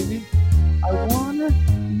baby, I wanna,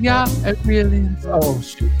 yeah, it really is. Oh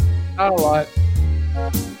shoot, not a lot.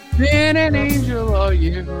 Been an angel all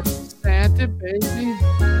year, Santa baby,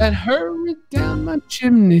 and hurry down my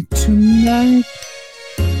chimney tonight.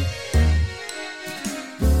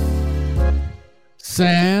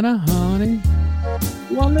 Santa honey,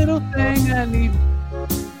 one little thing I need,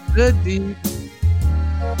 the deed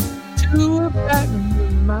to a patent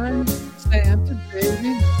of mine, Santa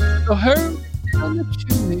baby. So hurry down the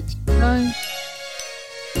chimney tonight.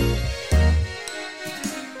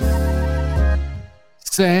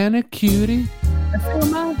 Santa cutie, I fill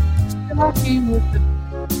my stocking with the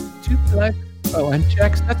duplex. Oh, and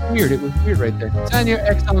checks. That's weird. It was weird right there. Sign your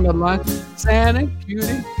X on the line. Santa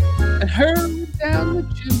cutie, and hurry down the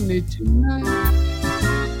chimney tonight.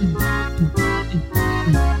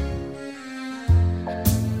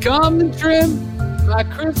 Come and trim my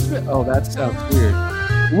Christmas. Oh, that sounds weird.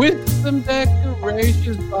 With some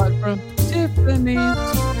decorations bought from Tiffany's.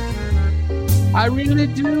 I really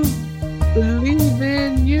do believe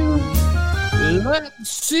in you. Let's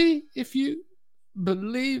see if you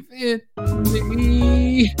believe in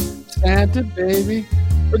me. Santa baby,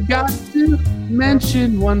 forgot to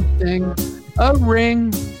mention one thing. A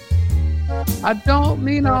ring. I don't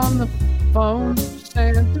mean on the phone,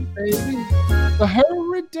 Santa baby. But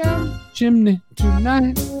hurry down the chimney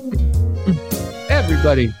tonight.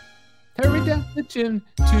 Everybody, hurry down the chimney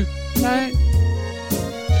tonight.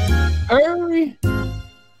 Hurry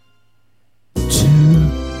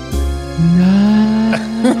tonight.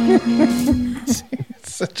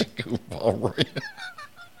 Such a goofball, Roy.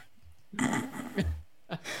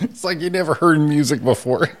 It's like you never heard music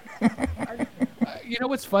before. You know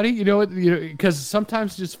what's funny? You know what? Because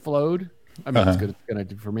sometimes it just flowed. I mean, it's good. It's gonna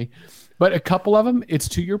do for me. But a couple of them, it's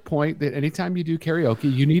to your point that anytime you do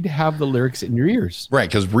karaoke, you need to have the lyrics in your ears. Right,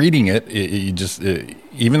 because reading it, you just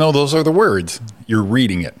even though those are the words, you're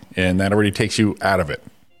reading it, and that already takes you out of it.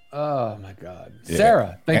 Oh my God, yeah.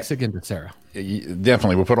 Sarah! Thanks again to Sarah.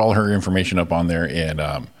 Definitely, we'll put all her information up on there, and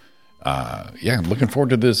yeah, looking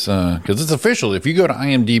forward to this because it's official. If you go to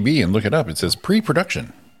IMDb and look it up, it says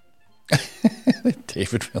pre-production.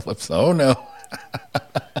 David Phillips. Oh no,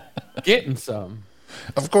 getting some.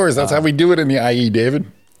 Of course, that's how we do it in the IE, David.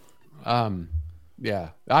 Yeah,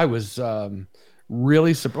 I was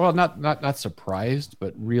really surprised. Well, not surprised,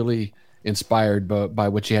 but really inspired by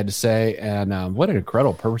what she had to say, and what an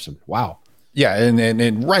incredible person! Wow. Yeah,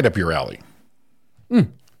 and right up your alley.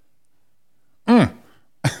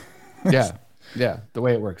 Yeah, the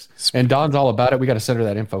way it works. And Dawn's all about it. We got to send her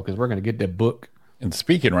that info because we're going to get the book. And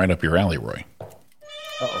speaking right up your alley, Roy.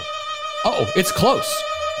 Oh, it's close.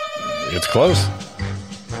 It's close.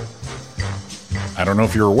 I don't know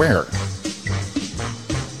if you're aware.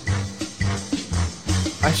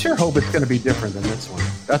 I sure hope it's going to be different than this one.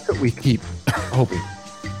 That's what we keep hoping.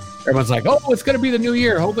 Everyone's like, oh, it's going to be the new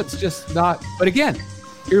year. Hope it's just not. But again,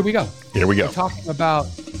 here we go. Here we go. We're talking about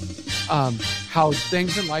how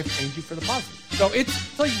things in life change you for the positive. So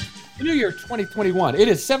it's like the new year 2021. It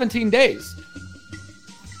is 17 days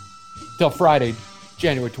till Friday,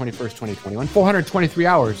 January 21st, 2021. 423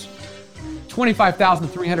 hours,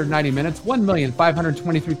 25,390 minutes,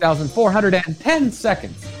 1,523,410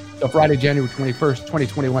 seconds. So Friday, January 21st,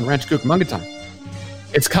 2021, Ranch Cucamonga time.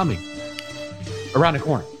 It's coming around the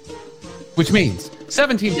corner, which means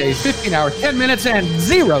 17 days, 15 hours, 10 minutes, and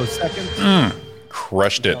 0 seconds.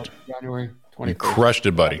 Crushed it. January You 21st, crushed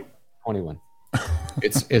it, buddy. 21.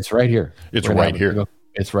 It's right here. It's right here.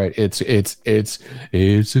 It's right. It's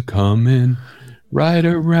a coming right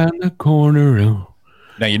around the corner.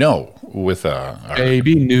 Now, you know, with our,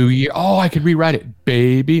 Baby New Year. Oh, I could rewrite it.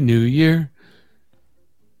 Baby New Year.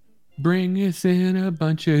 Bring us in a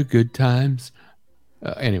bunch of good times.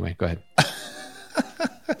 Anyway, go ahead.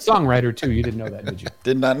 Songwriter, too. You didn't know that, did you?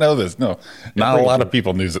 did not know this. No, not a lot of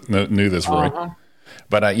people knew this, Roy. Uh-huh.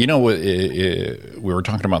 But, you know, we were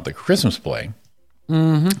talking about the Christmas play.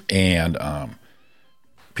 Mm-hmm. And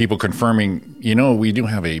people confirming, you know, we do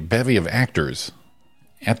have a bevy of actors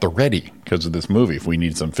at the ready because of this movie if we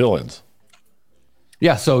need some fill-ins.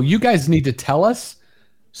 Yeah, so you guys need to tell us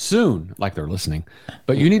soon, like they're listening,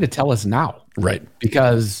 but you need to tell us now. Right.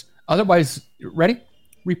 Because otherwise, ready?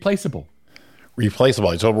 Replaceable. Replaceable.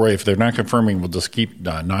 I told Roy if they're not confirming, we'll just keep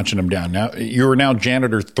notching them down. Now, you are now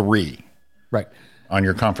janitor 3 Right. on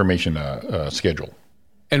your confirmation schedule.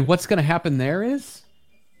 And what's going to happen there is,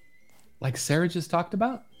 like Sarah just talked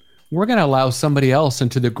about, we're going to allow somebody else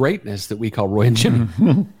into the greatness that we call Roy and Jimmy.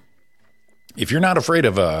 If you're not afraid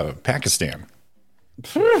of Pakistan,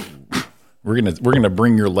 we're gonna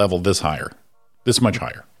bring your level this much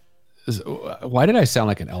higher. Why did I sound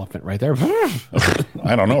like an elephant right there?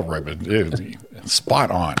 I don't know, Roy, but spot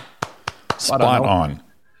on. Spot on.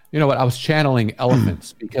 You know what? I was channeling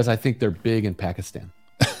elephants because I think they're big in Pakistan.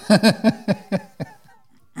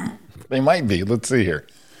 They might be. Let's see here.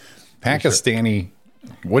 Pakistani,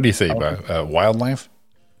 what do you say about wildlife?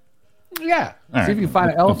 Yeah. All See if you can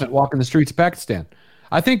find an elephant walking the streets of Pakistan.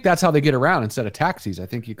 I think that's how they get around instead of taxis. I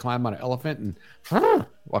think you climb on an elephant and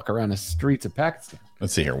walk around the streets of Pakistan.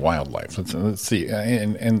 Let's see here. Wildlife. Let's see.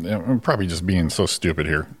 And I'm probably just being so stupid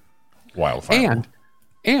here. Wildfire.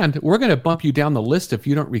 And we're going to bump you down the list if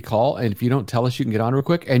you don't recall. And if you don't tell us, you can get on real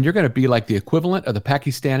quick. And you're going to be like the equivalent of the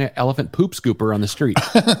Pakistani elephant poop scooper on the street.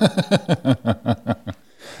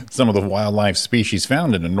 Some of the wildlife species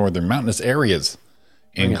found in the northern mountainous areas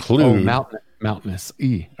include mountainous.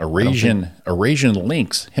 Eurasian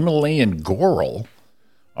lynx, Himalayan goral,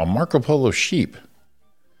 a Marco Polo sheep,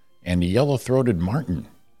 and the yellow-throated martin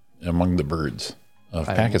among the birds of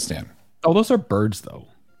Pakistan. Oh, those are birds, though.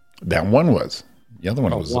 That one was. The other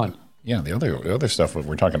one was. One. The other stuff,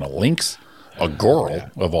 we're talking a lynx, a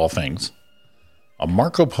goral, of all things, a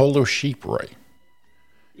Marco Polo sheep, Roy,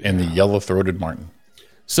 and the yellow-throated martin.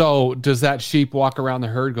 So does that sheep walk around the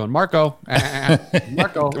herd going, Marco,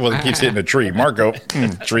 Marco? Well, it keeps hitting a tree. Marco,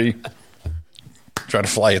 tree. Try to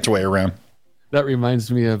fly its way around. That reminds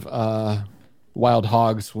me of Wild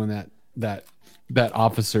Hogs when that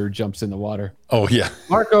officer jumps in the water. Oh, yeah.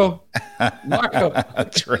 Marco.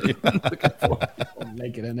 That's right.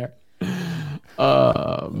 Naked in there.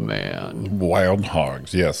 Oh, man. Wild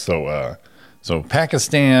Hogs, yes. So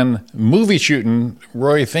Pakistan, movie shooting.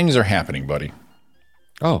 Roy, things are happening, buddy.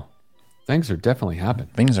 Oh, things are definitely happening.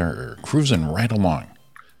 Things are cruising right along.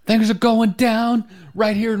 Things are going down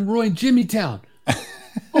right here in Roy and Jimmy Town.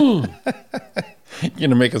 You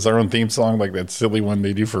gonna make us our own theme song like that silly one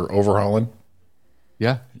they do for overhauling?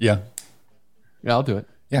 Yeah, I'll do it.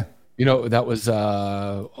 Yeah. You know, that was,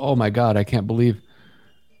 oh my God, I can't believe.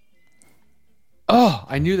 Oh,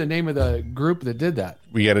 I knew the name of the group that did that.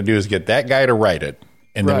 We got to do is get that guy to write it.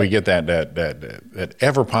 And then Right. we get that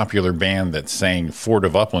ever popular band that sang Fort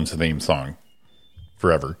of Upland's theme song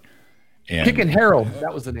forever. And, Kick and Harold,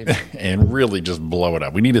 that was the name of it. and really just blow it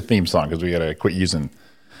up. We need a theme song because we got to quit using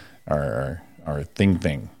our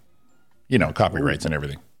thing. You know, copyrights and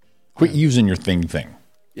everything. Quit using your thing.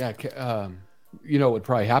 Yeah, you know what would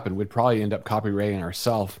probably happen? We'd probably end up copywriting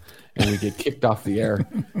ourselves and we get kicked off the air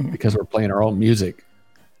because we're playing our own music.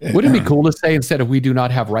 Wouldn't it be cool to say instead of we do not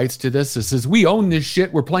have rights to this, it says we own this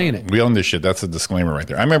shit, we're playing it. We own this shit. That's a disclaimer right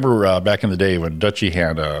there. I remember back in the day when Dutchie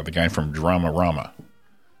had the guy from Dramarama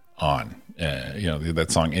on, that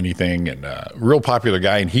song Anything, and real popular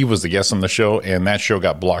guy, and he was the guest on the show, and that show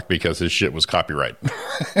got blocked because his shit was copyright.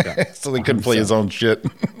 So they couldn't play his own shit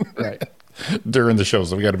Right. during the show,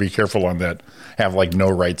 so we got to be careful on that. Have like no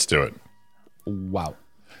rights to it. Wow.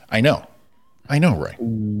 I know, Ray.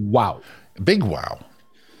 Wow. Big wow.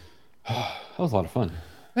 That was a lot of fun.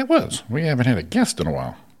 That was. We haven't had a guest in a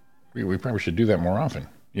while. We probably should do that more often.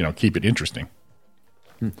 Keep it interesting.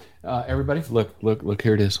 Everybody, look,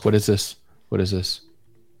 here it is. What is this?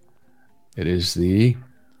 It is the...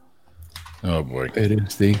 Oh, boy. It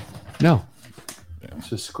is the... No.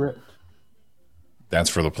 It's a script. That's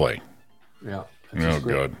for the play. Yeah. Oh,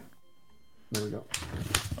 God. There we go.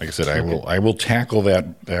 Like I said, I will tackle that.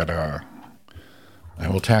 I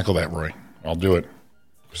will tackle that, Roy. I'll do it.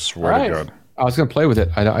 Swear to God. I was going to play with it.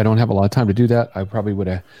 I don't have a lot of time to do that. I probably would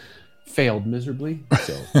have failed miserably.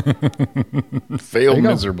 So failed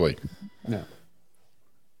miserably. No.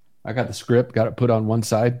 I got the script, got it put on one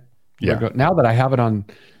side. Yeah. Now that I have it on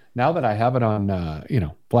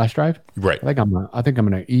flash drive. Right. I think I'm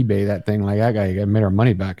going to eBay that thing. Like I got to get our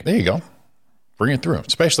money back. There you go. Bring it through,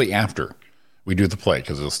 especially after we do the play,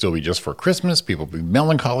 because it'll still be just for Christmas. People will be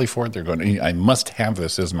melancholy for it. They're going, I must have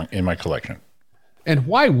this in my collection. And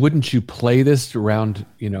why wouldn't you play this around,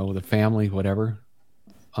 the family, whatever,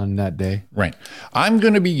 on that day? Right. I'm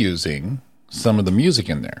going to be using some of the music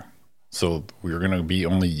in there. So we're going to be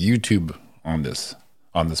only YouTube on this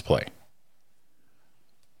play.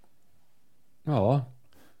 Oh.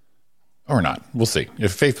 Or not. We'll see.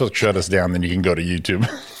 If Facebook shut us down, then you can go to YouTube.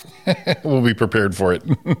 We'll be prepared for it.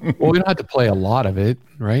 Well, we don't have to play a lot of it,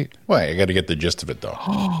 right? Well, I got to get the gist of it, though.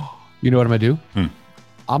 You know what I'm going to do?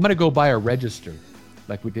 I'm going to go buy a register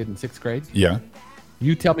like we did in 6th grade. Yeah.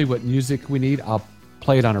 You tell me what music we need. I'll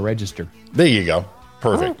play it on a register. There you go.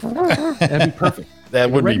 Perfect. That'd be perfect. That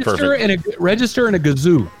would be perfect. And a register and a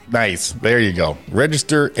kazoo. Nice. There you go.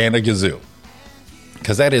 Register and a kazoo.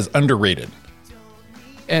 Because that is underrated.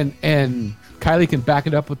 And Kylie can back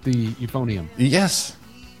it up with the euphonium. Yes.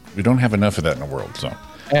 We don't have enough of that in the world. So.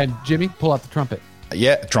 And Jimmy, pull out the trumpet.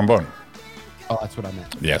 Yeah, trombone. Oh, that's what I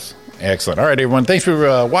meant. Yes. Excellent. All right, everyone. Thanks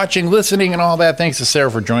for watching, listening, and all that. Thanks to Sarah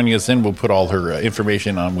for joining us in. We'll put all her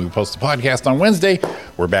information on. We post the podcast on Wednesday.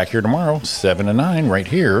 We're back here tomorrow, 7 to 9, right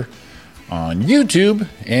here on YouTube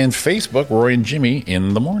and Facebook. Roy and Jimmy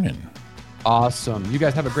in the morning. Awesome. You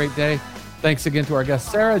guys have a great day. Thanks again to our guest,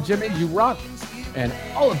 Sarah. Jimmy, you rock. And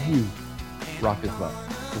all of you rock as well.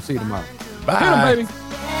 We'll see you tomorrow. Bye. Get 'em,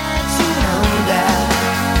 baby.